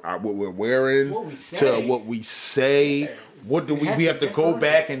our what we're wearing to what we say. What do we have to go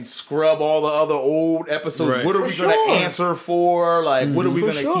back and scrub all the other old episodes? Right. What are we going to answer for? Like, what are we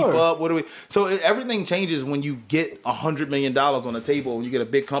going to keep up? So everything changes when you get $100 million on the table. When you get a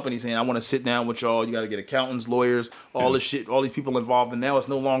big company saying, I want to sit down with y'all. You got to get accountants, lawyers, all this shit, all these people involved. And now it's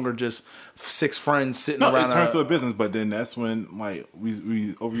no longer just 6 friends sitting around. It turns to a business, but then that's when, like, we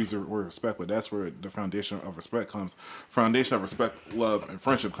overuse the word respect, but that's where the foundation of respect comes. Foundation of respect, love, and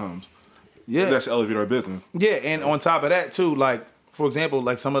friendship comes. Yeah, that's to elevate our business. Yeah, and on top of that too, like for example,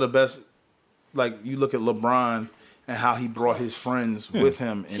 like some of the best, like you look at LeBron and how he brought his friends with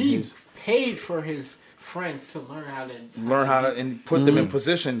him, and he paid for his friends to learn how to and put them in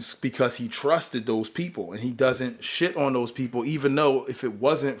positions because he trusted those people, and he doesn't shit on those people, even though if it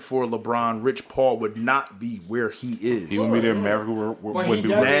wasn't for LeBron, Rich Paul would not be where he is. He wouldn't be there. Maverick wouldn't be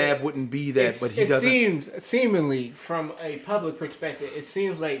there. Mab wouldn't be that, but he doesn't. It seems, seemingly, from a public perspective, it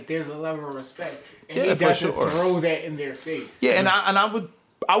seems like there's a level of respect, and he doesn't throw that in their face. Yeah, and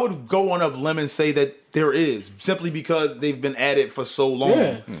I would go on a limb and say that there is, simply because they've been at it for so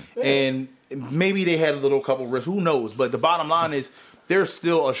long, and maybe they had a little couple risks. Who knows? But the bottom line is they're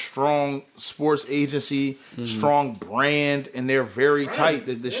still a strong sports agency, strong brand, and they're very tight.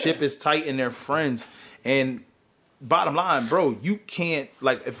 The ship is tight, and they're friends. And bottom line, bro, you can't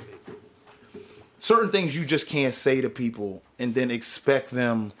if certain things you just can't say to people and then expect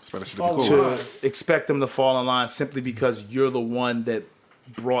them to fall in line simply because you're the one that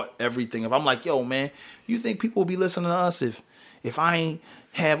brought everything up. I'm like, yo, man, you think people will be listening to us if I ain't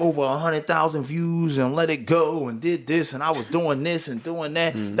have over 100,000 views and let it go and did this and I was doing this and doing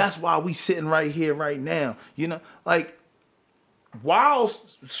that. That's why we sitting right here right now. You know, like, while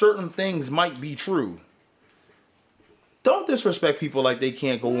certain things might be true, don't disrespect people like they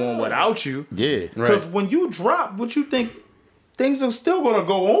can't go on without you. Yeah. Because when you drop, what you think, things are still going to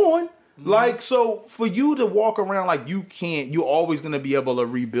go on. Like, so for you to walk around like you're always going to be able to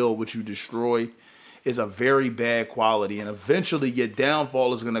rebuild what you destroy is a very bad quality. And eventually your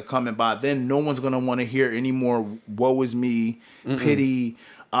downfall is going to come. And by then, no one's going to want to hear any more, woe is me, pity,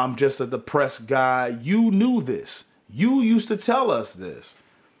 I'm just a depressed guy. You knew this. You used to tell us this.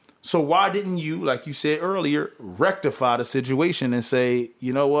 So why didn't you, like you said earlier, rectify the situation and say,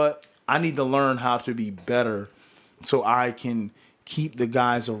 you know what? I need to learn how to be better so I can keep the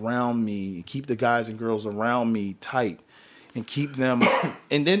guys around me, keep the guys and girls around me tight and keep them,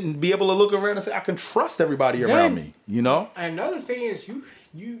 and then be able to look around and say, I can trust everybody around me, you know? Another thing is you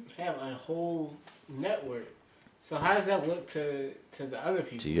have a whole network. So how does that look to the other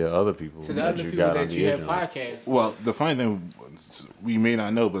people? To your other people. To the other people that you have podcasts. Well, the funny thing, we may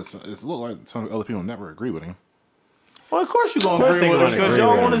not know, but it's look like some other people never agree with him. Well, of course you're going to agree with us because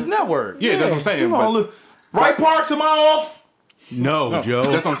y'all on his network. Yeah, that's what I'm saying. Right, Parks, am I off? No, Joe.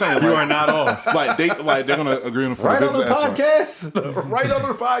 That's what I'm saying. You are not off. They're gonna agree on the Right business other aspect. podcasts. Right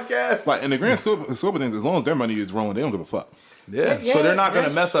other podcasts. Like in the grand scope of things, as long as their money is rolling, they don't give a fuck. Yeah. So they're not gonna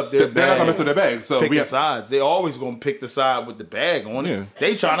mess up their bag. They're not gonna mess with their bag. So picking sides. They always gonna pick the side with the bag on it. Yeah.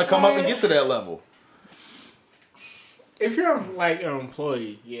 They trying to come up and get to that level. If you're like an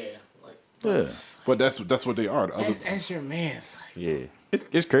employee, Yeah. But that's what they are. That's your man's. Yeah.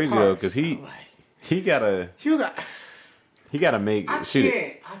 It's crazy though, because he gotta make I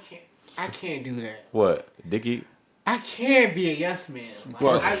can't do that. What, Dickie? I can't be a yes man. Like,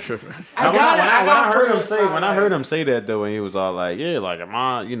 Well, I When I heard him say that though, and he was all like, "Yeah, like am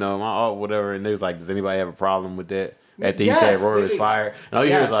I all whatever," and they was like, "Does anybody have a problem with that?" After he said Rory was fired, and all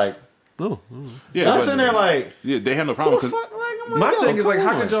you hear is like, "No." Yeah, I'm sitting there like, yeah, they have no problem because My thing is like,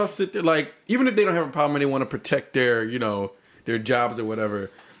 how could y'all sit there like, even if they don't have a problem and they want to protect their their jobs or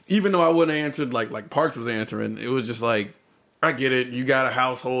whatever, even though I wouldn't have answered like Parks was answering, it was just like, I get it. You got a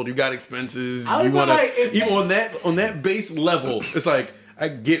household. You got expenses. You want to on that base level. It's like I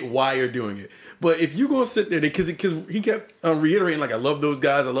get why you're doing it. But if you gonna sit there, because he kept reiterating like I love those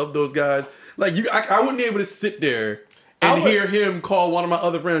guys. I love those guys. Like I wouldn't be able to sit there and hear him call one of my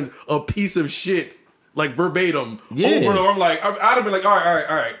other friends a piece of shit like verbatim over and over. I'm like I'd have been like all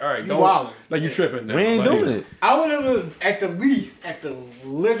right. You wildin'. Like you tripping. we ain't doing it. I would have at the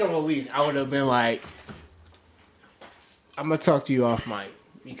literal least, I would have been like, I'm gonna talk to you off mic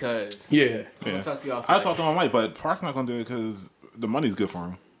because I'm gonna talk to you off mic. I talked to my mic, but Park's not gonna do it because the money's good for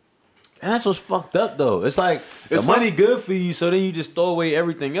him. And that's what's fucked up though. It's like the money good for you, so then you just throw away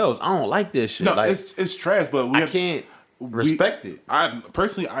everything else. I don't like this shit. No, like, it's trash, but I can't respect it. I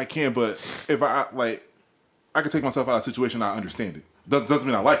personally I can, but if I could take myself out of a situation, I understand it. Doesn't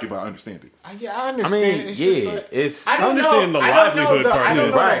mean I like it, but I understand it. Yeah, I understand. I mean, I understand the livelihood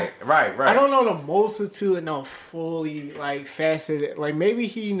part. Right. I don't know the multitude, fully like faceted. Like maybe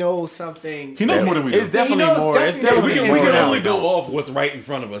he knows something. He knows more than we do. It's definitely more. It's definitely we more. can only go off what's right in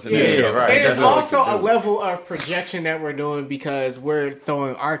front of us. Right. And it's also a level of projection that we're doing because we're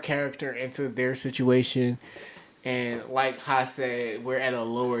throwing our character into their situation. And like Haas said, we're at a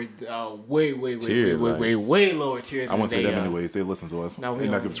lower, way lower tier than I wouldn't say that many ways. They listen to us. No, they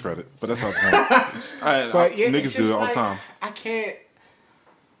not give us credit, but that's how it's going. Niggas do it all the time. I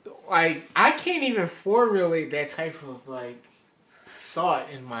can't even formulate that type of like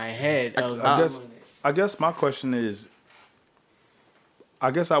thought in my head. I guess my question is, I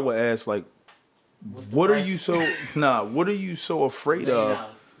guess I would ask like, what are you so afraid of?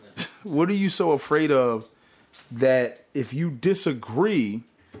 What are you so afraid of? That if you disagree,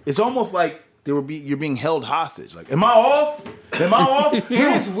 it's almost like you're being held hostage. Like, am I off?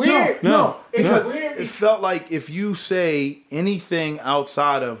 It's weird. No. It's weird. It felt like if you say anything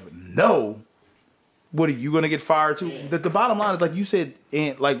outside of no, what are you gonna get fired too? Yeah. The bottom line is like you said,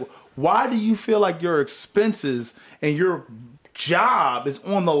 and like, why do you feel like your expenses and your job is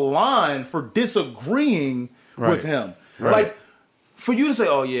on the line for disagreeing with him? Right. Like, for you to say,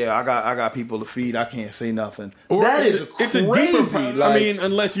 "Oh yeah, I got people to feed. I can't say nothing." Or that is it's crazy. a deeper problem. Like, I mean,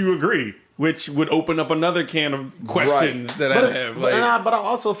 unless you agree, which would open up another can of questions that I have. But I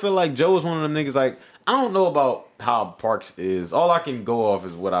also feel like Joe is one of them niggas. Like, I don't know about how Parks is. All I can go off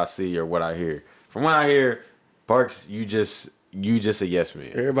is what I see or what I hear. From what I hear, Parks, you just you just a yes man.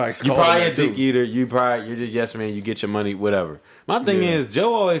 Everybody's you calling probably a that too. dick eater. You're just yes man. You get your money, whatever. My thing is,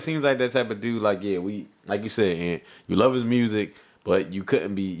 Joe always seems like that type of dude. Like, yeah, we like you said, and you love his music, but you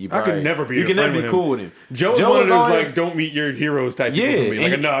couldn't be. I could never be. You can never be cool with him. Joe's one of those like don't meet your heroes type people for me.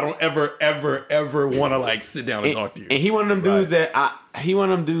 Like, no, I don't ever want to like sit down and talk to you. And he one of them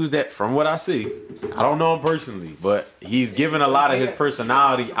dudes that from what I see, I don't know him personally, but he's given a lot of his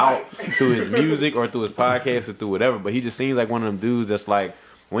personality out through his music or through his podcast or through whatever. But he just seems like one of them dudes that's like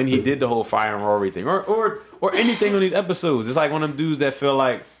when he did the whole Fire and Rory thing or anything on these episodes, it's like one of them dudes that feel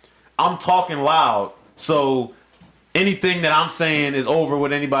like I'm talking loud, so anything that I'm saying is over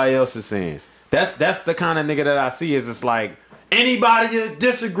what anybody else is saying. That's the kind of nigga that I see. Is it's like anybody you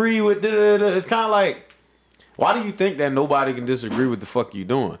disagree with. It's kind of like, why do you think that nobody can disagree with the fuck you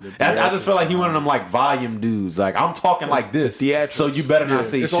doing? I just feel like he one of them like volume dudes. Like I'm talking like this, so you better not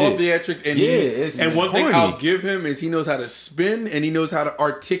say it's shit. All theatrics, and it's one thing corny. I'll give him is he knows how to spin and he knows how to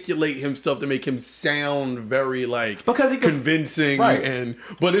articulate himself to make him sound very like convincing. Right.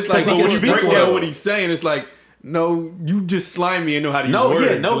 But it's like when you break down what he's saying, it's like, no, you just slime me and know how to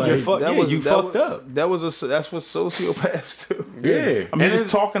use words. You fucked up. That's what sociopaths do. Yeah. I mean, he's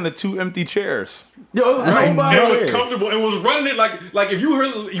talking to two empty chairs. Yo, it was comfortable and was running it like if you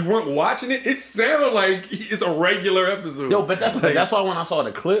weren't watching it, it sounded like it's a regular episode. Yo, but that's why when I saw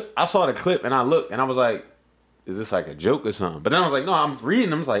the clip and I looked and I was like, is this like a joke or something? But then I was like, no, I'm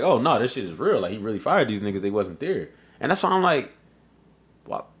reading. I was like, oh no, this shit is real. Like he really fired these niggas. They wasn't there, and that's why I'm like,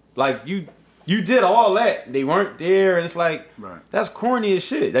 what? Like you did all that. They weren't there, and it's like that's corny as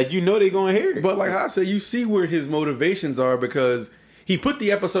shit. Like they gonna hear it. But like I said, you see where his motivations are because he put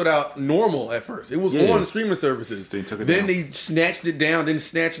the episode out normal at first. It was on streaming services. They took it down. They snatched it down, then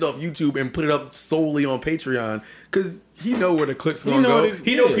snatched it off YouTube and put it up solely on Patreon because he know where the clicks gonna go.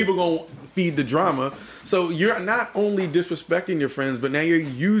 He know people gonna feed the drama. So you're not only disrespecting your friends, but now you're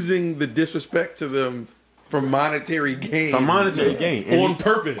using the disrespect to them for monetary gain. On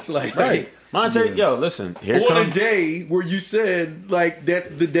purpose, like right. Monetary, yo, listen. On a day where you said like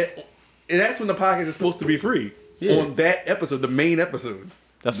that, and that's when the podcast is supposed to be free. Yeah. On that episode, the main episodes.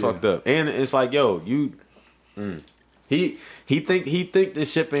 That's fucked up. And it's like, yo, he think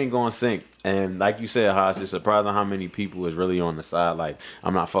this ship ain't gonna sink. And like you said, Haas, it's surprising how many people is really on the side. Like,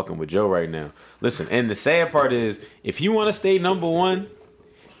 I'm not fucking with Joe right now. Listen, and the sad part is, if you want to stay number one,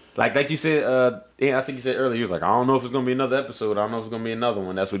 like you said, I think you said earlier, he was like, I don't know if it's gonna be another episode. I don't know if it's gonna be another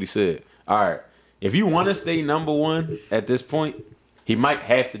one. That's what he said. All right, if you want to stay number one at this point, he might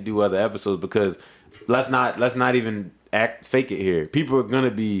have to do other episodes because let's not even fake it here. People are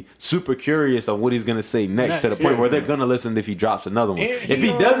gonna be super curious on what he's gonna say next to the point where they're gonna listen if he drops another one.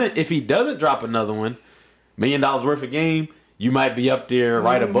 If he doesn't drop another one, $1 million worth of game, you might be up there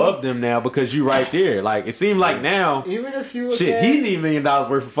right above them now because you right there. Like it seemed like now, even if you he need $1 million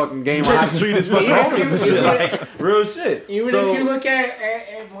worth of fucking game. I treat his fucking homies and shit like real shit. Even if you look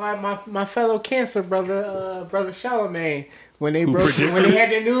at my fellow cancer brother, brother Charlemagne. When they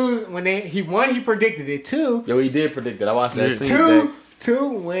had the news, he won, he predicted it too. Yo, he did predict it. I watched that scene. Two,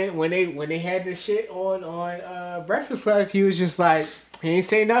 when they had this shit on Breakfast Club, he was just like, he ain't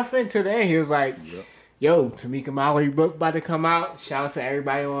say nothing to them. He was like, yo, Tamika Mallory book about to come out. Shout out to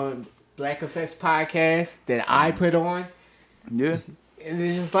everybody on Black Effects podcast that I put on. Yeah. And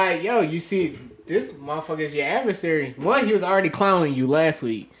it's just like, yo, you see, this motherfucker's your adversary. One, he was already clowning you last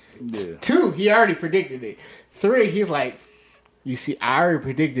week. Yeah. Two, he already predicted it. Three, he's like, you see, I already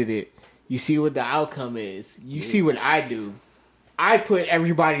predicted it. You see what the outcome is. You see what I do. I put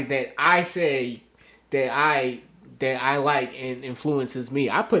everybody that I say that I like and influences me.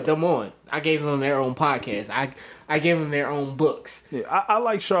 I put them on. I gave them their own podcast. I gave them their own books. Yeah, I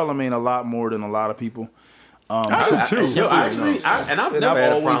like Charlemagne a lot more than a lot of people. I do too. I've never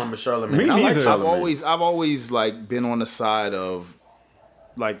had a problem with Charlemagne. Me neither. I've always like been on the side of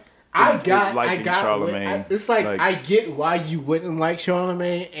like. I got Charlemagne. It's like I get why you wouldn't like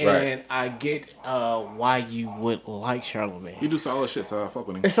Charlemagne, and I get why you would like Charlemagne. He do solid shit, so I fuck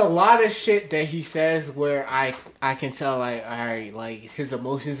with him. It's a lot of shit that he says where I can tell like, all right, like his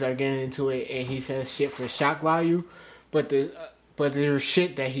emotions are getting into it, and he says shit for shock value, but there's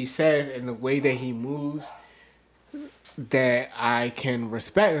shit that he says and the way that he moves that I can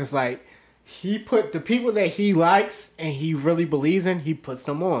respect. It's like he put the people that he likes and he really believes in, he puts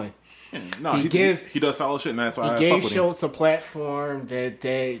them on. No, he does solid shit, man. That's why I fuck with him. He gave Schultz a platform that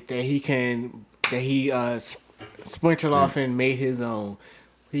he splintered off and made his own.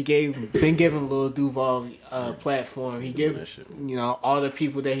 He been giving Lil Duval a platform. He gave all the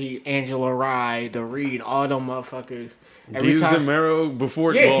people that Angela Rye, the Reed, all them motherfuckers. Desus and Mero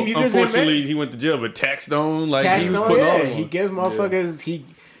before. Yeah, well, Desus unfortunately, he went to jail. But Taxstone, like Taxstone, he was putting all he gives motherfuckers.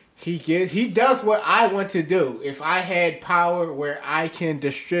 He does what I want to do. If I had power where I can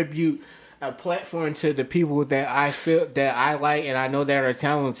distribute a platform to the people that I feel that I like and I know that are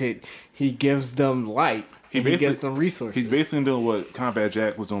talented, he gives them light. He gives them resources. He's basically doing what Combat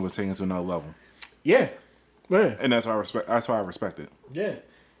Jack was doing, was taking it to another level. Yeah. And that's why I respect. That's why I respect it. Yeah.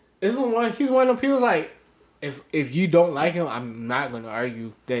 He's one of them people like, if you don't like him, I'm not gonna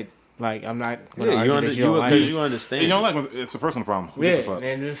argue that. Like, I'm not gonna argue that you don't like him. You understand. You don't like him, it's a personal problem. Who Yeah, gives a fuck?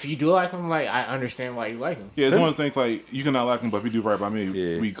 and if you do like him, like, I understand why you like him. Yeah, it's one of the things like, you cannot like him, but if you do right by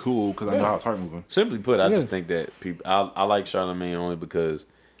me, we cool because I know how his heart moving. Simply put, I just think that people. I like Charlamagne only because,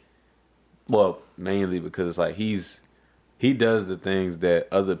 well, mainly because it's like he does the things that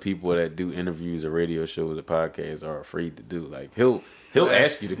other people that do interviews or radio shows or podcasts are afraid to do. Like he'll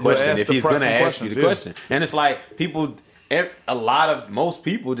ask you the question if he's gonna ask you the question, and it's like people. Most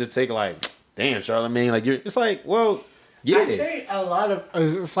people just take like, damn, Charlamagne, like it's like, well, yeah. I think a lot of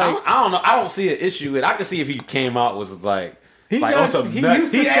it's like I don't know. I don't see an issue with. I can see if he came out was like. He did ask some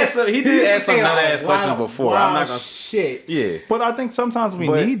nut ass question before. I'm not gonna shit. Yeah, but I think sometimes we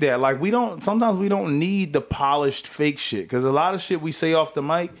need that. Like sometimes we don't need the polished fake shit because a lot of shit we say off the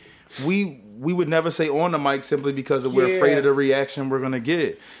mic, we would never say on the mic simply because we're afraid of the reaction we're gonna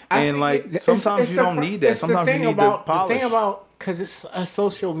get. And like sometimes you don't need that. Sometimes you need the polish. The thing about because it's a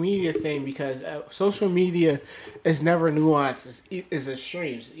social media thing because social media is never nuanced. It's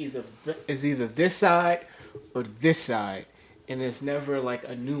extremes. It's either this side or this side. And it's never like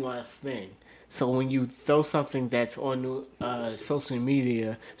a nuanced thing. So when you throw something that's on social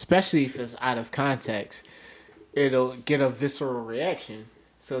media, especially if it's out of context, it'll get a visceral reaction.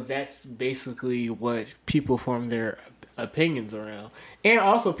 So that's basically what people form their opinions around. And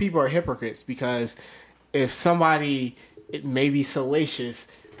also people are hypocrites because if somebody it may be salacious,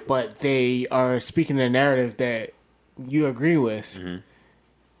 but they are speaking a narrative that you agree with,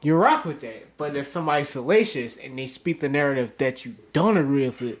 you rock with that. But if somebody's salacious and they speak the narrative that you don't agree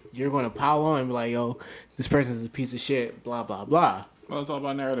with, you're going to pile on and be like, yo, this person's a piece of shit, blah, blah, blah. Well, it's all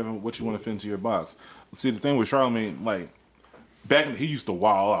about narrative and what you want to fit into your box. See, the thing with Charlamagne, like, he used to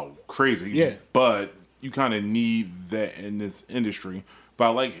wild out crazy. Yeah. But you kind of need that in this industry. But I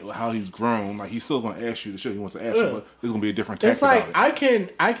like how he's grown. Like, he's still going to ask you the shit he wants to ask you, but there's going to be a different tactic. It's like, I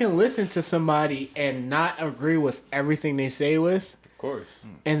can listen to somebody and not agree with everything they say with. Of course.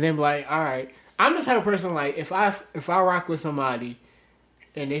 And then be like, all right. I'm the type of person, like, if I rock with somebody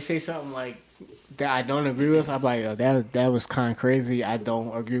and they say something like that I don't agree with, I'm like, oh, that was kind of crazy. I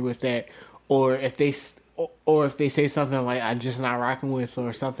don't agree with that. Or if they say something like I'm just not rocking with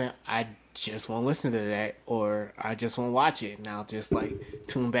or something, I just won't listen to that, or I just won't watch it, and I'll just like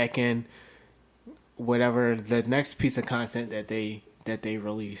tune back in whatever the next piece of content that they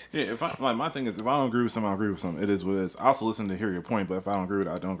release. Yeah, my thing is if I don't agree with something, I agree with something. It is what it is. I also listen to hear your point, but if I don't agree with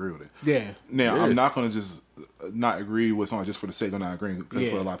it, I don't agree with it. Yeah. Now I'm not gonna just not agree with someone just for the sake of not agreeing because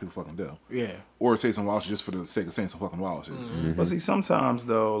that's what a lot of people fucking do. Yeah. Or say some wild shit just for the sake of saying some fucking wild shit. Mm-hmm. But see, sometimes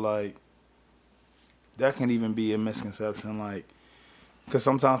though, like that can even be a misconception, like. Because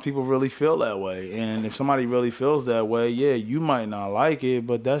sometimes people really feel that way. And if somebody really feels that way, yeah, you might not like it,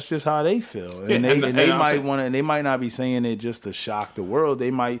 but that's just how they feel. And they might not be saying it just to shock the world.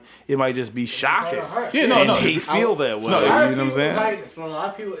 It might just be shocking. Yeah, they feel that way. No, you know what I'm saying? Like, so a lot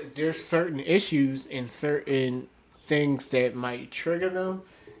of people, there's certain issues and certain things that might trigger them,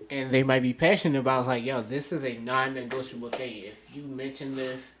 and they might be passionate about, like, yo, this is a non-negotiable thing. If you mention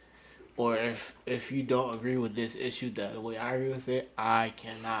this, or if you don't agree with this issue the way I agree with it, I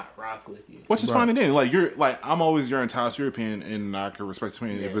cannot rock with you. Which is fine and dandy. Like you're like I'm always your entitled to your opinion, and I can respect your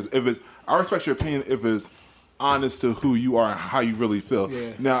opinion. Yeah. If it's I respect your opinion if it's honest to who you are and how you really feel.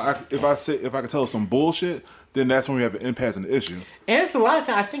 Yeah. Now, if I can tell some bullshit, then that's when we have an impasse in the issue. And it's a lot of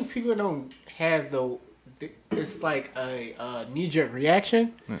times I think people don't have it's like a knee-jerk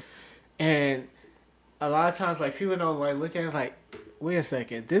reaction, and a lot of times like people don't like look at it like, wait a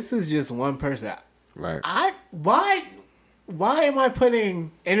second, this is just one person. Right. Why am I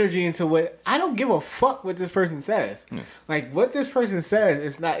putting energy into what I don't give a fuck what this person says? Like what this person says,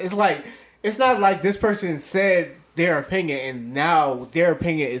 it's not like this person said their opinion and now their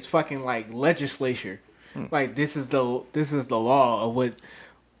opinion is fucking like legislature. Like this is the law of what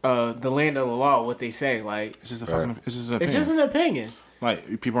the land of the law, what they say. Like it's just an opinion. It's just an opinion.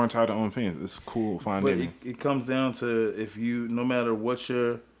 Like people are entitled to their own opinions. It's cool, fine. But it comes down to if you, no matter what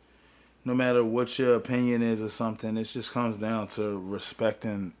your opinion is or something, it just comes down to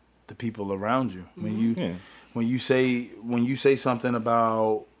respecting the people around you. When you say something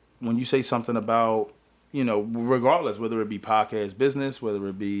about you know, regardless, whether it be podcast business, whether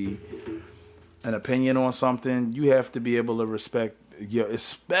it be an opinion on something, you have to be able to respect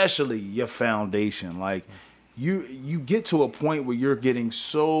especially your foundation. Like you get to a point where you're getting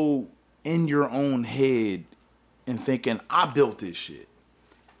so in your own head and thinking, I built this shit.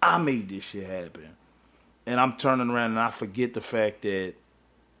 I made this shit happen. And I'm turning around and I forget the fact that,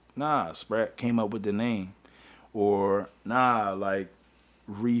 nah, Sprat came up with the name. Or, nah, like,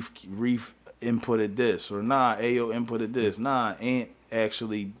 Reef inputted this. Or, nah, Ayo inputted this. Nah, Ant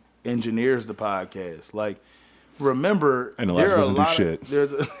actually engineers the podcast. Like, remember, and there are a lot shit. of,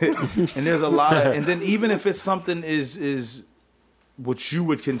 there's a lot of, and then even if it's something is what you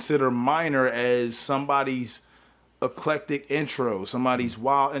would consider minor as somebody's eclectic intro, somebody's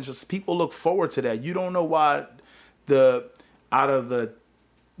wild interest, people look forward to that. You don't know why out of the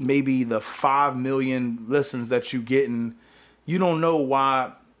maybe the 5 million listens that you getting, you don't know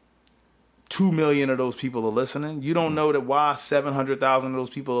why 2 million of those people are listening. You don't know that why 700,000 of those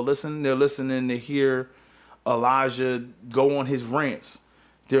people are listening. They're listening to hear Elijah go on his rants.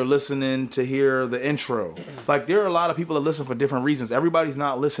 They're listening to hear the intro. Like, there are a lot of people that listen for different reasons. Everybody's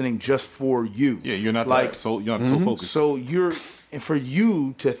not listening just for you. Yeah, you're not like so focused. So and for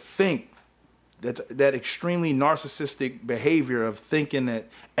you to think that extremely narcissistic behavior of thinking that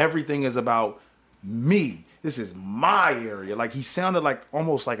everything is about me. This is my area. Like, he sounded like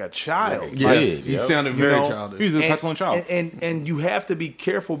almost like a child. Yeah, he sounded very childish. He's a petulant child. And you have to be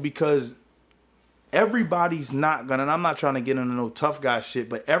careful because everybody's not gonna, and I'm not trying to get into no tough guy shit,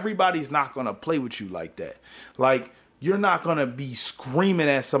 but everybody's not gonna play with you like that. Like, you're not gonna be screaming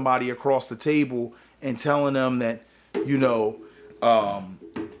at somebody across the table and telling them that, you know,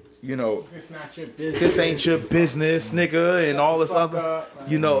 it's not your business. This ain't your business, nigga, and all this other,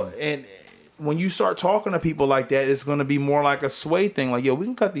 you know, and when you start talking to people like that, it's gonna be more like a sway thing. Like, yo, we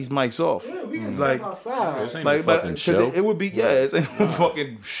can cut these mics off. Yeah, we can like, step outside. This ain't like, no but fucking show. it would be, it's ain't no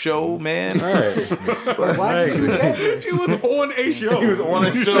fucking show, man. Why did you say this? He was on a show. He was on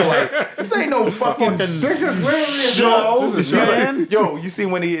a show. Like, this ain't no fucking This is literally a show. show, man. Yo, you see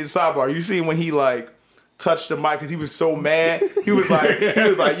when he in sidebar? You see when he like touched the mic because he was so mad. He was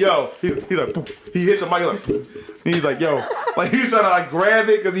like, yo. He's like, poof. He hit the mic like, poof. He's like, yo, like he was trying to like grab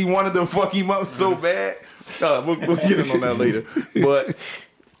it because he wanted to fuck him up so bad. We'll get in on that later. But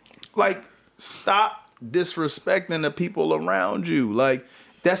like, stop disrespecting the people around you. Like,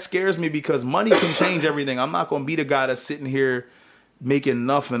 that scares me because money can change everything. I'm not gonna be the guy that's sitting here making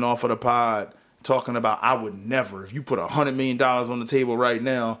nothing off of the pod talking about I would never. If you put $100 million on the table right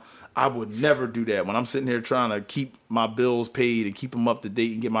now, I would never do that. When I'm sitting here trying to keep my bills paid and keep them up to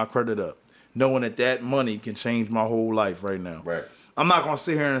date and get my credit up, knowing that money can change my whole life right now. Right. I'm not gonna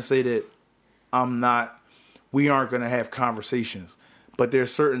sit here and say that we aren't gonna have conversations. But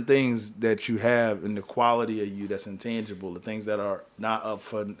there's certain things that you have in the quality of you that's intangible, the things that are not up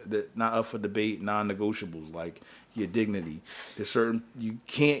for debate, non-negotiables, like your dignity. There's certain, you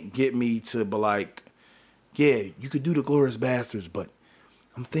can't get me to be like, yeah, you could do the Glorious Bastards, but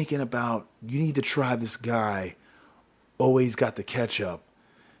I'm thinking about, you need to try this guy, Always Got the Ketchup.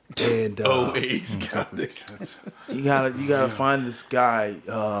 And Always got the ketchup. You gotta find this guy,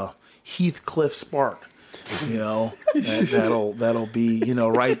 Heathcliff Spark. You know, that'll be, you know,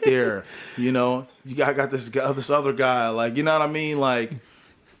 right there. You know, I got this guy, this other guy, like, you know what I mean, like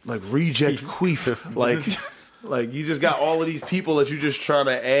Reject Queef, like you just got all of these people that you just try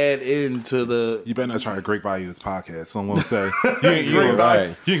to add into the. You better not try to great value this podcast. Someone will say you ain't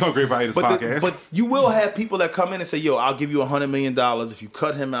gonna great value this podcast. But you will have people that come in and say, "Yo, I'll give you $100 million if you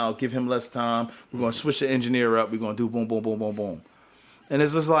cut him out, give him less time. We're gonna switch the engineer up. We're gonna do boom, boom, boom, boom, boom." And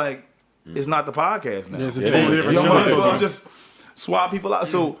it's just like, it's not the podcast now. Yeah, it's a totally different You show. might as well just swap people out.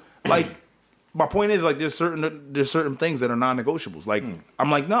 So, like, my point is, like, there's certain things that are non-negotiables. Like, I'm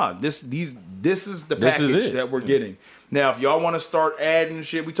like, nah, this is the package that we're getting. Now, if y'all want to start adding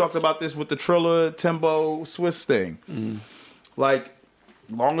shit, we talked about this with the Trilla, Timbo, Swiss thing. Like,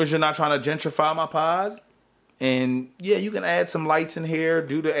 long as you're not trying to gentrify my pod, and yeah, you can add some lights in here,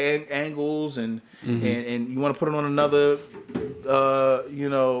 do the angles, and you want to put it on another, you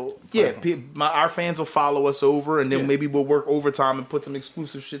know, yeah, our fans will follow us over, and then maybe we'll work overtime and put some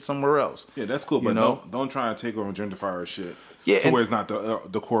exclusive shit somewhere else. Yeah, that's cool, but don't try and take over gentrifier shit. Yeah, to where it's not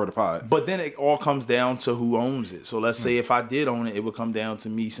the core of the pod. But then it all comes down to who owns it. So let's say if I did own it, it would come down to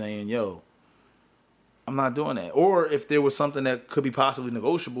me saying, yo, I'm not doing that. Or if there was something that could be possibly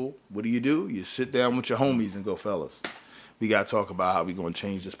negotiable, what do? You sit down with your homies and go, fellas, we got to talk about how we going to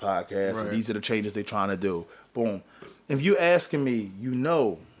change this podcast. Right. These are the changes they're trying to do. Boom. If you're asking me, you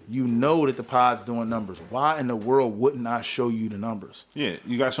know You know that the pod's doing numbers. Why in the world wouldn't I show you the numbers? Yeah,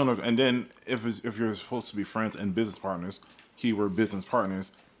 you got to show them. And then if you're supposed to be friends and business partners, keyword business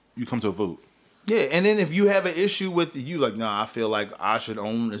partners, you come to a vote. Yeah, and then if you have an issue with you, like, nah, I feel like I should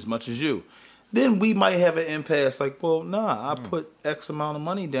own as much as you, then we might have an impasse. Like, well, nah, I put X amount of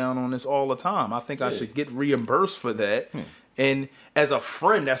money down on this all the time. I think I should get reimbursed for that. And as a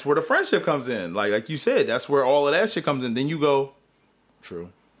friend, that's where the friendship comes in. Like you said, that's where all of that shit comes in. Then you go, true.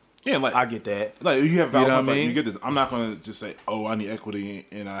 Yeah, like I get that. Like you have, you know what I mean? You get this. I'm not gonna just say, "Oh, I need equity,"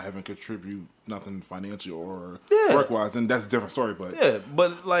 and I haven't contributed nothing financial or work wise, and that's a different story. But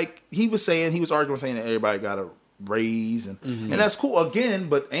but like he was arguing, saying that everybody got a raise, and that's cool again.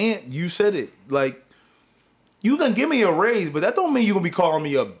 But you said it, like you can give me a raise, but that don't mean you gonna be calling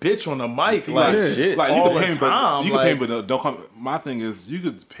me a bitch on the mic, like shit, like all you can pay the me, time. but you can pay me, but don't come. My thing is, you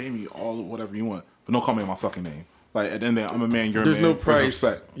could pay me all whatever you want, but don't call me my fucking name. Like at the end of the day, I'm a man. You're a man. There's no price.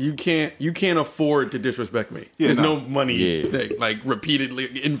 Respect. You can't afford to disrespect me. There's no money like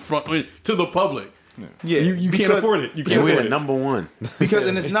repeatedly in front to the public. Yeah, you can't afford it. You can't afford we're it. number one. Because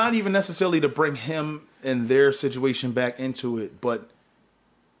and it's not even necessarily to bring him and their situation back into it, but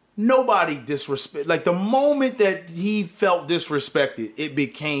nobody disrespect. Like the moment that he felt disrespected, it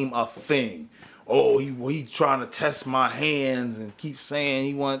became a thing. Oh, he trying to test my hands and keep saying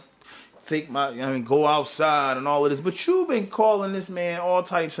he want. Go outside and all of this. But you've been calling this man all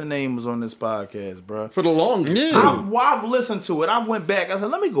types of names on this podcast, bro. For the longest. I've listened to it. I went back. I said,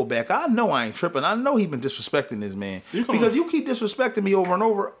 let me go back. I know I ain't tripping. I know he been disrespecting this man. Because you keep disrespecting me over and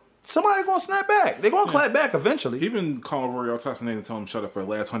over. Somebody gonna snap back. They gonna clap back eventually. He been calling Rory all types of names and telling him shut up for the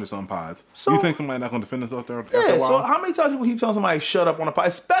last 100-something pods. So you think somebody not gonna defend us out there after a while? So how many times you keep telling somebody shut up on a pod?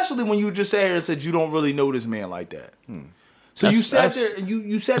 Especially when you just sat here and said you don't really know this man like that. So you sat there and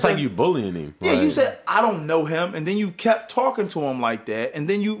you said it's like you bullying him. Yeah, you said I don't know him, and then you kept talking to him like that, and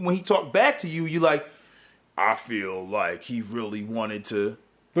then when he talked back to you, you like, I feel like he really wanted to.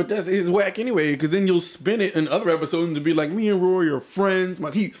 But that's his whack anyway, because then you'll spin it in other episodes to be like, me and Rory are friends.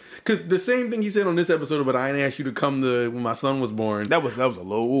 Because the same thing he said on this episode, but I didn't ask you to come to when my son was born. That was a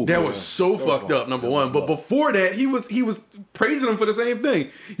low. That was so fucked up. Number one, but before that, he was praising him for the same thing.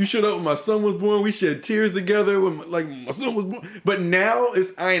 You showed up when my son was born. We shed tears together when my son was born. But now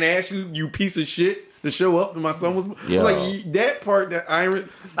it's I ain't asked you, you piece of shit, to show up when my son was born. Like that part that I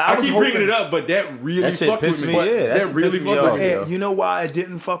keep bringing it up, but that really fucked with me. That really fucked with me. You know why it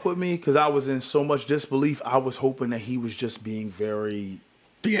didn't fuck with me? Because I was in so much disbelief. I was hoping that he was just being very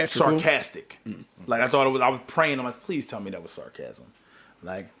sarcastic. Like I thought I was praying. I'm like, please tell me that was sarcasm.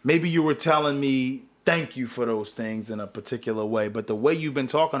 Like maybe you were telling me thank you for those things in a particular way, but the way you've been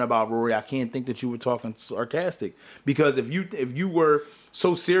talking about Rory, I can't think that you were talking sarcastic. Because if you were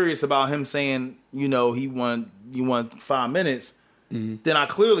so serious about him saying, you want 5 minutes, then I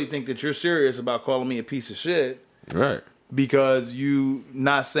clearly think that you're serious about calling me a piece of shit. Right. Because you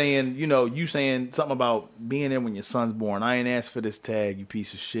not saying, you saying something about being there when your son's born. I ain't asked for this tag, you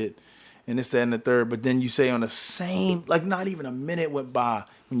piece of shit. And this, that, and the third. But then you say on the same, like not even a minute went by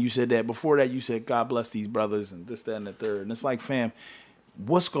when you said that. Before that, you said, God bless these brothers and this, that, and the third. And it's like, fam,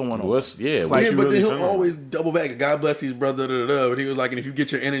 what's going on? But then he'll always double back. God bless his brother. But he was like, and if you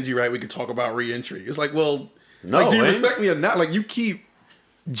get your energy right, we could talk about re-entry. It's like, well, do you respect me or not? Like you keep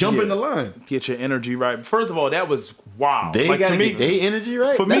jumping the line. Get your energy right. First of all, that was wild. They gotta get their energy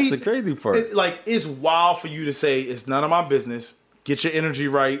right. For That's me, the crazy part. It's wild for you to say it's none of my business. Get your energy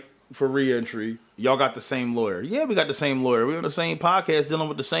right for re-entry. Y'all got the same lawyer. Yeah, we got the same lawyer. We're on the same podcast dealing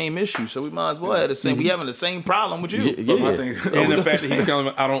with the same issue, so we might as well have the same. We having the same problem with you. My thing, and the fact that he's telling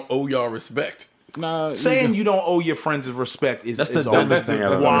me I don't owe y'all respect. Saying you don't owe your friends respect is the dumbest thing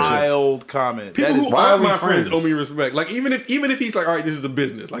a wild comment. People who aren't my friends owe me respect. Like even if he's like, all right, this is a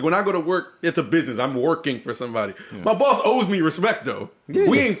business. Like when I go to work, it's a business. I'm working for somebody. My boss owes me respect though.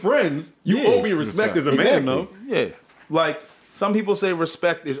 We ain't friends. You owe me respect as a man though. Yeah, like some people say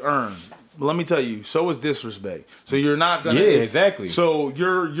respect is earned. But let me tell you, so is disrespect. So you're not gonna. Yeah, exactly. So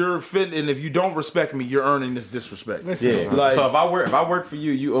you're fit, and if you don't respect me, you're earning this disrespect. Like, so if I work for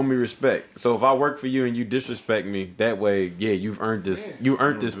you, you owe me respect. So if I work for you and you disrespect me, that way, you've earned this. You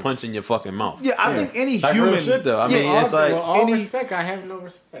earned this punch in your fucking mouth. Yeah, I think any like human. Real shit though. I mean, it's like all respect. I have no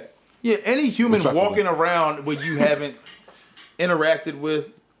respect. Yeah, any human walking around where you haven't interacted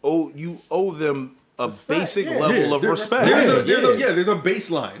with, you owe them a basic level of respect. There's a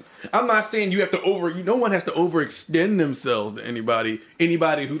baseline. I'm not saying you have to no one has to overextend themselves to anybody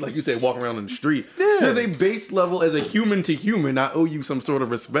who, like you said, walk around in the street. Yeah. There's a base level as a human to human. I owe you some sort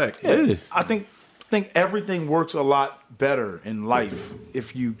of respect. Yeah. I think everything works a lot better in life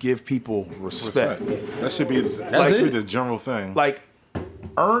if you give people respect. That should be the general thing. Like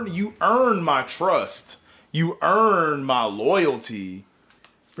earn my trust. You earn my loyalty.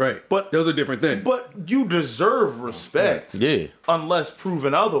 Right. But those are different things. But you deserve respect. Yeah. Unless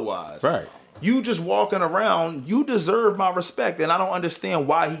proven otherwise. Right. You just walking around, you deserve my respect. And I don't understand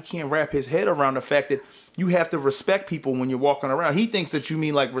why he can't wrap his head around the fact that you have to respect people when you're walking around. He thinks that you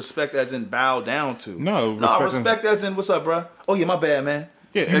mean like respect as in bow down to. No, respect as in, what's up, bro? Oh, yeah, my bad, man.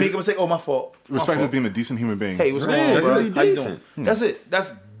 Yeah, you make a mistake. Oh, my fault. Respect as being a decent human being. Hey, what's going on, bro? Really How you doing? That's it.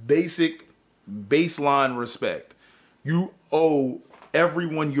 That's basic, baseline respect. You owe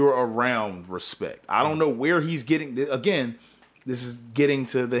everyone you're around respect. I don't know where he's getting. Again, this is getting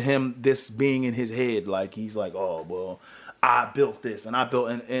to this being in his head. Like, he's like, oh, well, I built this and I built.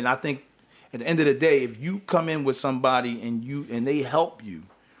 And I think at the end of the day, if you come in with somebody and they help you,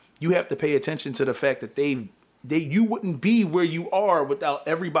 you have to pay attention to the fact that you wouldn't be where you are without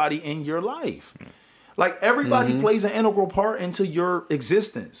everybody in your life. Like, everybody plays an integral part into your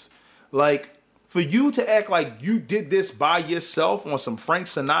existence. Like, for you to act like you did this by yourself on some Frank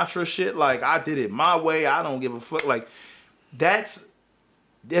Sinatra shit, like, I did it my way, I don't give a fuck, like, that's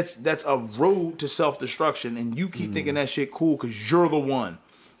a road to self-destruction, and you keep thinking that shit cool because you're the one.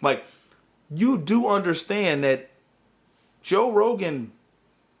 Like, you do understand that Joe Rogan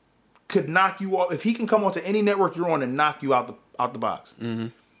could knock you off if he can come onto any network you're on and knock you out the box.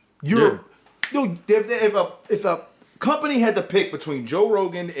 Dude, if a company had to pick between Joe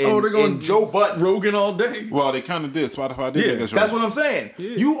Rogan and Joe Budden, Rogan all day. Well, they kind of did. Spotify did. Yeah, that's what I'm saying.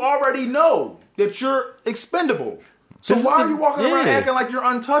 Yeah. You already know that you're expendable. So why are you walking around acting like you're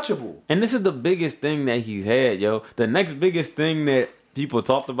untouchable? And this is the biggest thing that he's had, yo. The next biggest thing that people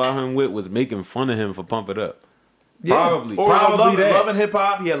talked about him with was making fun of him for Pump It Up. Yeah. Probably loving hip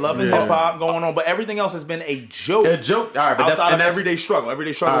hop. He had loving hip hop going on, but everything else has been a joke. A joke. All right, but outside of everyday struggle.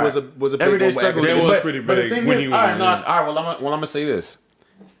 Everyday struggle was a big everyday one. Struggle. That was pretty big when he was. All right. Well, I'm gonna say this.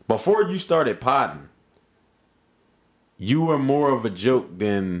 Before you started podding, you were more of a joke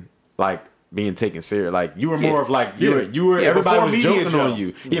than like being taken serious. Like, you were more of like you were everybody was joking on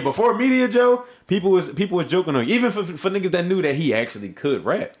you. Yeah, before Media Joe, people was joking on you. Even for niggas that knew that he actually could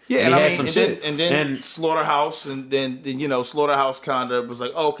rap. Yeah, and he had had some shit. Then Slaughterhouse, and then Slaughterhouse kind of was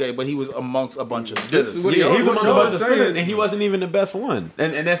like, okay, but he was amongst a bunch of spitters. He was amongst a bunch of spitters, and he wasn't even the best one.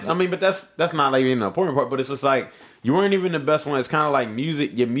 And that's but that's not like even the important part. But it's just like, you weren't even the best one. It's kind of like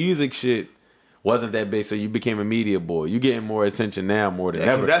music. Your music shit wasn't that big, so you became a media boy. You getting more attention now more than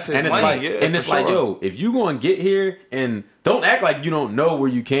ever. That's his and it's lane. Like, yo, if you gonna get here and don't act like you don't know where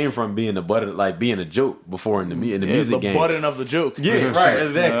you came from being a butt, like being a joke before in the music game. The button of the joke. Yeah, right,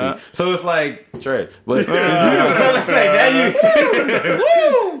 exactly. So it's like trash. But you know what I'm saying? Now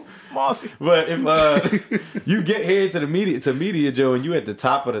you woo! Mossy. But if you get here to Media Joe, and you at the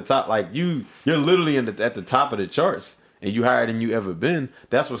top of the top, like you're literally at the top of the charts, and you higher than you ever been,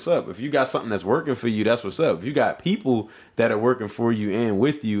 that's what's up. If you got something that's working for you, that's what's up. If you got people that are working for you and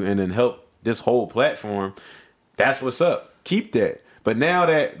with you and then help this whole platform, that's what's up. Keep that. But now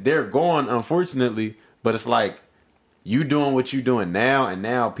that they're gone, unfortunately, but it's like, you doing what you doing now, and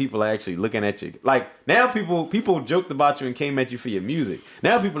now people are actually looking at you. Like, now people joked about you and came at you for your music.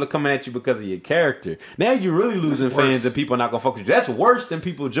 Now people are coming at you because of your character. Now you're really losing fans and people are not gonna fuck with you. That's worse than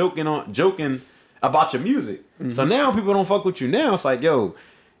people joking about your music. Mm-hmm. So now people don't fuck with you now. It's like, yo,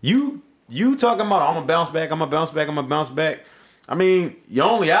 you talking about, I'm gonna bounce back. I mean, your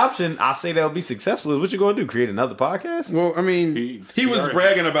only option, I say that'll be successful, is what you gonna do? Create another podcast? Well, I mean, he was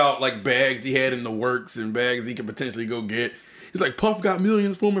bragging about like bags he had in the works and bags he could potentially go get. He's like, Puff got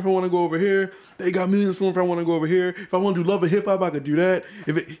millions for him if I want to go over here. They got millions for him if I want to go over here. If I want to do Love and Hip Hop, I could do that.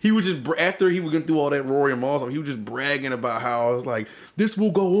 He would just, after he was going through all that Rory and Mal stuff, he was just bragging about how I was like, this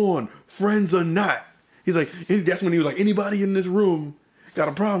will go on, friends or not. He's like, that's when he was like, anybody in this room got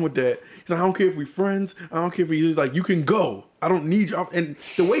a problem with that. He's like, I don't care if we friends. I don't care if he's like, you can go. I don't need you. And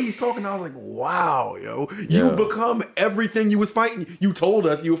the way he's talking, I was like, wow, yo, you become everything you was fighting. You told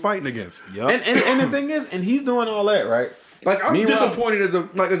us you were fighting against. Yep. And the thing is, and he's doing all that, right? Like, I'm disappointed as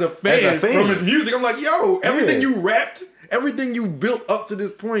a fan from his music. I'm like, yo, everything you rapped, everything you built up to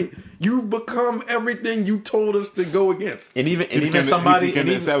this point, you've become everything you told us to go against. And even somebody,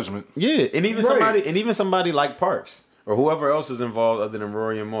 the establishment. Yeah, and even somebody like Parks or whoever else is involved other than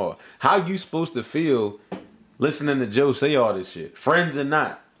Rory and Mal. How you supposed to feel listening to Joe say all this shit, friends or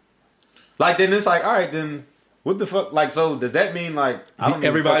not? Like, then it's like, all right, then. What the fuck? Like, so does that mean like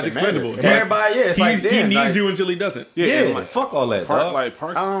everybody's expendable? Everybody, yeah. It's like, he needs you until he doesn't. Yeah, like, fuck all that.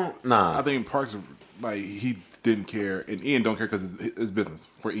 Parks. I think Parks, like, he didn't care, and Ian don't care because it's business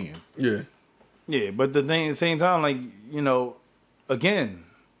for Ian. Yeah. But the thing at the same time, like, you know, again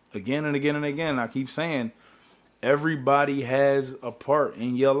and again, I keep saying, everybody has a part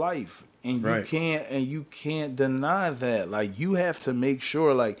in your life, and Right. you can't deny that. Like, you have to make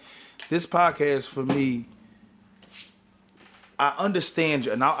sure, like, this podcast for me, I understand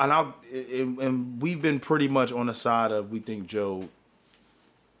you, and we've been pretty much on the side of we think Joe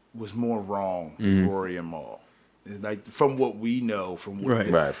was more wrong than Rory and Mal. Like, from what we know, from what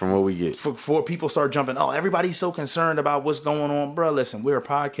Right, from what we get. before people start jumping, oh, everybody's so concerned about what's going on. Bro, listen, we're a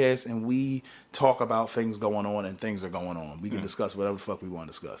podcast and we talk about things going on, and things are going on. We can discuss whatever the fuck we want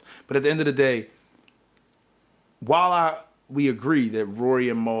to discuss. But at the end of the day, while we agree that Rory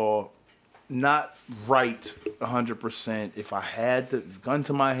and Mal not right 100%, if I had the gun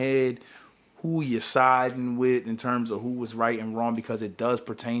to my head, who you siding with in terms of who was right and wrong, because it does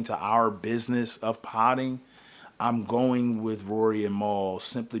pertain to our business of potting, I'm going with Rory and Mal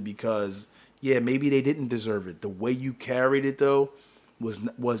simply because, yeah, maybe they didn't deserve it. The way you carried it, though,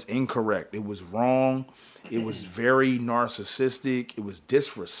 was incorrect. It was wrong. It was very narcissistic. It was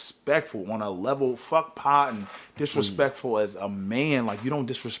disrespectful on a level, fuck potting, disrespectful as a man. Like, you don't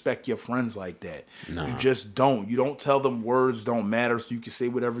disrespect your friends like that. Nah. You just don't. You don't tell them words don't matter, so you can say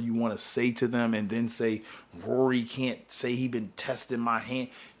whatever you want to say to them and then say, Rory can't say he been testing my hand.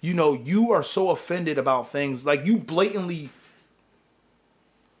 You know, you are so offended about things. Like, you blatantly,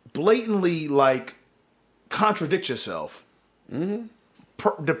 like, contradict yourself.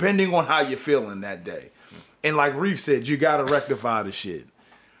 Depending on how you're feeling that day. And like Reef said, you got to rectify the shit.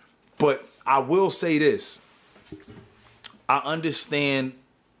 But I will say this. I understand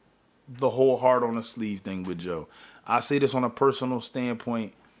the whole heart on the sleeve thing with Joe. I say this on a personal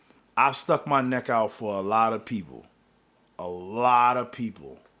standpoint. I've stuck my neck out for a lot of people. A lot of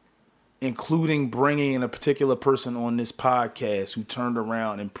people. Including bringing in a particular person on this podcast who turned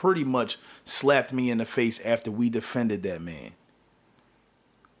around and pretty much slapped me in the face after we defended that man.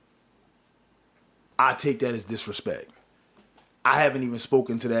 I take that as disrespect. I haven't even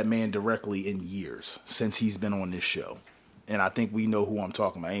spoken to that man directly in years since he's been on this show. And I think we know who I'm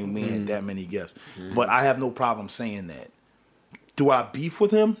talking about. We ain't that many guests. But I have no problem saying that. Do I beef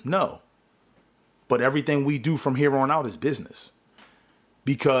with him? No. But everything we do from here on out is business.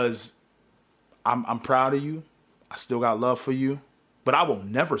 Because I'm proud of you. I still got love for you. But I will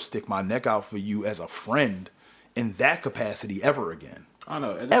never stick my neck out for you as a friend in that capacity ever again. I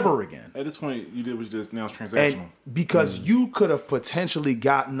know. Again. At this point, you did was just now it's transactional. And because you could have potentially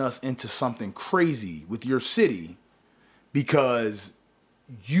gotten us into something crazy with your city because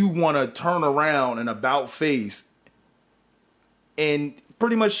you want to turn around and about face and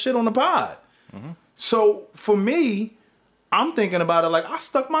pretty much shit on the pod. So for me, I'm thinking about it like I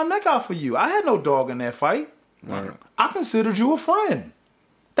stuck my neck out for you. I had no dog in that fight. Right. I considered you a friend.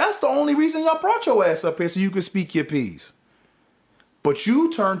 That's the only reason y'all brought your ass up here so you could speak your piece. But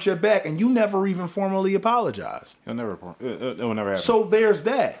you turned your back and you never even formally apologized. It will never happen. So there's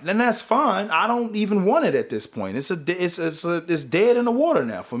that. And that's fine. I don't even want it at this point. It's dead in the water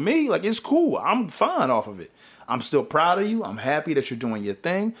now. For me, like, it's cool. I'm fine off of it. I'm still proud of you. I'm happy that you're doing your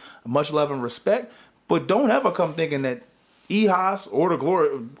thing. Much love and respect. But don't ever come thinking that EHOS or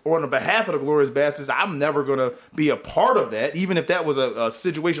on the behalf of the Glorious Bastards, I'm never gonna be a part of that. Even if that was a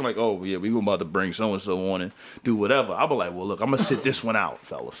situation like, oh yeah, we about to bring so and so on and do whatever. I'll be like, well, look, I'm gonna sit this one out,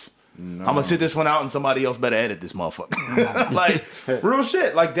 fellas. No. I'm gonna sit this one out, and somebody else better edit this motherfucker. Like, real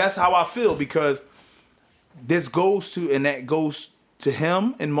shit. Like, that's how I feel, because that goes to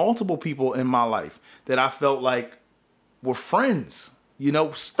him and multiple people in my life that I felt like were friends. You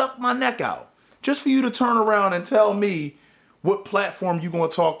know, stuck my neck out just for you to turn around and tell me what platform you gonna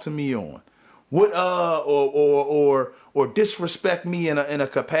talk to me on? What or disrespect me in a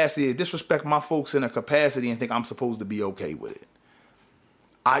capacity, disrespect my folks in a capacity and think I'm supposed to be okay with it.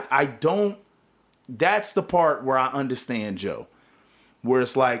 I don't. That's the part where I understand Joe, where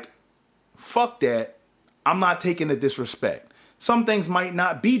it's like, fuck that. I'm not taking the disrespect. Some things might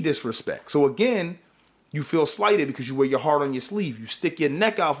not be disrespect. So again, you feel slighted because you wear your heart on your sleeve. You stick your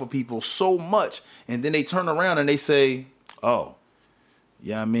neck out for people so much, and then they turn around and they say, oh,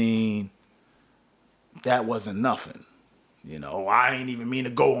 yeah, I mean, that wasn't nothing. You know, I ain't even mean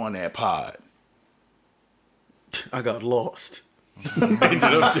to go on that pod. I got lost.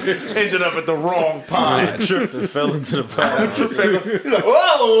 ended up at the wrong pod. Tripped and fell into the pod. Like,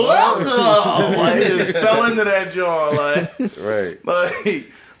 whoa, like, he just fell into that jaw. Like, right.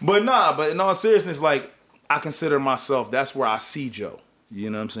 Like, but in all seriousness, like, I consider myself, that's where I see Joe. You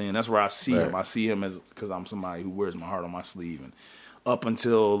know what I'm saying? That's where I see him. I see him as, because I'm somebody who wears my heart on my sleeve. And up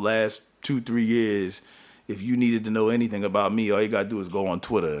until last 2-3 years, if you needed to know anything about me, all you got to do is go on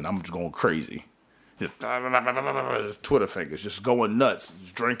Twitter, and I'm just going crazy. Just Twitter fingers, just going nuts,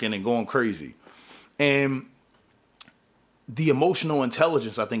 just drinking and going crazy. And the emotional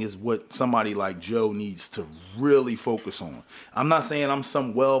intelligence, I think, is what somebody like Joe needs to really focus on. I'm not saying I'm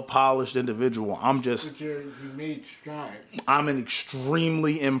some well-polished individual. I'm just... But you made strides. I'm an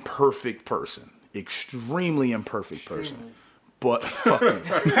extremely imperfect person. Extremely imperfect person. But fuck it.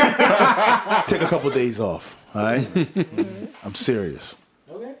 Take a couple days off, all right? I'm serious.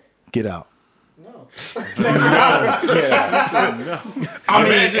 Okay. Get out. No. I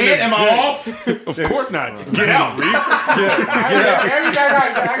mean, am I off? Of course not. Get out, Reef. Every time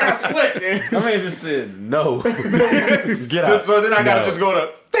I got split, man. I mean, just said no. Just get out. So then I gotta just go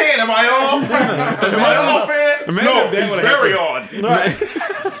to, Dan, am I off? Am I off, man? No, he's very on.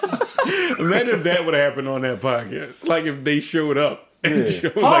 Imagine if that would have happened on that podcast. Like if they showed up and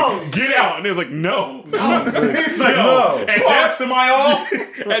Joe was like, get out. And it was like, no. He's like, no. Parks, am I off?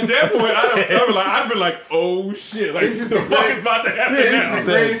 At that point, I'd been like, oh shit. Like, This is the the fuck great- is about to happen This now? is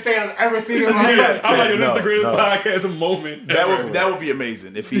the greatest thing I've ever seen in my life. I'm like, this is the greatest podcast moment. That would be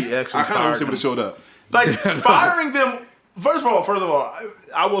amazing if he actually I kind of fired wish he would them. have showed up. Like, firing them... First of all,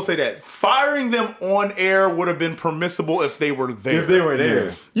 I will say that firing them on air would have been permissible if they were there. If they were there.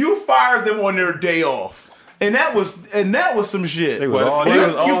 Yeah. You fired them on their day off. And that was some shit. was all- you they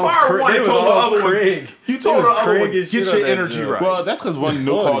was all fired one they and was told the all other Craig. one. You told They the was other one, Craig as get shit your on that energy joint. right. Well, that's because one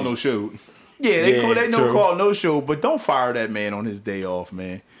no call, no show. Yeah, they Yeah, no true. call, no show, but don't fire that man on his day off,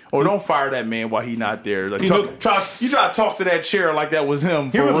 man. Or don't fire that man while he not there. Like, you try to talk to that chair like that was him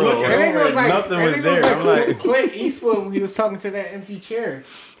for was real. looking. I think it was like, Nothing I was think it there. I'm like- Clint Eastwood when he was talking to that empty chair.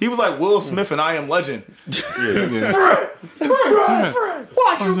 He was like Will Smith and I Am Legend. Yeah.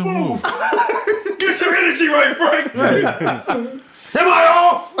 Watch you move. Get your energy right, Frank. Am I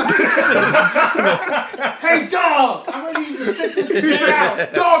off? Hey, dog! I'm ready to sit this shit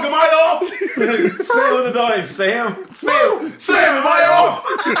out. Dog, am I off? Say with the dog, Sam. Sam, am I off?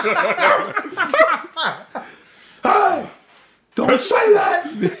 Hey, don't say that.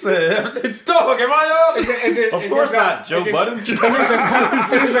 Dog, am I up? Of course not, Joe Budden. There's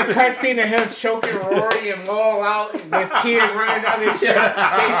a cut scene of him choking Rory and Maul out with tears running down his shirt.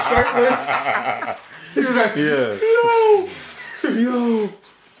 They shirtless. He's just like, Yo.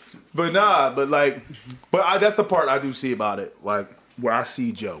 But that's the part I do see about it. Like where I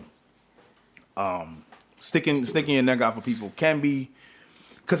see Joe. Sticking your neck out for people can be,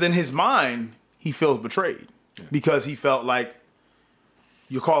 because in his mind he feels betrayed because he felt like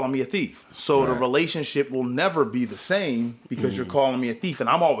you're calling me a thief. So the relationship will never be the same because you're calling me a thief, and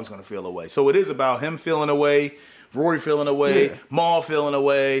I'm always going to feel away. So it is about him feeling away, Rory feeling away, Maul feeling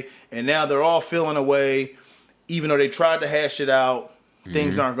away, and now they're all feeling away. Even though they tried to hash it out,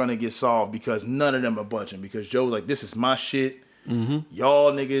 things aren't going to get solved because none of them are budging. Because Joe's like, this is my shit.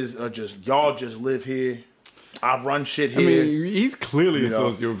 Y'all niggas are y'all just live here. I run shit here. I mean, he's clearly a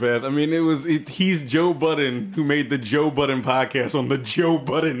sociopath. I mean, he's Joe Budden who made the Joe Budden podcast on the Joe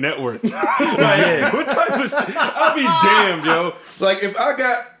Budden Network. What type of shit? I'll be damned, yo. Like, if I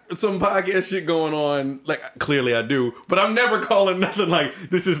got some podcast shit going on, like, clearly I do, but I'm never calling nothing like,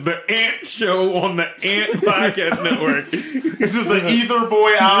 this is the Ant Show on the Ant Podcast Network. This is the Ether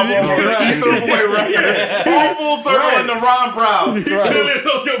Boy album, the Ether Boy record. All full circle in the Ron Browns. He's clearly a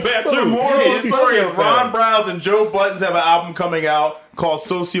sociopath, So the too. moral of the story is Ron Browns and Joe Buttons have an album coming out called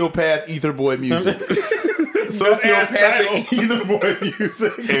Sociopath Ether Boy Music. Sociopathic Ether Boy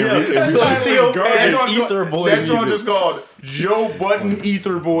Music. Sociopathic Ether Boy That joint music. is called Joe Button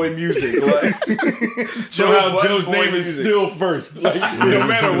Ether Boy Music. Like, Somehow Button Joe's Boy name is Music. still first. Like, no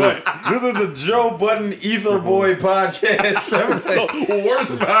matter what. This is the Joe Budden Ether Boy podcast. The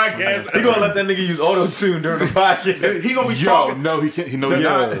worst podcast. You gonna let that nigga use auto-tune during the podcast? He gonna be Yo, talking. no, he can't. He knows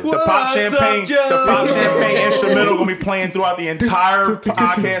The pop champagne, the pop champagne instrumental gonna be playing throughout the entire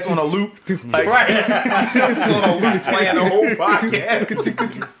podcast on a loop. Like, on a loop playing the whole podcast.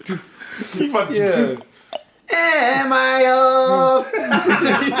 He fucking Am I off?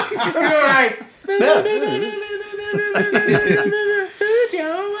 you're right.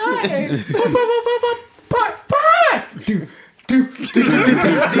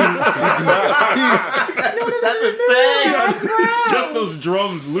 That's his thing. Just those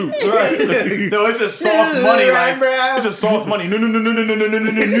drums loop. No, it's just sauce money. Like, it's just sauce money. No,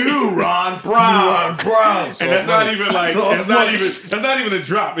 Ron Brown. And that's not even like that's not even a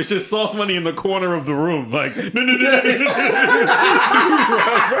drop. It's just sauce money in the corner of the room. Like He doing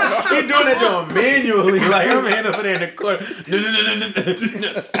that joint manually. Like, I'm hand over there in the corner.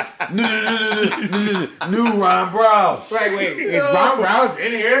 New Ron Brown. Right, wait, is Ron Browns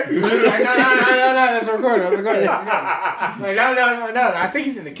in here? Like, no, that's recording. Like, no, I think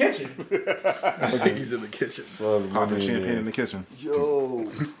he's in the kitchen. I think he's in the kitchen. Popping champagne in the kitchen. Yo.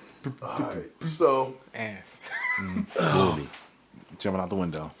 Alright, so Ass. Jumping out the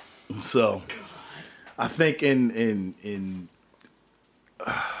window. So, I think in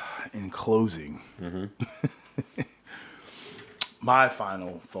closing, my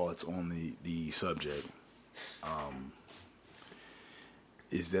final thoughts on the subject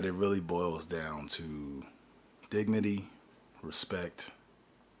is that it really boils down to dignity, respect,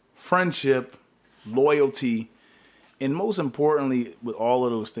 friendship, loyalty, and most importantly, with all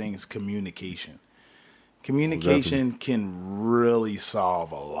of those things, communication. Communication can really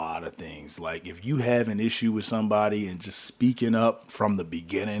solve a lot of things. Like if you have an issue with somebody and just speaking up from the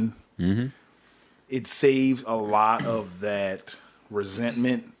beginning, it saves a lot of that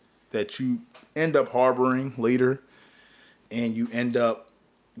resentment that you end up harboring later, and you end up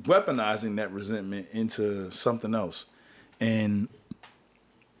weaponizing that resentment into something else. And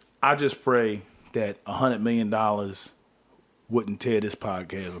I just pray that $100 million wouldn't tear this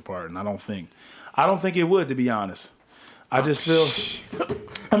podcast apart, and I don't think it would, to be honest. I just feel.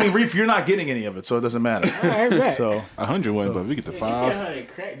 I mean, Reef, you're not getting any of it, so it doesn't matter. So 100 wouldn't, but we get the fives.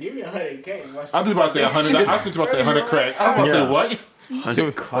 Give me 100K. I'm just about to say 100. I'm just about to say 100 crack. I was about to say what?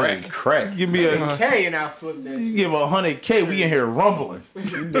 100 crack. give me a 100K and I'll flip that. you give 100K, we in here rumbling. You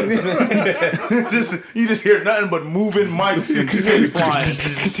just hear nothing but moving mics and face flying.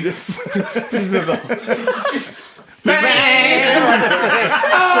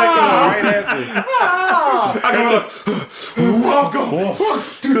 Right after.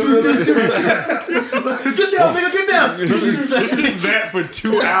 Get down, nigga, get down. Just that for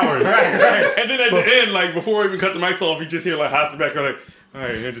 2 hours. And then at the end, like before we even cut the mics off, you just hear like Haas back like, all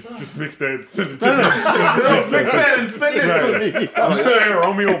right, yeah, just mix that, send it to me. Mix that and send it to me. I'm still hearing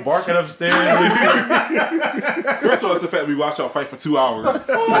Romeo barking upstairs. First of all, it's the fact we watch y'all fight for 2 hours.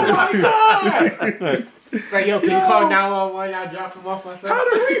 Oh my god! Like, yo, can you call 911? I'll drop him off myself. How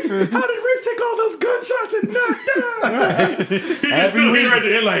did Reef take all those gunshots and not die? He's still here at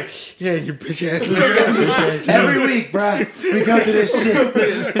the end like, Yeah, you bitch ass nigga. Every week, bro, we go through this shit.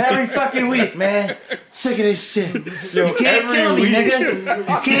 Every fucking week, man. Sick of this shit. You can't kill me, nigga. You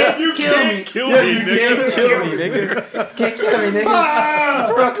can't kill me. kill me, nigga. Kill me, nigga. Can't kill me, nigga.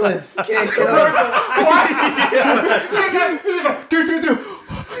 Brooklyn. Can't kill me.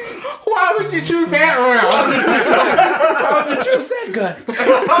 Why would you choose that round? Why would you choose that gun?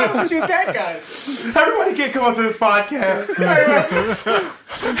 Why would you choose that gun? Everybody can't come onto this podcast.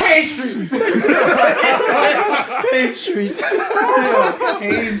 Hey, Street. Main Street.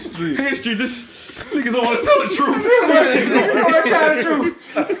 Hey, Street, this niggas don't want to tell the truth.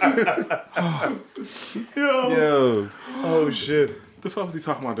 Yo. Oh shit. The fuck was he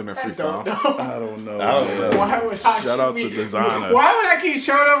talking about during that freestyle? I don't know. Why would Hot Shout shoot out me? to designer. Why would I keep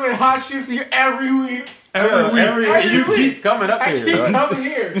showing up and Hot shoots me every week? Every you keep coming up I here. keep Right? coming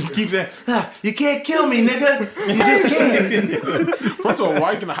here. Just keep that. You can't kill me, nigga. You just can't. First of all,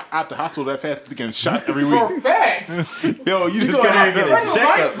 why you getting out the hospital that fast to getting shot every week? For facts. Yo, you just Go come ahead out and get there. a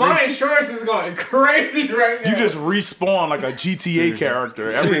checkup. My insurance is going crazy right now. You just respawn like a GTA character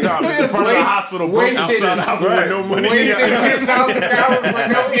every time. We're In just front of the hospital, broke wasted- outside the hospital with no money. wasted $10,000 with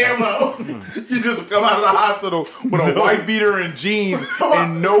no ammo. You just come out of the hospital with a white beater and jeans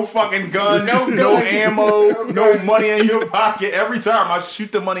and no fucking gun, No no gun. ammo, no money in your pocket. Every time I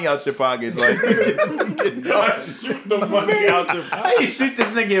shoot the money out your pockets, like Shoot the money out the How you shoot this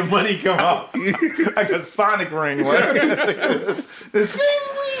nigga and money come out? like a Sonic ring. Like, It's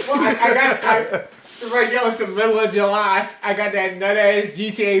like, yo, it's the middle of July. I got that nut ass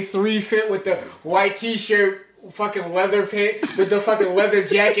GTA 3 fit with the white t-shirt, fucking leather pant, with the fucking leather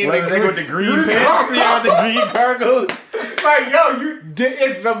jacket. Like the nigga with the green pants, yeah, with the green cargos. Like, yo,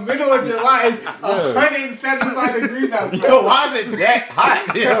 it's the middle of July. It's 175 degrees outside. Yo, why is it that hot?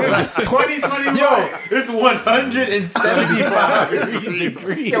 It's 2021. Yo, it's 175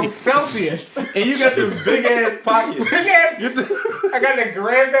 degrees. Yo, Celsius. And you got the big ass pockets. I got the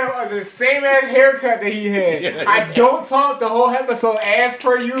the same ass haircut that he had. I don't talk the whole episode as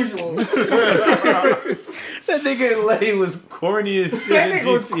per usual. That nigga in Lay was corny as shit. That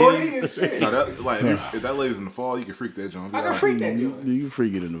nigga was corny as shit. No, that, like, if that lady's in the fall, you can freak that joint. I can freak that joint. you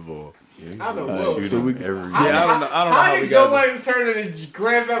freak it in the vault. I don't know. So we, Every I don't know How how did we Joe got Biden turn into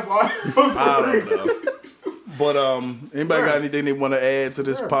Grand Theft Auto? I don't know. But anybody got anything they want to add to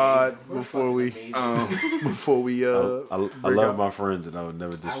this pod before we I love my friends and I would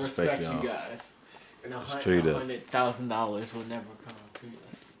never I disrespect respect y'all. you guys. And Straight up. $100,000 will never come to us.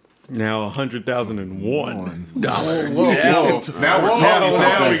 now $100,001. Now we're talking Now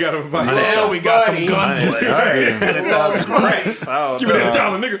something. we got to buy. now we got some gun. All right, Give me that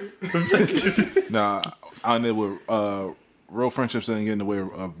dollar, nigga. Nah, I know with real friendships didn't get in the way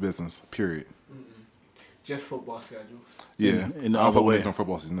of business. Period. Just football schedules. Yeah, in the I'll other put way on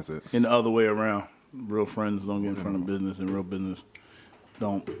football season. That's it. In the other way around, real friends don't get in front of business, and real business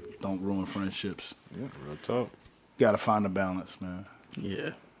don't ruin friendships. Yeah, real talk. Got to find a balance, man.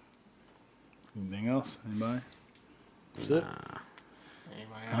 Yeah. Anything else? Anybody? That's it.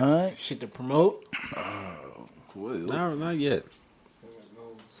 Anybody else? All right. Shit to promote? No, not yet.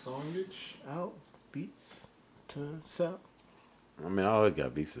 No songage out, beats to sell. I mean, I always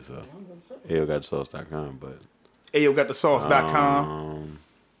got beats to sell. AyoGotSauce.com, but AyoGotTheSauce.com.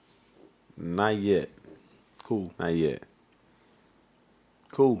 Not yet. Cool. Not yet.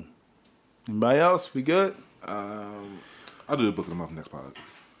 Cool. Anybody else? We good? I'll do the book of the month next pod.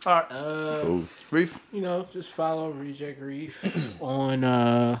 All right. Cool. Reef? You know, just follow Reject Reef on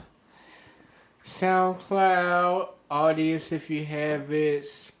SoundCloud, Audience if you have it,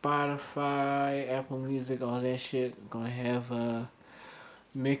 Spotify, Apple Music, all that shit. Gonna have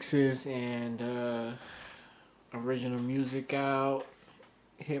mixes and original music out.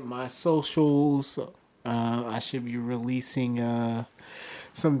 Hit my socials. I should be releasing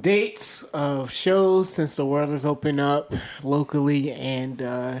some dates of shows since the world is open up locally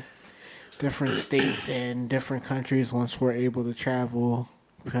and different states and different countries once we're able to travel,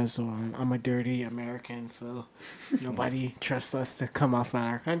 because I'm a dirty American, so nobody trusts us to come outside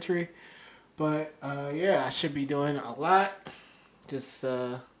our country. But yeah, I should be doing a lot. Just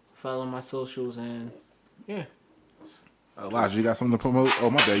follow my socials and yeah. Elijah, you got something to promote? Oh,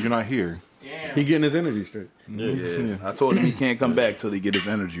 my bad, you're not here. Damn. He getting his energy straight. Yeah. I told him he can't come back till he get his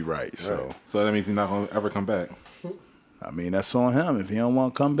energy right. So that means he's not going to ever come back. I mean, that's on him. If he don't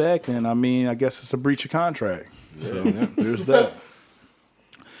want to come back, then I mean, I guess it's a breach of contract. So there's that.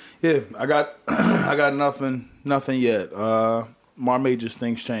 Yeah, I got nothing yet. Mar Major's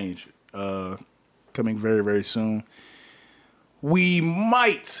Things Change, coming very, very soon. We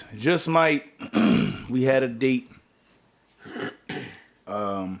might, just might, we had a date,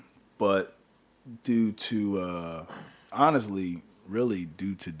 but due to, honestly, really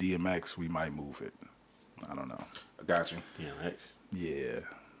due to DMX, we might move it. I don't know. I got you. DMX? Yeah.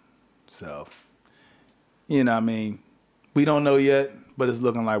 So, you know what I mean? We don't know yet, but it's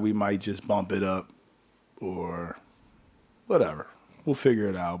looking like we might just bump it up or whatever. We'll figure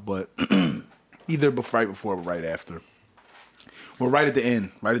it out, but either right before or right after. We're right at the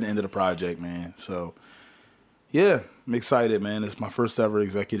end of the project, man. So, yeah, I'm excited, man. It's my first ever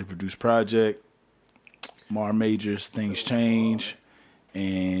executive produced project. Mar Major's Things Change,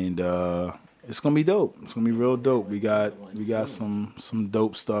 and it's gonna be dope. It's gonna be real dope. We got some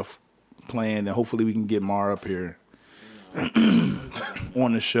dope stuff planned, and hopefully we can get Mar up here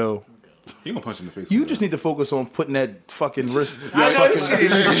on the show. He gonna punch in the face. You just need to focus on putting that fucking wrist. I know this shit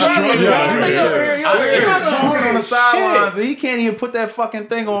is He's on the sidelines, and he can't even put that fucking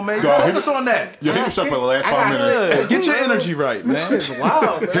thing on, man. Focus on that. Yo, he was stuck for the last 5 minutes. Yeah, get your energy right, man. It's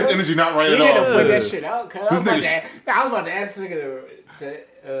wild, bro. His energy not right at You need to all. put that shit out, cuz I was about to ask the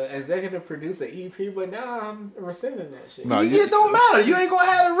executive producer EP, but now I'm rescinding that shit. No, It don't matter. You ain't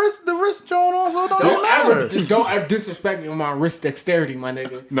gonna have the wrist joint on, so it don't matter. Don't ever disrespect me on my wrist dexterity, my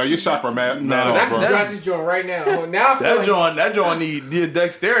nigga. No, your chakra mad. No, No, I bro. can drop this joint right now. Now I feel That joint need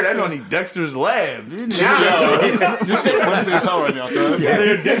dexterity. That joint need Dexter's Lab. Your shit crazy as hell right now, cuz.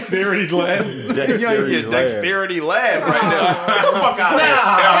 Yeah, Dexterity's lab. Dexterity Lab right now. Get the fuck out of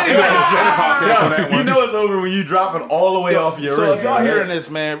here. You know it's over when you drop it all the way off your So wrist. if y'all hearing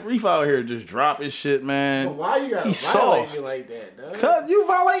this, man, Reef out here just dropping shit, man. But why you gotta He's violate soft. me like that, dog? Cause you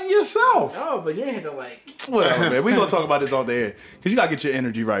violating yourself. No, but you ain't had to like. Whatever, man. We gonna talk about this all day. Cause you gotta get your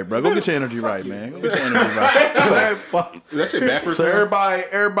energy right, bro. Go get your energy right, man. Go get your energy right. That shit backwards. So man.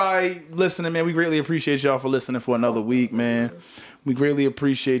 everybody listening, man, we greatly appreciate y'all for listening for another week, man. We greatly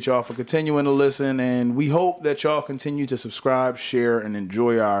appreciate y'all for continuing to listen, and we hope that y'all continue to subscribe, share, and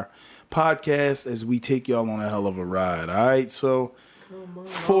enjoy our podcast as we take y'all on a hell of a ride. All right, so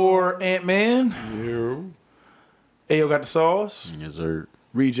for Ant-Man, Ayo got the sauce, Yes, sir.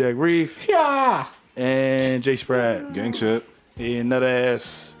 Reject Reef, Yeah. and J Spratt, Gang shit. and nut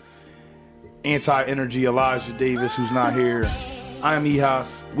ass anti-energy Elijah Davis, who's not here. I am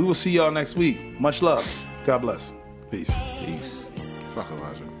Ehas. We will see y'all next week. Much love. God bless. Peace. Fuck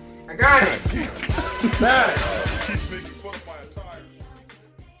Elijah. I got it. Got it.